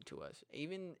to listen to us.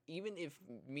 Even if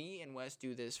me and Wes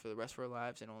do this for the rest of our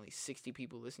lives and only 60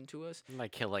 people listen to us, I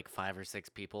might kill like 5 or 6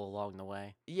 people along the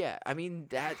way. yeah, I mean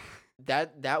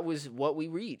that was what we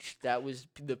reached. That was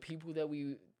the people that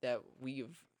we have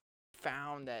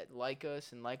found that like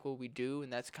us and like what we do,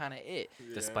 and that's kind of it.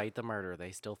 Yeah. Despite the murder,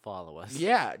 they still follow us.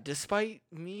 Yeah, despite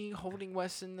me holding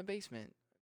Wes in the basement.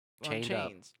 On Chained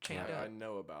up. Chained Yeah. up. I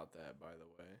know about that, by the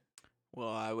way.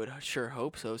 Well, I would sure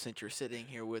hope so, since you're sitting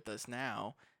here with us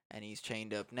now, and he's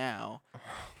chained up now,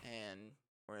 and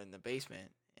we're in the basement,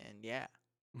 and yeah.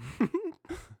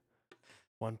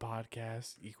 One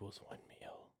podcast equals one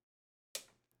meal.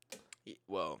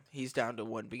 Well, he's down to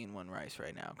 1 bean 1 rice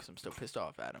right now, because I'm still pissed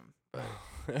off at him. But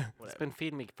It's whatever. been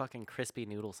feeding me fucking crispy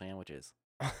noodle sandwiches.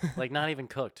 Like, not even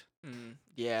cooked.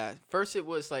 Yeah, first it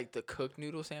was like the cooked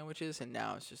noodle sandwiches, and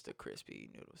now it's just the crispy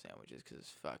noodle sandwiches,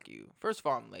 because fuck you. First of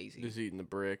all, I'm lazy. Just eating the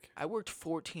brick. I worked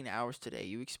 14 hours today.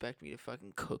 You expect me to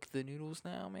fucking cook the noodles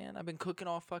now, man? I've been cooking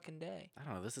all fucking day. I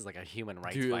don't know. This is like a human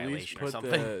rights Do you at least violation or put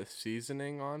something. the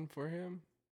seasoning on for him?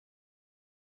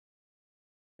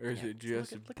 Or is Yeah, it see, look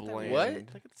just at that bland? What? Look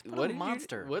at this, What a did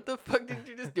monster. You, what the fuck did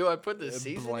you just do? I put the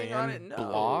seasoning on it. Bland No.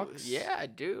 blocks? Yeah,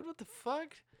 dude. What the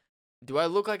fuck? Do I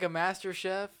look like a master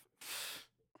chef?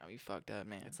 Oh, you fucked up,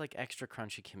 man. It's like extra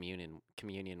crunchy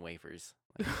communion wafers.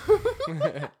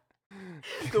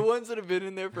 The ones that have been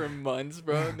in there for months,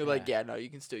 bro. And they're like, yeah, no, you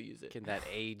can still use it. Getting that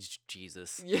aged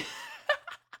Jesus Yeah.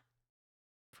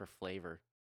 for flavor.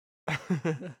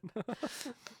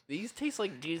 These taste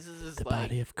like Jesus is The like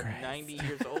body of Christ. 90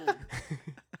 years old.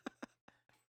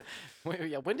 Wait,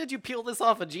 yeah, when did you peel this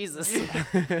off of Jesus?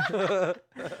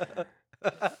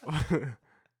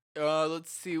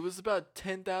 Let's see. It was about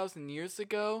 10,000 years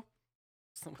ago.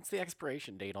 So what's the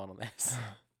expiration date on this?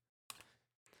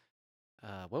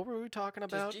 What were we talking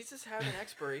about? Does Jesus have an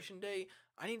expiration date?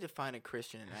 I need to find a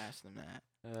Christian and ask them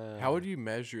that. How would you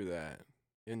measure that?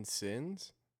 In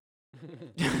sins?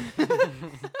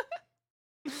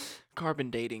 Carbon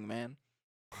dating, man.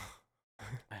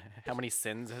 How many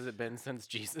sins has it been since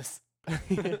Jesus?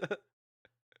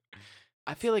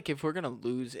 I feel like if we're gonna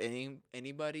lose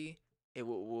anybody,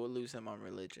 we'll lose them on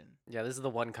religion. Yeah, this is the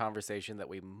one conversation that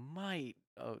we might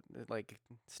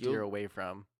steer You'll- away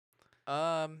from.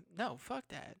 No, fuck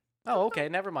that. Oh, okay,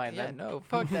 never mind Yeah, then. no,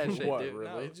 fuck that shit, What, dude. No.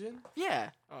 religion?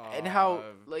 Yeah, and how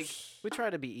like We try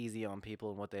to be easy on people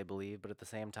and what they believe, but at the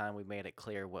same time, we made it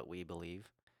clear what we believe.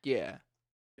 yeah,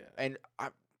 Yeah. and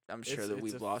I'm sure It's- that it's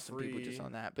we've a lost some people just free-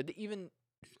 on that. But even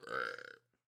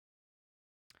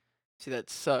see that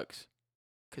sucks,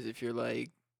 because if you're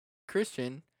like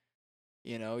Christian,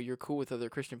 you know you're cool with other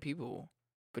Christian people,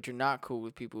 but you're not cool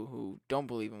with people who don't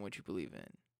believe in what you believe in.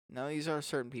 Now these are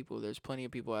certain people. There's plenty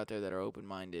of people out there that are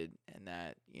open-minded and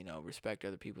that respect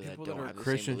other people, People that that don't are have the same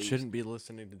Christian beliefs. shouldn't be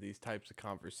listening to these types of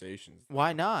conversations.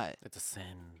 Why not? It's a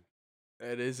sin.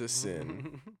 It is a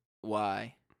sin.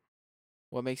 Why?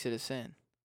 What makes it a sin?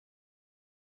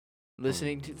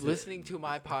 Listening to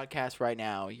my podcast right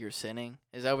now, you're sinning?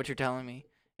 Is that what you're telling me?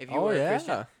 If you Oh, were a yeah.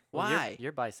 Christian, Well, why?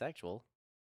 You're bisexual.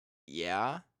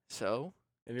 Yeah. So?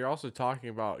 And you're also talking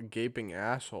about gaping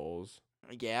assholes.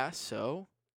 Yeah, so?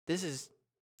 This is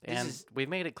And we've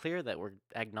made it clear that we're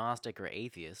agnostic or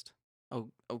atheist.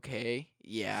 okay.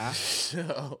 Yeah.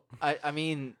 So I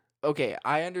mean, okay,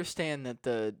 I understand that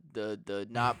the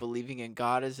not believing in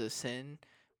God is a sin,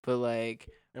 but like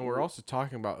and we're also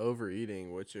talking about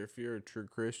overeating, which if you're a true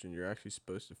Christian, you're actually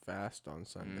supposed to fast on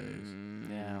Sundays.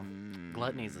 Yeah.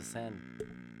 Gluttony's a sin.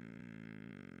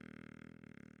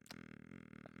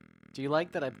 Do you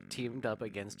like that I've teamed up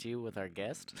against you with our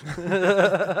guest?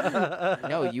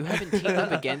 No, you haven't teamed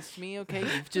up against me, okay?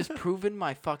 You've just proven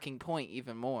my fucking point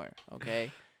even more,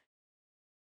 okay?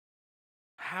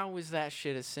 How is that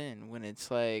shit a sin when it's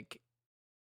like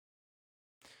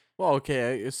Well,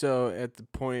 okay, so at the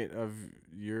point of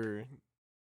your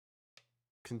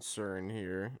concern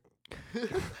here,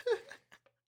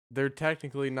 they're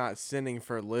technically not sinning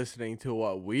for listening to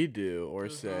what we do or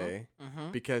say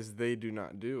Mhm. because they do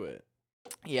not do it.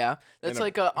 Yeah, that's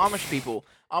And a- like Amish people.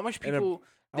 Amish And a- people,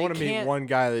 I they want to meet can't- one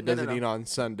guy that no, no, doesn't no. eat on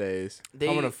Sundays. They-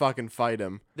 I'm gonna fucking fight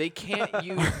him. they can't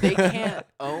they can't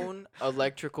own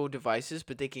electrical devices,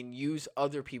 but they can use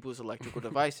other people's electrical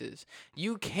devices.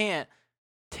 You can't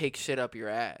take shit up your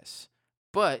ass,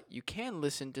 but you can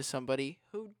listen to somebody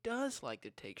who does like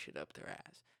to take shit up their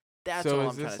ass. That's so all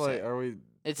is I'm trying this to like, say. are we?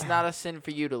 It's not a sin for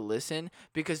you to listen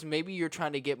because maybe you're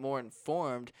trying to get more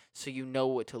informed so you know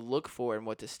what to look for and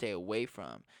what to stay away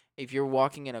from. If you're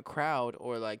walking in a crowd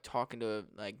or like talking to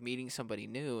like meeting somebody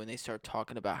new and they start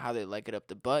talking about how they like it up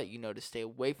the butt, you know to stay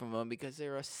away from them because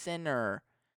they're a sinner.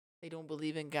 They don't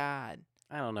believe in God.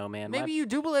 I don't know, man. Maybe you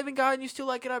do believe in God and you still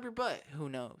like it up your butt. Who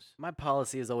knows? my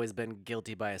policy has always been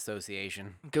guilty by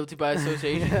association. Guilty by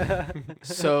association.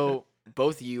 So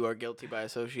both of you are guilty by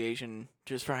association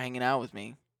just for hanging out with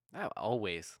me.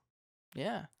 Always.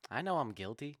 Yeah. I know I'm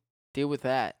guilty. Deal with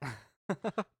that.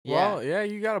 Well, yeah,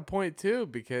 you got a point too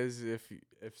because if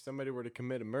somebody were to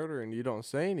commit a murder and you don't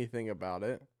say anything about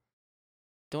it,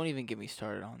 Don't even get me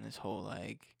started on this whole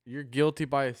like. you're guilty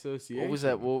by association. What was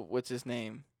that? What's his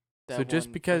name? So That just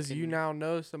one because you fucking- now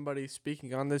know somebody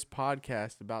speaking on this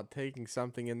podcast about taking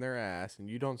something in their ass and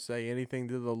you don't say anything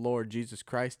to the Lord Jesus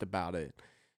Christ about it,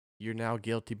 you're now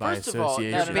guilty by First of all, no, You're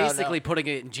association. no, no. basically putting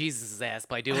it in Jesus' ass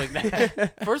by doing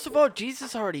that. First of all,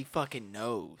 Jesus already fucking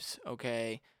knows.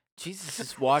 Okay, Jesus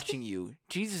is watching you.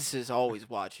 Jesus is always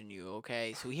watching you.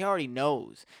 Okay, so he already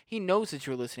knows. He knows that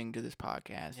you're listening to this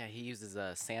podcast. Yeah, he uses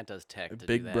Santa's tech to do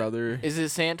Big that. brother. Is it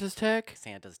Santa's tech?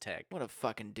 Santa's tech. What a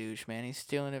fucking douche, man. He's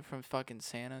stealing it from fucking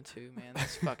Santa too, man.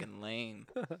 That's fucking lame.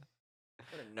 What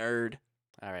a nerd.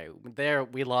 All right, there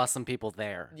we lost some people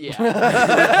there. Yeah.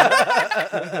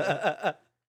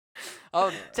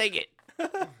 I'll take it.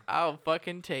 I'll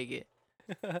fucking take it.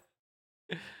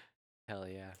 Hell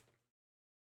yeah.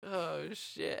 Oh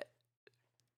shit.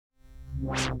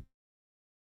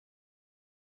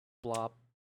 Blop.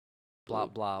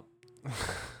 Blop blop.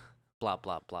 Blop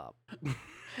blop blop.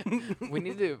 We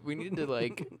need to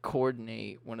like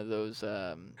coordinate one of those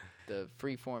the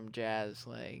freeform jazz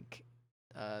like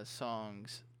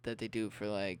songs that they do for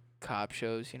like cop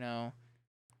shows, you know.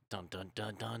 Dun dun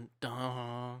dun dun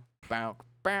dun. Bow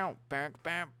bow bow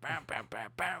bow bow bow bow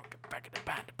bow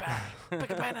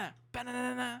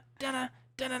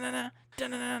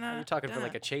You're talking for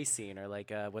like a chase scene or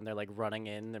like when they're like running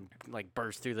in and like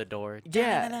burst through the door.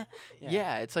 Yeah. Yeah.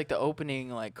 Yeah, it's like the opening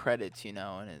like credits, you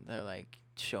know, and they're like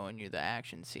showing you the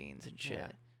action scenes and shit. Yeah.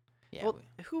 Yeah. Well,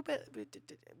 who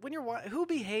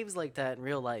behaves like that in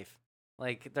real life?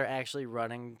 Like they're actually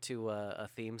running to a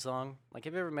theme song. Like,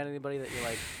 have you ever met anybody that you're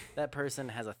like, that person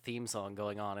has a theme song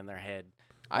going on in their head?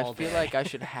 I all feel day? like I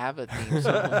should have a theme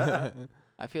song.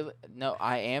 No,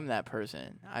 I am that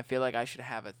person. I feel like I should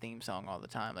have a theme song all the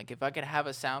time. Like if I could have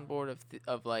a soundboard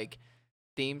of like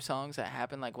theme songs that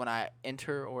happen like when I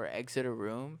enter or exit a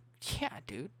room, yeah,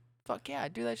 dude. Fuck yeah, I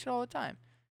do that shit all the time.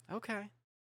 Okay.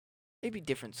 Maybe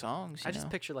different songs, you I just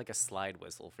know? picture like a slide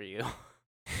whistle for you.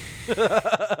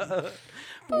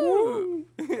 Woo.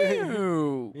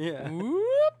 Woo. Yeah.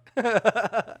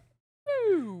 Whoop.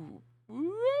 Woo.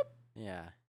 Whoop. Yeah.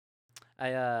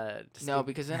 I No,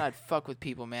 because then I'd fuck with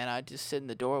people, man. I'd just sit in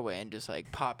the doorway and just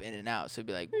like pop in and out. So it'd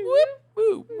be like whoop,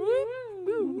 whoop, whoop,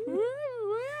 whoop, whoop,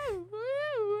 whoop,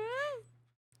 whoop.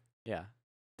 yeah.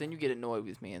 Then you get annoyed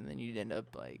with me, and then you'd end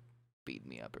up like beating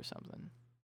me up or something.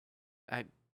 I-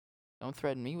 Don't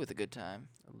threaten me with a good time.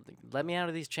 Let me out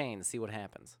of these chains, see what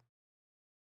happens.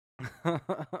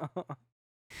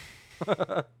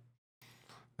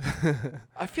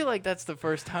 I feel like that's the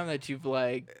first time that you've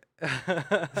like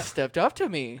stepped up to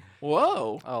me.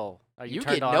 Whoa. Oh, are you You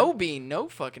turned get on? no bean, no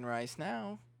fucking rice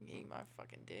now. You eat my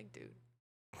fucking dick,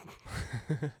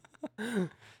 dude. I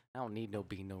don't need no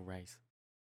bean, no rice.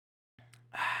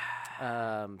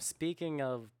 Speaking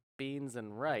of beans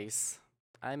and rice,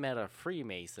 I met a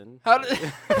Freemason. How did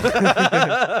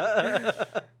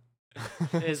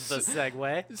Is the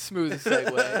segue. smooth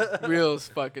segue? Real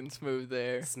fucking smooth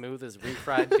there. Smooth as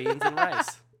refried beans and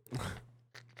rice.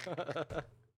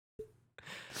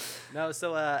 No,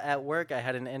 so at work I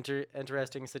had an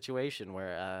interesting situation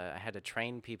where I had to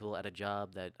train people at a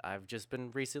job that I've just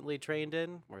been recently trained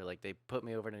in, where like they put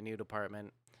me over in a new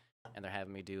department and they're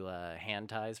having me do hand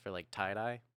ties for like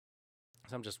tie-dye.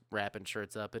 So I'm just wrapping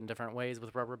shirts up in different ways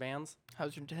with rubber bands.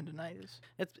 How's your tendonitis?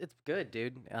 It's good,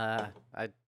 dude. I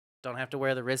don't have to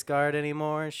wear the wrist guard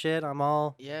anymore and shit. I'm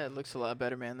all Yeah, it looks a lot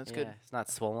better, man. That's yeah, good. It's not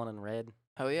swollen and red.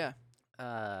 Oh yeah.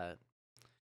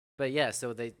 But yeah,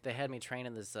 so they had me train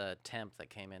in this temp that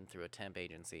came in through a temp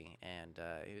agency, and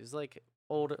he was like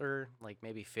older, like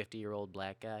maybe 50-year-old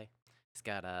black guy. He's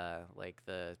got like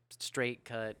the straight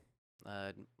cut,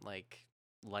 like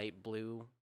light blue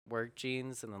work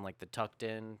jeans, and then like the tucked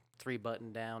in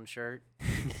 3-button down shirt,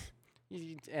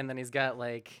 and then he's got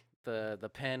like the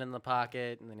pen in the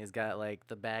pocket, and then he's got like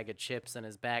the bag of chips in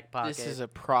his back pocket. This is a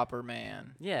proper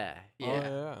man. yeah. Yeah. Oh,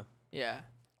 yeah. Yeah.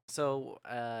 So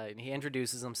he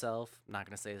introduces himself. I'm not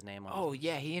gonna say his name. Oh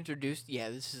yeah, he introduced. Yeah,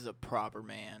 this is a proper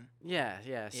man. Yeah.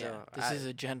 Yeah, So this is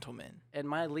a gentleman. and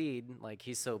my lead, like,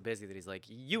 he's so busy that he's like,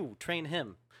 you train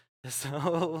him.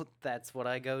 So that's what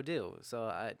I go do.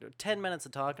 So 10 minutes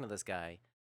of talking to this guy,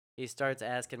 he starts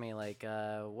asking me, like,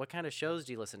 what kind of shows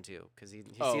do you listen to? Because he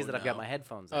Oh, sees that I've got no. my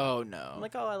headphones on. Oh no. I'm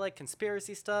like, oh, I like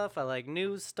conspiracy stuff. I like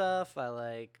news stuff. I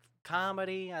like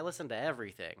comedy. I listen to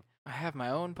everything. I have my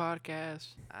own podcast.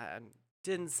 I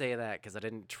didn't say that because I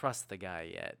didn't trust the guy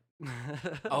yet.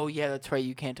 Oh yeah, that's right.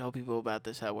 You can't tell people about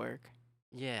this at work.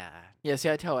 Yeah. Yeah,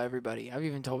 see, I tell everybody. I've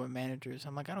even told my managers.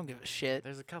 I'm like, I don't give a shit.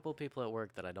 There's a couple people at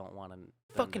work that I don't want to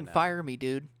Fucking fire me,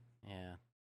 dude. Yeah.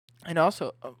 And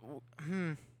also,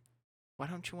 why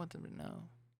don't you want them to know?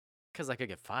 Because I could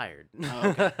get fired. Oh,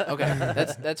 okay. Okay,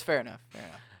 that's fair enough. Fair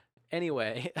enough.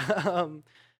 Anyway,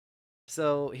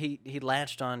 so he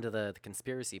latched on to the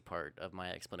conspiracy part of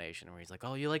my explanation where he's like,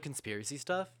 oh, you like conspiracy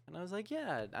stuff? And I was like,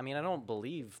 yeah. I mean, I don't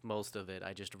believe most of it.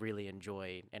 I just really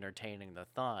enjoy entertaining the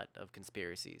thought of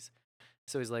conspiracies.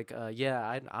 So he's like,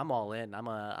 yeah, I'm all in. I'm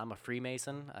a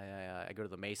Freemason. I go to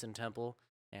the Mason Temple,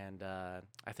 and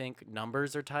I think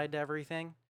numbers are tied to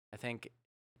everything. I think,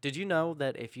 did you know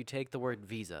that if you take the word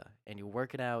visa and you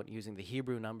work it out using the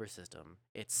Hebrew number system,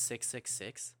 it's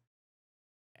 666?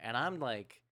 And I'm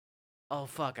like, oh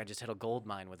fuck, I just hit a gold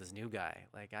mine with this new guy.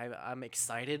 Like I'm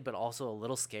excited but also a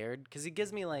little scared because he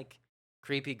gives me like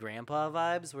creepy grandpa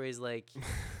vibes where he's like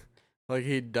Like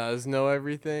he does know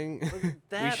everything.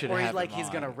 that, should or he's have like him he's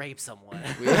gonna on. rape someone.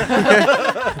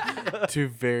 Two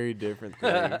very different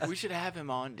things. We should have him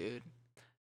on, dude.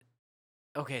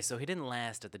 Okay, so he didn't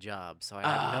last at the job, so I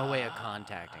have no way of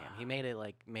contacting him. He made it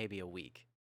like maybe a week,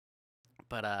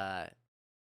 but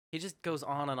he just goes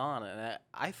on, and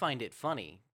I find it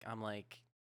funny. I'm like,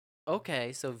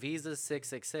 okay, so Visa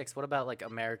 666. What about like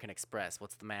American Express?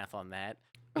 What's the math on that?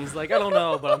 He's like, I don't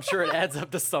know, but I'm sure it adds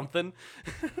up to something.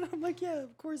 I'm like, yeah,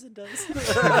 of course it does.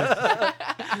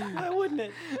 Why wouldn't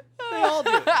it? They all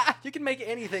do. You can make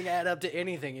anything add up to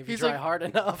anything if you He's try like- hard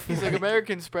enough. He's like,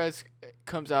 American Express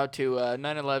comes out to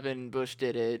 9/11. Bush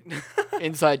did it.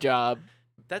 Inside job.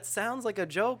 That sounds like a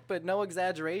joke, but no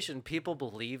exaggeration. People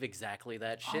believe exactly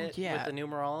that shit yeah. with the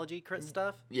numerology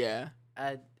stuff. Yeah.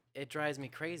 It drives me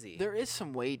crazy. There is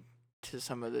some weight to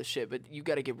some of this shit, but you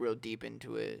got to get real deep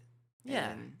into it.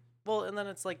 Yeah. And Well, and then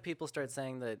it's like people start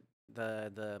saying that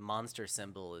the monster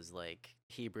symbol is like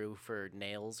Hebrew for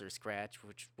nails or scratch,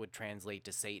 which would translate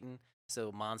to Satan.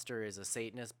 So Monster is a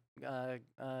Satanist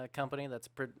company that's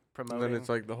And promoting. then it's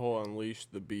like the whole Unleash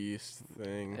the Beast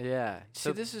thing. yeah.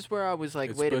 See, this is where I was like,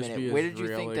 It's wait a supposed to be minute. Where did you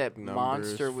think Israelic that numbers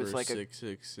Monster was for like a?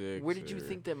 666? Where did you or-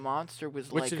 think that Monster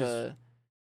was Which like is-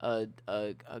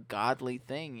 a godly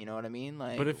thing? You know what I mean?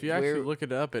 Like, But if you actually where- look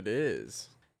it up, it is.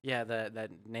 Yeah,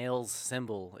 that nails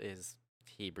symbol is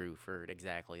Hebrew for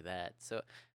exactly that. So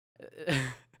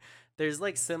there's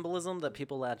like symbolism that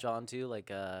people latch onto, like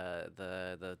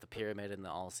the pyramid and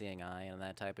the all-seeing eye and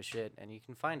that type of shit, and you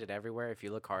can find it everywhere if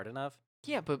you look hard enough.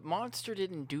 Yeah, but Monster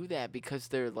didn't do that because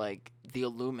they're like the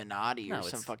Illuminati No, or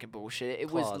some it's fucking bullshit.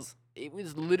 claws. It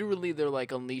was literally they're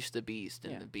like Unleash the Beast,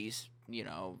 and Yeah. the Beast, you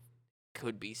know,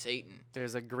 could be Satan.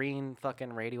 There's a green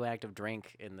fucking radioactive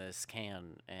drink in this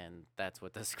can, and that's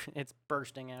what this it's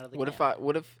bursting out of the What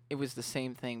can. if it was the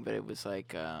same thing, but it was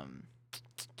like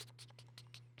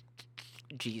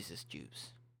Jesus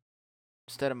juice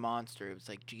instead of Monster? It was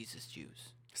like Jesus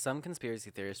juice. Some conspiracy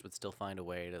theorists would still find a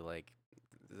way to like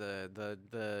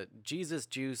the Jesus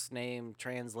juice name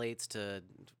translates to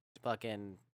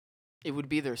fucking It would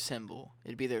be their symbol.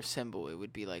 It'd be their symbol. It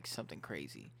would be like something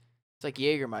crazy. It's like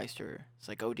Jägermeister. It's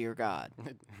like, oh dear God.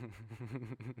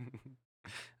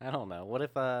 I don't know. What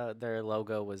if their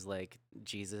logo was like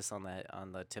Jesus on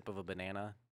the tip of a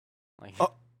banana? Like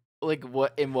Oh, Like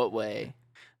what? In what way?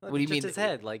 like what do you just mean- his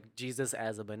head, like Jesus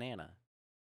as a banana.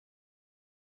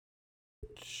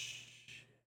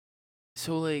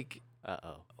 So like,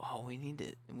 Uh-oh. oh, we need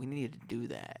to do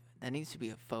that. That needs to be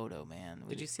a photo, man.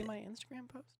 Did you see my Instagram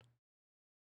post?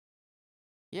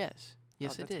 Yes.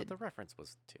 Yes, Oh, I that's did. what the reference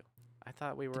was to. I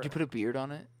thought we were Did you put a beard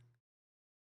on it?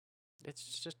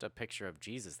 It's just a picture of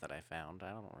Jesus that I found.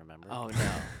 I don't remember. Oh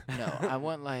no, no. I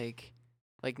want like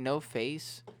no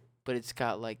face, but it's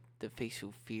got like the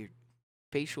facial features.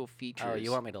 Oh,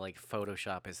 you want me to like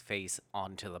Photoshop his face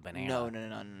onto the banana?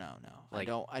 No. I Like,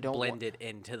 don't. I don't blend want, it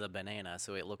into the banana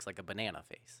so it looks like a banana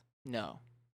face. No.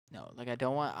 Like I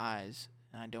don't want eyes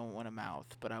and I don't want a mouth,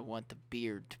 but I want the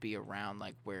beard to be around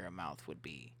like where a mouth would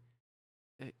be,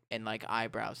 and like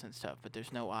eyebrows and stuff. But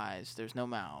there's no eyes. There's no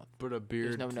mouth. But a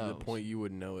beard no to the nose. point you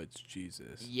would know it's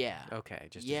Jesus. Yeah. Okay,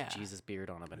 just Yeah. a Jesus beard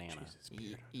on a banana. Jesus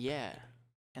beard. Yeah.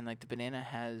 And like the banana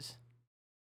has.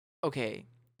 Okay.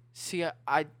 See,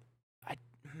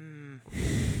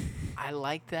 I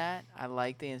like that. I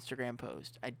like the Instagram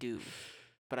post. I do.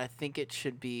 But I think it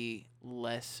should be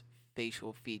less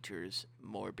facial features,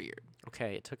 more beard.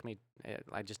 Okay, it took me.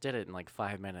 I just did it in like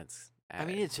 5 minutes. I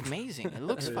mean, it's amazing. It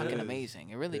looks It fucking is. amazing.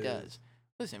 It really It does. is.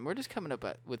 Listen, we're just coming up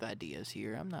with ideas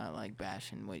here. I'm not like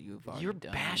bashing what you've already You're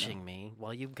done. bashing me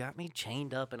while you've got me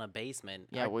chained up in a basement.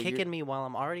 Yeah, You're well, you're- kicking me while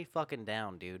I'm already fucking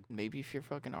down, dude. Maybe if your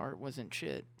fucking art wasn't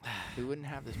shit, we wouldn't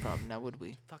have this problem now, would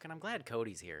we? Fucking, I'm glad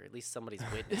Cody's here. At least somebody's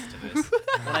witness to this.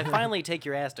 When I finally take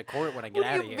your ass to court when I get What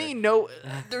out do of you here. mean? No,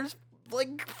 there's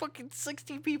like fucking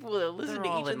 60 people that listen They're to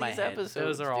all each in of my these head. episodes.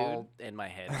 Those are dude. all in my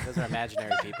head. Those are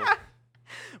imaginary people.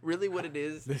 Really, what it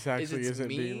is? This actually it's isn't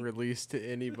being me- released to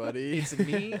anybody. It's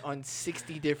me on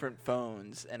 60 different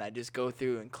phones, and I just go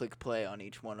through and click play on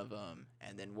each one of them,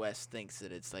 and then Wes thinks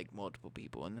that it's like multiple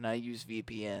people, and then I use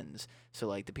VPNs, so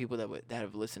like the people that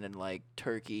have listened in like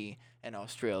Turkey and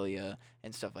Australia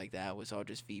and stuff like that was all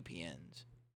just VPNs.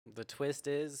 The twist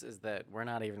is that we're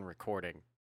not even recording.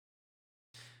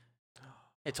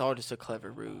 It's all just a clever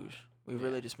ruse. We've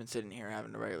really just been sitting here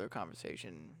having a regular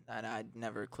conversation, and I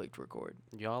never clicked record.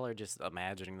 Y'all are just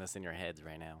imagining this in your heads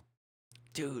right now.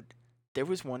 Dude, there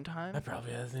was one time. I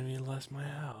probably hasn't even left my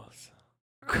house.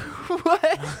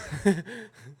 What?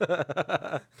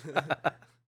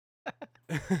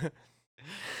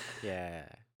 Yeah.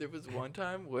 There was one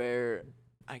time where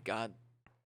I got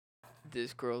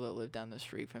this girl that lived down the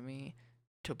street from me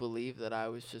to believe that I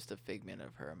was just a figment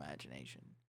of her imagination,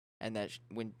 and that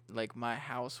when like my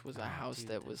house was a house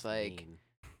that was like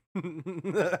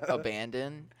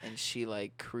abandoned, and she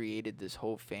like created this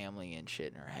whole family and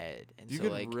shit in her head, and You so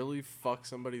could like really fuck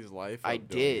somebody's life. I up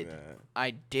doing did. that.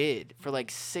 I did for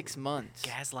like 6 months.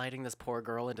 Gaslighting this poor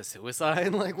girl into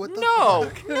suicide? Like, what the No,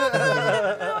 fuck?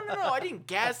 no. I didn't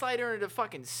gaslight her into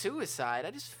fucking suicide.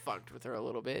 I just fucked with her a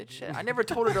little bit. Shit. I never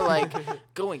told her to like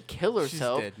go and kill She's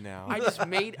herself. dead now. I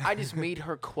just made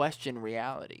her question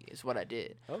reality. Is what I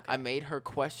did. Okay. I made her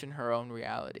question her own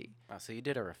reality. Oh, so you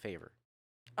did her a favor.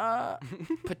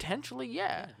 Potentially,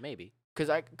 yeah. Maybe. Cause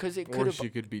it could Or have. she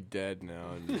could be dead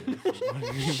now, and you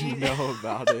wouldn't even know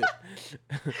about it.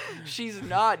 She's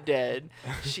not dead.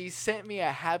 She sent me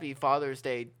a Happy Father's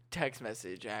Day text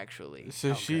message. Actually,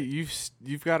 So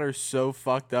you've got her so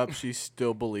fucked up, she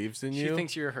still believes in She you.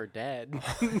 thinks you're her dad.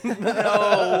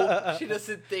 no, she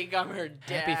doesn't think I'm her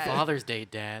dad. Happy Father's Day,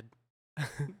 Dad.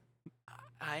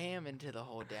 I am into the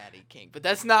whole daddy kink, but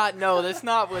that's not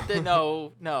what the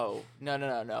no.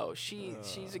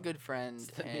 She's a good friend, It's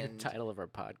the new and title of our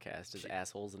podcast is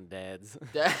Assholes and Dads.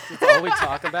 that- That's all we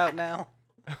talk about now.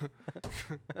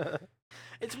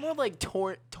 it's more like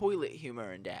toilet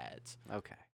humor and dads,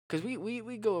 Okay. because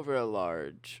we go over a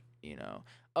large,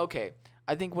 Okay,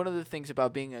 I think one of the things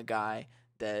about being a guy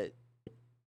that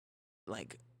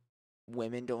like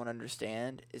women don't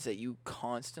understand is that you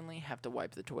constantly have to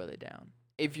wipe the toilet down.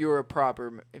 If you're a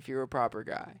proper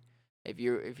guy, if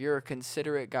you're a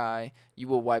considerate guy, you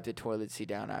will wipe the toilet seat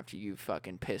down after you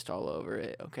fucking pissed all over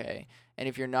it, okay? And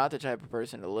if you're not the type of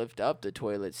person to lift up the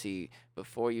toilet seat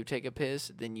before you take a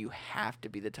piss, then you have to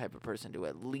be the type of person to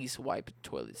at least wipe the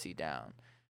toilet seat down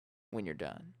when you're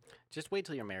done. Just wait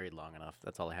till you're married long enough.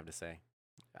 That's all I have to say.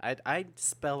 I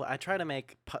try to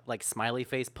make like smiley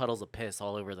face puddles of piss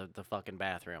all over the fucking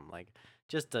bathroom, like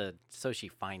just so she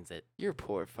finds it. Your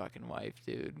poor fucking wife,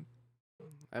 dude.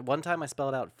 At one time I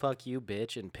spelled out "fuck you,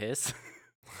 bitch" and piss.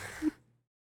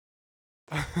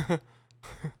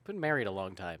 Been married a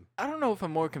long time. I don't know if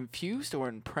I'm more confused or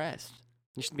impressed.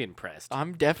 You should be impressed.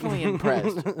 I'm definitely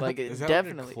impressed. Like, Is that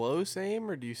definitely. like a close aim,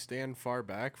 or do you stand far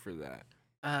back for that?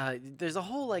 There's a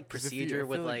whole like 'Cause if you- I procedure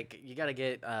with feel like- like you gotta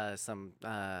get some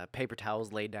paper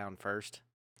towels laid down first,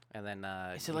 and then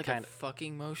Is it you like kind a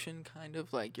fucking motion, kind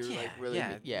of like you're like yeah, really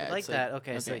yeah, it's like that.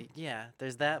 Okay, so okay. yeah,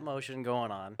 there's that motion going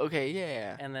on, Okay,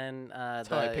 yeah. and then That's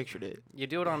how I pictured it. you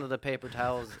do it onto the paper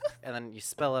towels, and then you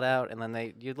spell it out, and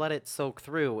then you let it soak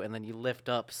through, and then you lift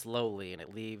up slowly, and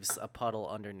it leaves a puddle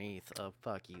underneath of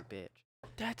 "fuck you, bitch."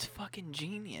 That's fucking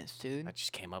genius, dude. I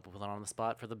just came up with it on the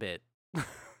spot for the bit.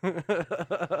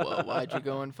 Well, why'd you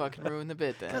go and fucking ruin the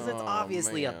bit then? Because it's Oh,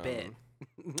 obviously a bit.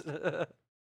 man.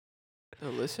 The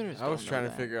listeners. I was don't trying know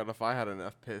to that. figure out if I had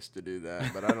enough piss to do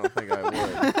that, but I don't think I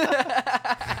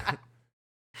would.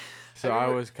 So I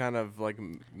was kind of like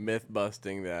myth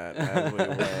busting that as we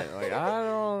went. Like, I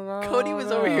don't know. Cody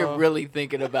was over here really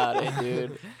thinking about it,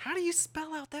 dude. How do you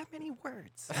spell out that many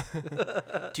words?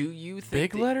 Do you think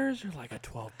Big that- letters or like a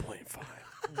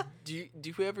 12.5? Do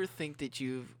you ever think that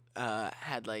you've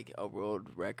had like a world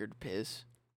record piss?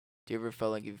 Do you ever feel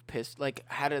like you've pissed, like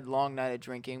had a long night of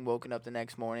drinking, woken up the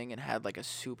next morning and had like a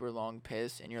super long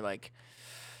piss, and you're like,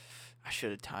 I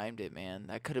should have timed it, man.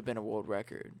 That could have been a world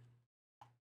record.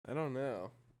 I don't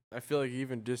know. I feel like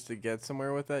even just to get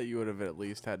somewhere with that, you would have at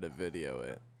least had to video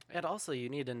it. And also, you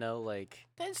need to know, like,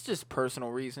 That's just personal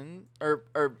reason, or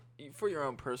for your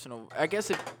own personal. I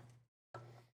guess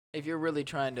if you're really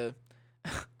trying to.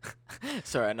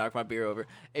 Sorry, I knocked my beer over.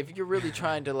 If you're really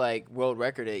trying to like world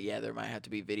record it, yeah, there might have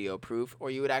to be video proof, or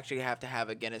you would actually have to have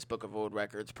a Guinness Book of World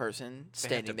Records person They have to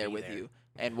standing there be with there. you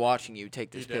and watching you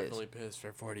take You this piss. definitely pissed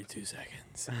for 42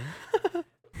 seconds.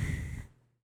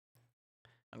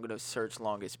 I'm gonna search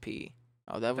longest pee.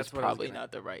 Oh, that was That's what I was probably gonna-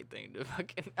 not the right thing to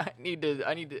fucking. I need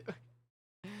to.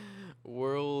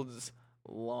 World's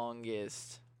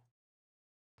longest.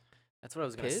 that's what I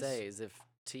was going to Piss? say, is if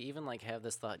to even, like, have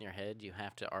this thought in your head, you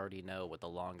have to already know what the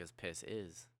longest piss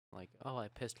is. Like, oh, I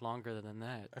pissed longer than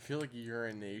that. I feel like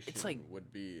urination like-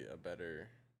 would be a better.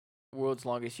 World's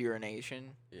longest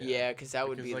urination. Yeah. Yeah, because that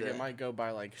would Because be like the. it might go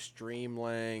by like stream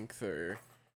length or.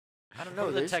 I don't What know.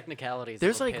 are the There's technicalities.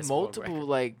 there's of a like piss world multiple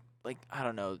record? like I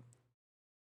don't know.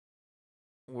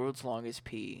 World's longest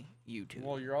pee YouTube.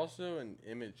 Well, you're also in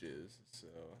images, so.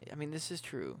 I mean, this is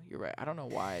true. You're right. I don't know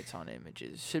why it's on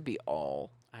images. It should be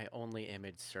all. I only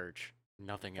image search,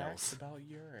 nothing Facts else. about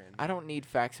urine. I don't need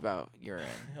facts about urine.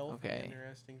 Healthy, Okay.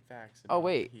 interesting facts. Oh about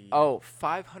wait. pee. Oh,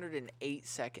 508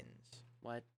 seconds.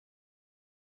 What?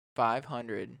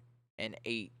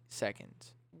 508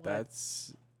 seconds.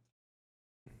 That's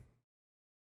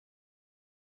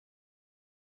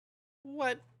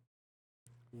What?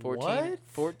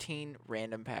 14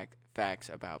 random facts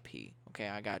about pee. Okay,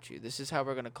 I got you. This is how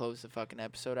we're going to close the fucking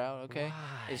episode out, okay?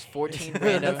 Is 14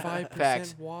 random 5%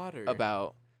 facts water.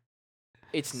 about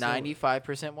it's So-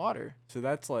 95% water. So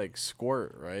that's like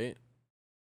squirt, right?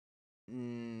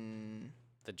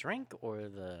 The drink or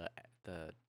the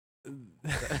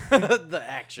the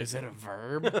action? Is it a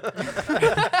verb?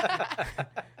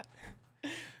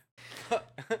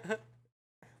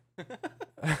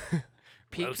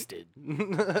 Pee, Roasted.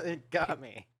 It got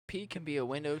me. pee can be a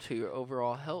window to your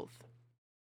overall health.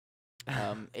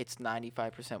 It's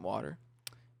 95% water.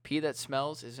 Pee that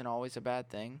smells isn't always a bad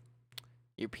thing.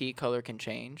 Your pee color can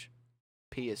change.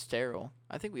 Pee is sterile.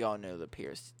 I think we all know that pee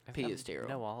is sterile.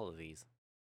 Know all of these.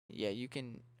 Yeah, you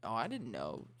can. Oh, I didn't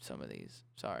know some of these.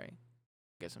 Sorry.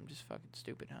 Guess I'm just fucking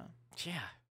stupid, huh? Yeah.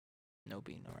 No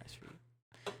bean, no rice for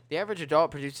you. The average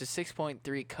adult produces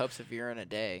 6.3 cups of urine a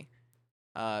day.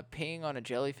 Peeing on a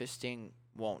jellyfish sting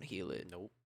won't heal it.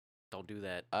 Nope. Don't do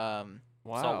that.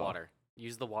 Wow. Salt water.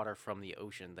 Use the water from the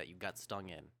ocean that you got stung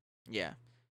in. Yeah.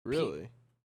 Really?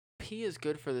 Pee is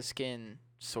good for the skin,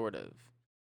 sort of.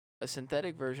 A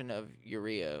synthetic version of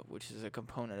urea, which is a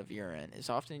component of urine,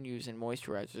 is often used in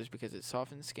moisturizers because it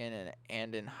softens skin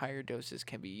and in higher doses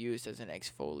can be used as an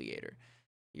exfoliator.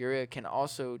 Urea can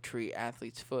also treat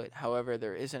athlete's foot. However,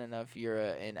 there isn't enough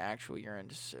urea in actual urine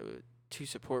to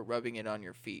support rubbing it on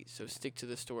your feet, so stick to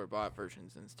the store-bought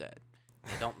versions instead.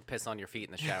 Yeah, don't piss on your feet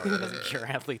in the shower. It doesn't cure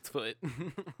athlete's foot.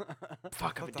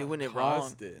 Fuck, I've been Thought doing that it wrong.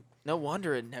 caused it. No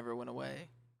wonder it never went away.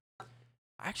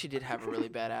 I actually did have a really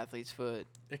bad athlete's foot.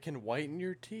 It can whiten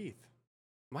your teeth.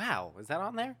 Wow, is that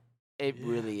on there? It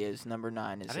Yeah. really is. Number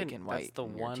 9 is I it didn't. can That's white the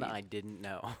in your one teeth. I didn't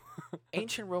know.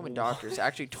 Ancient Roman doctors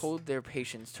actually told their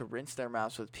patients to rinse their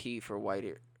mouths with pee for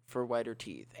whiter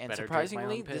teeth. And Better drink my own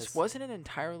surprisingly, this piss. wasn't an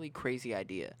entirely crazy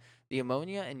idea. The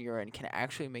ammonia in urine can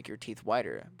actually make your teeth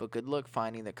whiter, but good luck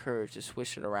finding the courage to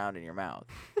swish it around in your mouth.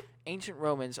 Ancient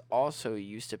Romans also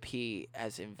used to pee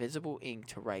as invisible ink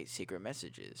to write secret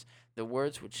messages. The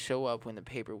words would show up when the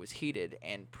paper was heated,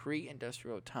 and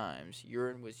pre-industrial times,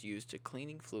 urine was used to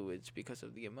cleaning fluids because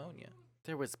of the ammonia.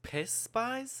 There was piss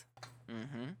spies?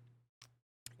 Mm-hmm.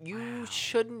 You Wow.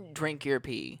 shouldn't drink your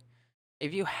pee.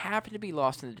 If you happen to be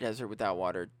lost in the desert without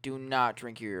water, do not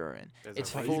drink your urine. There's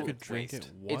It's a I thought full- you could drink it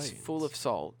white. It's full of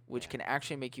salt, which can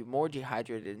actually make you more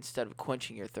dehydrated instead of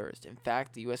quenching your thirst. In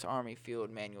fact, the U.S. Army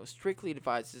Field Manual strictly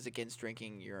advises against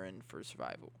drinking urine for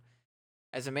survival.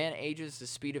 As a man ages, the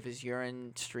speed of his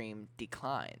urine stream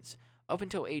declines. Up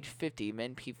until age 50,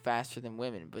 men pee faster than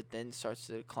women, but then starts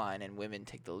to decline and women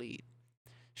take the lead.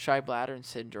 Shy bladder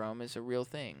syndrome is a real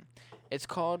thing. It's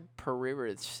called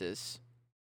pareresis.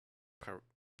 Per-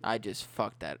 I just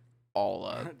fucked that all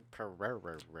up.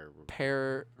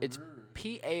 It's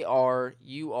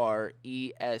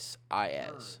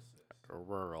Paruresis.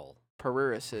 Rural.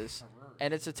 Pareresis.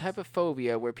 And it's a type of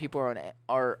phobia where people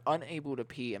are unable to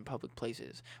pee in public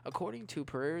places. According to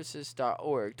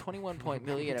pareresis.org, 21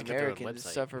 million Get their Americans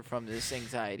website. suffer from this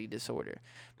anxiety disorder.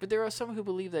 But there are some who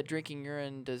believe that drinking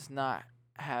urine does not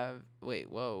have. Wait,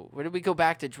 whoa. Where did we go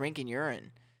back to drinking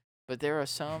urine? But there are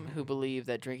some who believe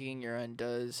that drinking urine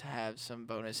does have some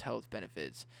bonus health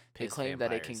benefits. They Piss claim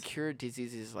that it can vampires. cure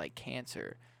diseases like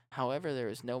cancer. However, there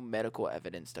is no medical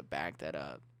evidence to back that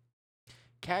up.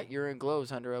 Cat urine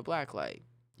glows under a black light.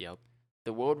 Yep.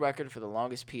 The world record for the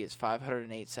longest pee is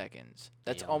 508 seconds.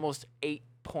 That's Damn. almost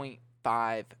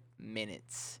 8.5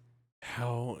 minutes.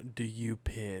 How do you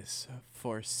piss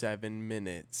for 7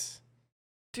 minutes?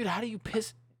 Dude, how do you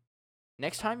piss?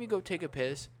 Next time you go take a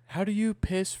piss, How do you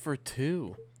piss for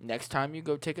 2? time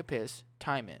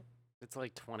it. It's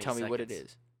like 20 Tell seconds. me what it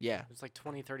is. Yeah. It's like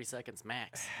 20, 30 seconds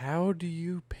max. How do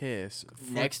you piss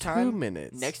for Next 2 time-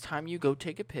 minutes? Next time you go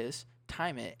take a piss,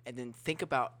 time it, and then think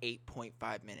about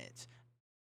 8.5 minutes.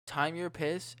 Time your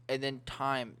piss, and then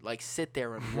sit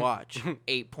there and watch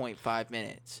 8.5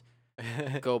 minutes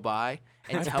go by,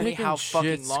 and I've tell me taken how fucking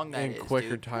shits long that in is, quicker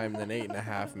dude. time than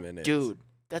 8.5 minutes. Dude,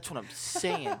 that's what I'm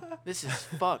saying. This is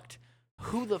fucked.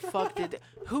 Who the fuck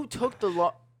who took the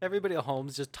long? Everybody at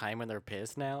home's just timing their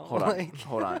piss now. Hold on, Like-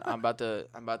 hold on. I'm about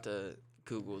to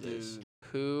Google this. Dude.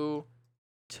 Who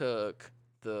took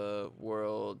the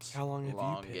world's How long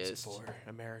have you pissed longest for,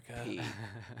 America? pee?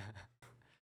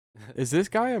 Is this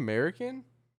guy American?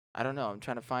 I don't know. I'm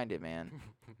trying to find it, man.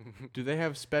 Do they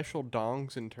have special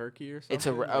dongs in Turkey or something? It's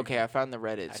okay. I found the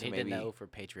Reddit, I so need maybe to know for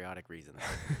patriotic reasons.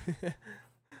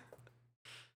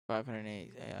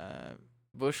 508.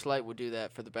 Bush Light will do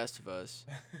that for the best of us.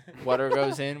 Water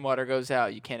goes in, water goes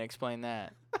out. You can't explain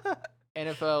that.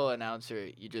 NFL announcer,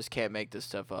 you just can't make this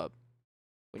stuff up.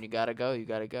 When you gotta go, you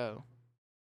gotta go.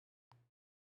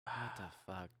 What the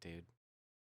fuck, dude?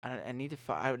 I need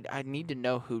to I need to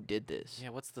know who did this. Yeah,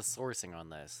 what's the sourcing on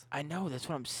this? I know, that's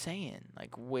what I'm saying.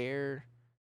 Like, where?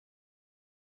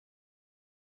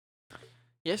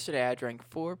 Yesterday, I drank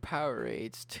 4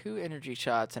 Powerades, 2 energy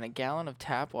shots, and a gallon of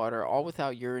tap water, all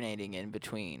without urinating in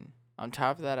between. On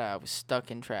top of that, I was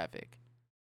stuck in traffic.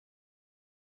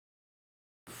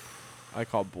 I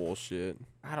call bullshit.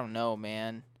 I don't know,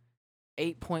 man.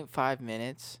 8.5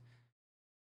 minutes.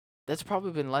 That's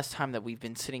probably been less time that we've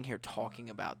been sitting here talking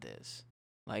about this.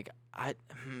 Like,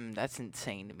 that's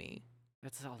insane to me.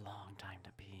 It's a long time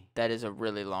to be. That is a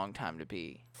really long time to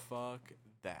be. Fuck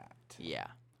that. Yeah.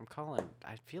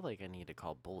 I feel like I need to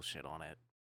call bullshit on it.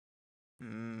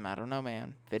 I don't know,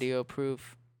 man. Video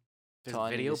proof. There's That's all I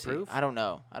need video to see. proof? I don't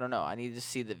know. I need to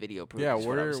see the video proof. Yeah, is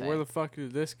what I'm where saying. the fuck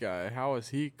is this guy? How is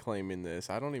he claiming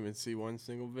this? I don't even see one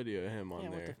single video of him on Yeah,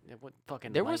 there. what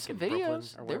fucking There were Mike some in Brooklyn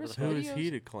videos. or There wherever was the Who fuck- is videos. he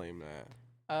to claim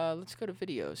that? Let's go to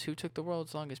videos. Who took the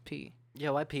world's longest pee?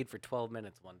 Yo, I peed for 12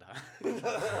 minutes one time.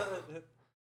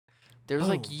 There's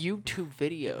like Oh. YouTube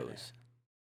videos.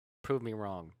 Prove me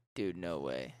wrong. Dude, no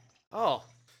way. Oh.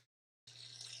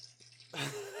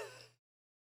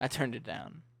 I turned it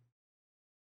down.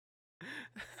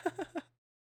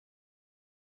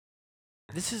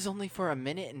 This is only for 1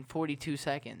 minute and 42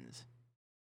 seconds.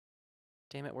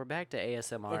 Damn it, we're back to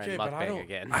ASMR Okay, and but I mukbang don't-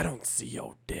 again. I don't see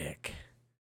your dick.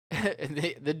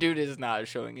 The dude is not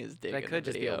showing his dick. That in could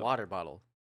the just be video. a water bottle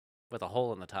with a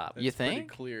hole in the top. You It's pretty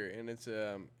think? clear, and it's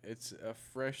a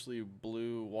freshly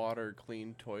blue water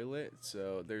clean toilet,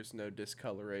 so there's no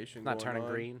discoloration. It's not going turning on.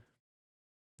 green.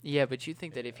 Yeah, but you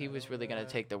think that if he was really gonna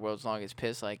take the world's longest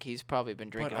piss, like he's probably been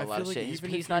drinking But a I lot feel of like shit. His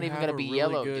even pee's if not you even have gonna a be really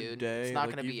yellow, good dude. Day, It's not like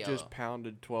gonna be you've yellow. just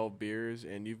pounded 12 beers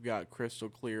and you've got crystal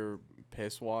clear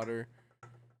piss water.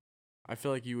 I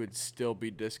feel like you would still be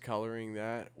discoloring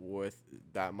that with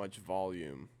that much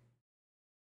volume.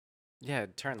 Yeah,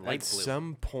 it turned light At blue.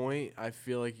 some point, I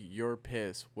feel like your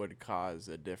piss would cause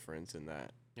a difference in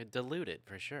that, It diluted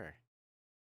for sure.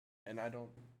 and I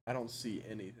don't see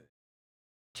anything.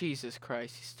 Jesus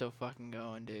Christ, he's still fucking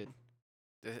going, dude.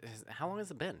 How long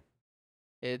has it been?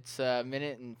 It's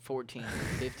minute and 14,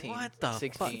 15, What the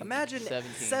 16, fuck? Imagine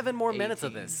 17, 7 more minutes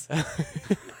of 18. this.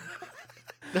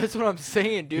 That's what I'm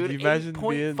saying, dude. Could you imagine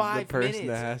being the 8.5 person minutes.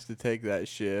 that has to take that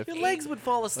shift? Your legs would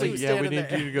fall asleep. Like, yeah, we standing need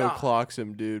there. you to go Nah. clock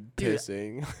some dude Dude,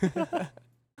 pissing.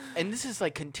 And this is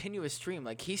like continuous stream.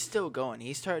 Like he's still going.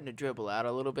 He's starting to dribble out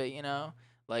a little bit, you know.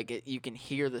 Like you can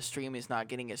hear the stream is not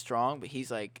getting as strong, but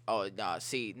he's like, oh no,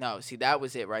 see, that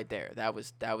was it right there. That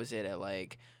was it at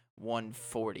like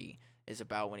 140 is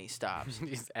about when he stops.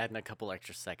 He's adding a couple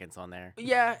extra seconds on there.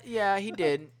 Yeah, he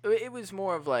did. It was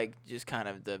more of like just kind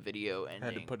of the video ending.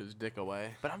 Had to put his dick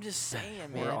away. But I'm just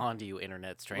saying, man. We're on to you,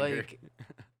 internet stranger. Like,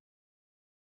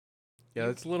 Yeah,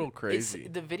 that's a little crazy.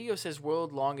 the video says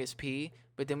world longest pee,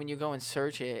 but then when you go and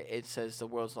search it, it says the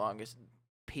world's longest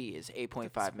pee is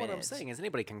 8.5 That's minutes. what I'm saying is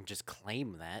anybody can just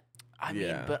claim that. I mean,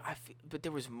 Yeah. but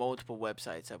there was multiple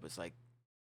websites that was like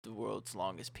the world's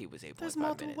longest pee was 8.5 There's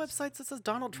minutes. multiple websites that says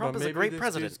Donald But Trump is a maybe great this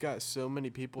president. Dude's got so many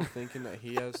people thinking that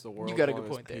he has the world's got a good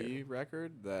longest point there. pee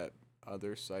record that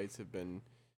other sites have been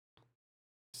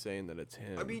saying that it's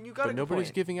him. mean, you got a but good nobody's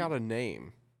point. giving out a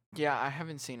name. Yeah, I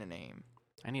haven't seen a name.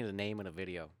 I need a name and a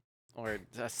video. Or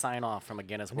a sign off from a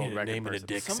Guinness I World need a Record name and a person.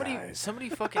 dick size. Somebody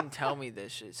fucking tell me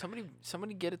this shit.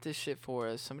 Somebody get at this shit for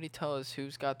us. Somebody tell us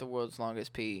who's got the world's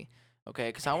longest pee. Okay,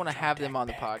 because I want to have them on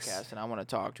the podcast and I want to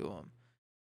talk to them.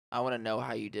 I want to know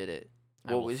how you did it.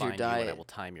 I What will was your find you and I diet? will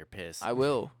time your piss. I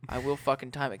will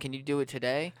fucking time it. Can you do it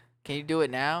today? Can you do it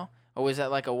now? Or was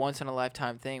that like a once in a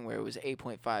lifetime thing where it was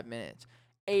 8.5 minutes?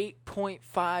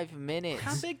 8.5 minutes.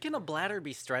 How big can a bladder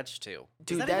be stretched to?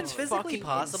 Dude, is that that's even physically fucking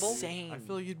possible? insane. I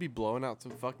feel like you'd be blowing out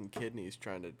some fucking kidneys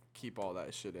trying to keep all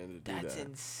that shit in to do That's that.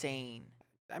 insane.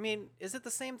 I mean, is it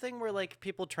the same thing where like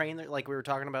people train their, like we were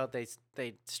talking about, they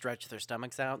stretch their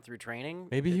stomachs out through training?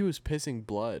 Maybe he was pissing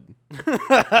blood.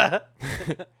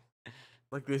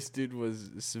 Like this dude was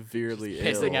severely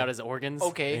Pissing ill. out his organs.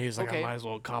 Okay. He's like, okay. I might as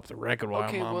well cop the record while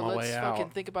Okay, I'm on well my let's way fucking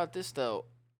out. think about this though.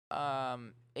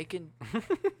 It can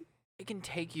it can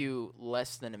take you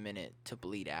less than a minute to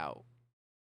bleed out.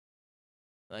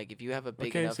 Like if you have a big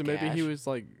Okay, enough so maybe he gash, was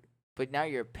like, but now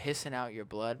you're pissing out your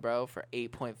blood, bro, for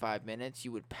 8.5 minutes.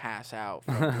 You would pass out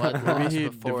from blood loss maybe he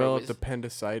before developed it was.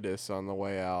 appendicitis on the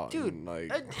way out. Dude, and,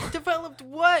 like, Developed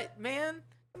what, man?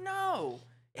 No,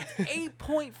 it's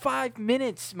 8.5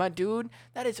 minutes, my dude.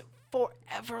 That is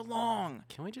forever long.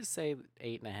 Can we just say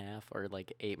 8.5 or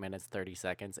like 8 minutes 30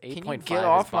 seconds? Can 8.5 you get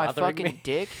off is my bothering fucking me.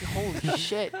 dick? Holy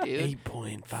shit, dude.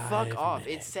 8.5. Fuck off.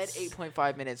 It said minutes.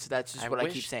 8.5 minutes, so that's just I what I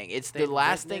keep wish saying. It's they'd the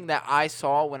last written thing it that I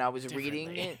saw when I was reading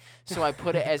differently. it, so I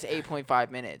put it as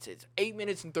 8.5 minutes. It's 8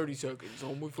 minutes and 30 seconds.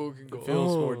 Oh my fucking god. It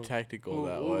feels more technical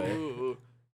that way.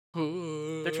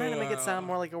 They're trying to make it sound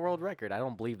more like a world record. I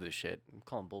don't believe this shit. I'm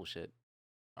calling bullshit.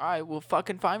 All right, well,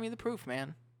 fucking find me the proof,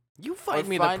 man. You Or find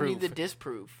me the find proof. me the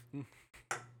disproof.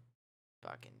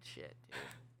 Fucking shit, dude.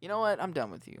 You know what? I'm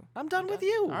done with you. I'm done with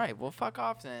you. All right, well, fuck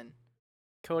off then.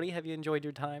 Cody, have you enjoyed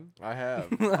your time? I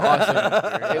have. Awesome.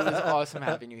 It was awesome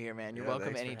having you here, man. You're Yeah,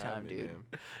 welcome thanks for anytime, having me, dude. man.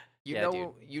 Yeah, dude.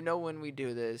 You know when we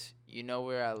do this. You know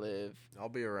where I live. I'll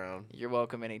be around. You're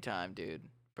welcome anytime, dude.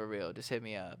 For real. Just hit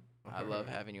me up. I love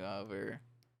having you over.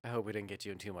 I hope we didn't get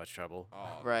you in too much trouble.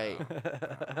 Oh, Right.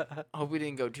 no. I hope we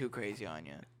didn't go too crazy on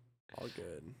you. All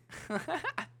good.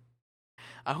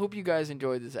 I hope you guys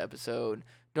enjoyed this episode.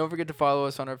 Don't forget to follow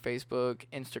us on our Facebook,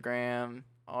 Instagram,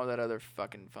 all that other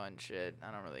fucking fun shit.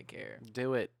 I don't really care.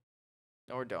 Do it.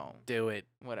 Or don't. Do it.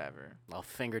 Whatever. I'll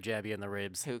finger jab you in the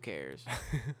ribs. Who cares?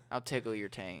 I'll tickle your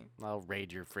taint. I'll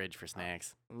raid your fridge for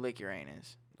snacks. Lick your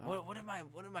anus. Oh. What did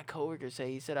my coworker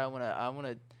say? He said I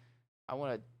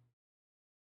wanna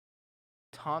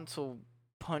tonsil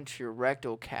punch your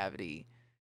rectal cavity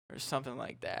or something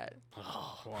like that.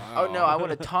 Oh no, I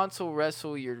want to tonsil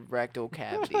wrestle your rectal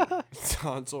cavity.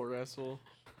 Tonsil wrestle.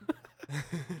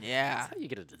 Yeah. That's how you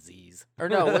get a disease. Or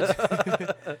no,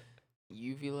 what's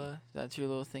uvula? That's your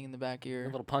little thing in the back of A your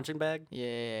little punching bag?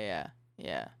 Yeah.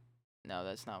 No,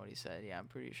 that's not what he said. Yeah, I'm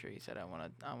pretty sure he said I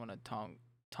wanna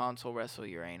tonsil wrestle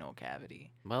your anal cavity.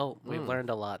 Well, we've learned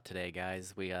a lot today,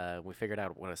 guys. We figured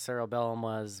out what a cerebellum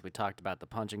was. We talked about the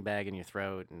punching bag in your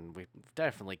throat, and we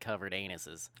definitely covered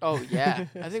anuses. Oh yeah,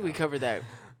 I think we covered that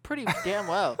pretty damn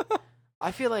well.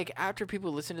 I feel like after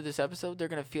people listen to this episode, they're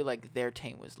gonna feel like their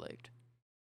taint was licked.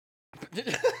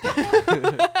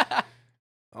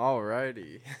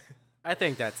 Alrighty. I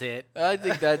think that's it. I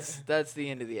think that's the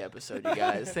end of the episode, you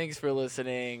guys. Thanks for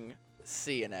listening.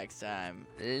 See you next time.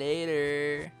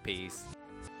 Later. Peace.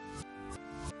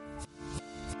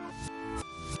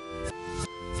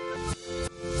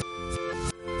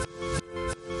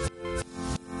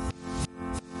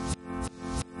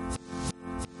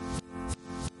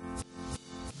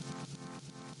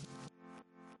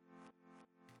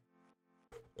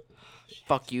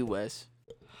 Fuck you, Wes.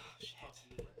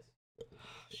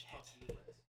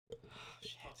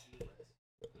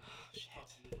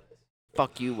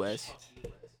 Fuck you, Wes.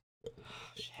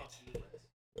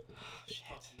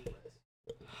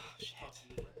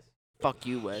 Fuck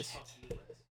you, Wes.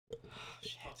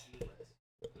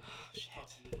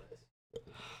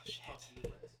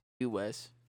 You, Wes.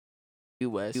 You,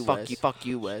 Wes. Fuck you, fuck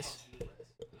you, Wes.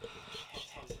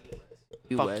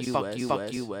 You, Wes. Fuck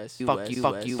you, Wes. Fuck you,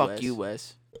 Wes. Fuck you,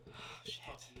 Wes.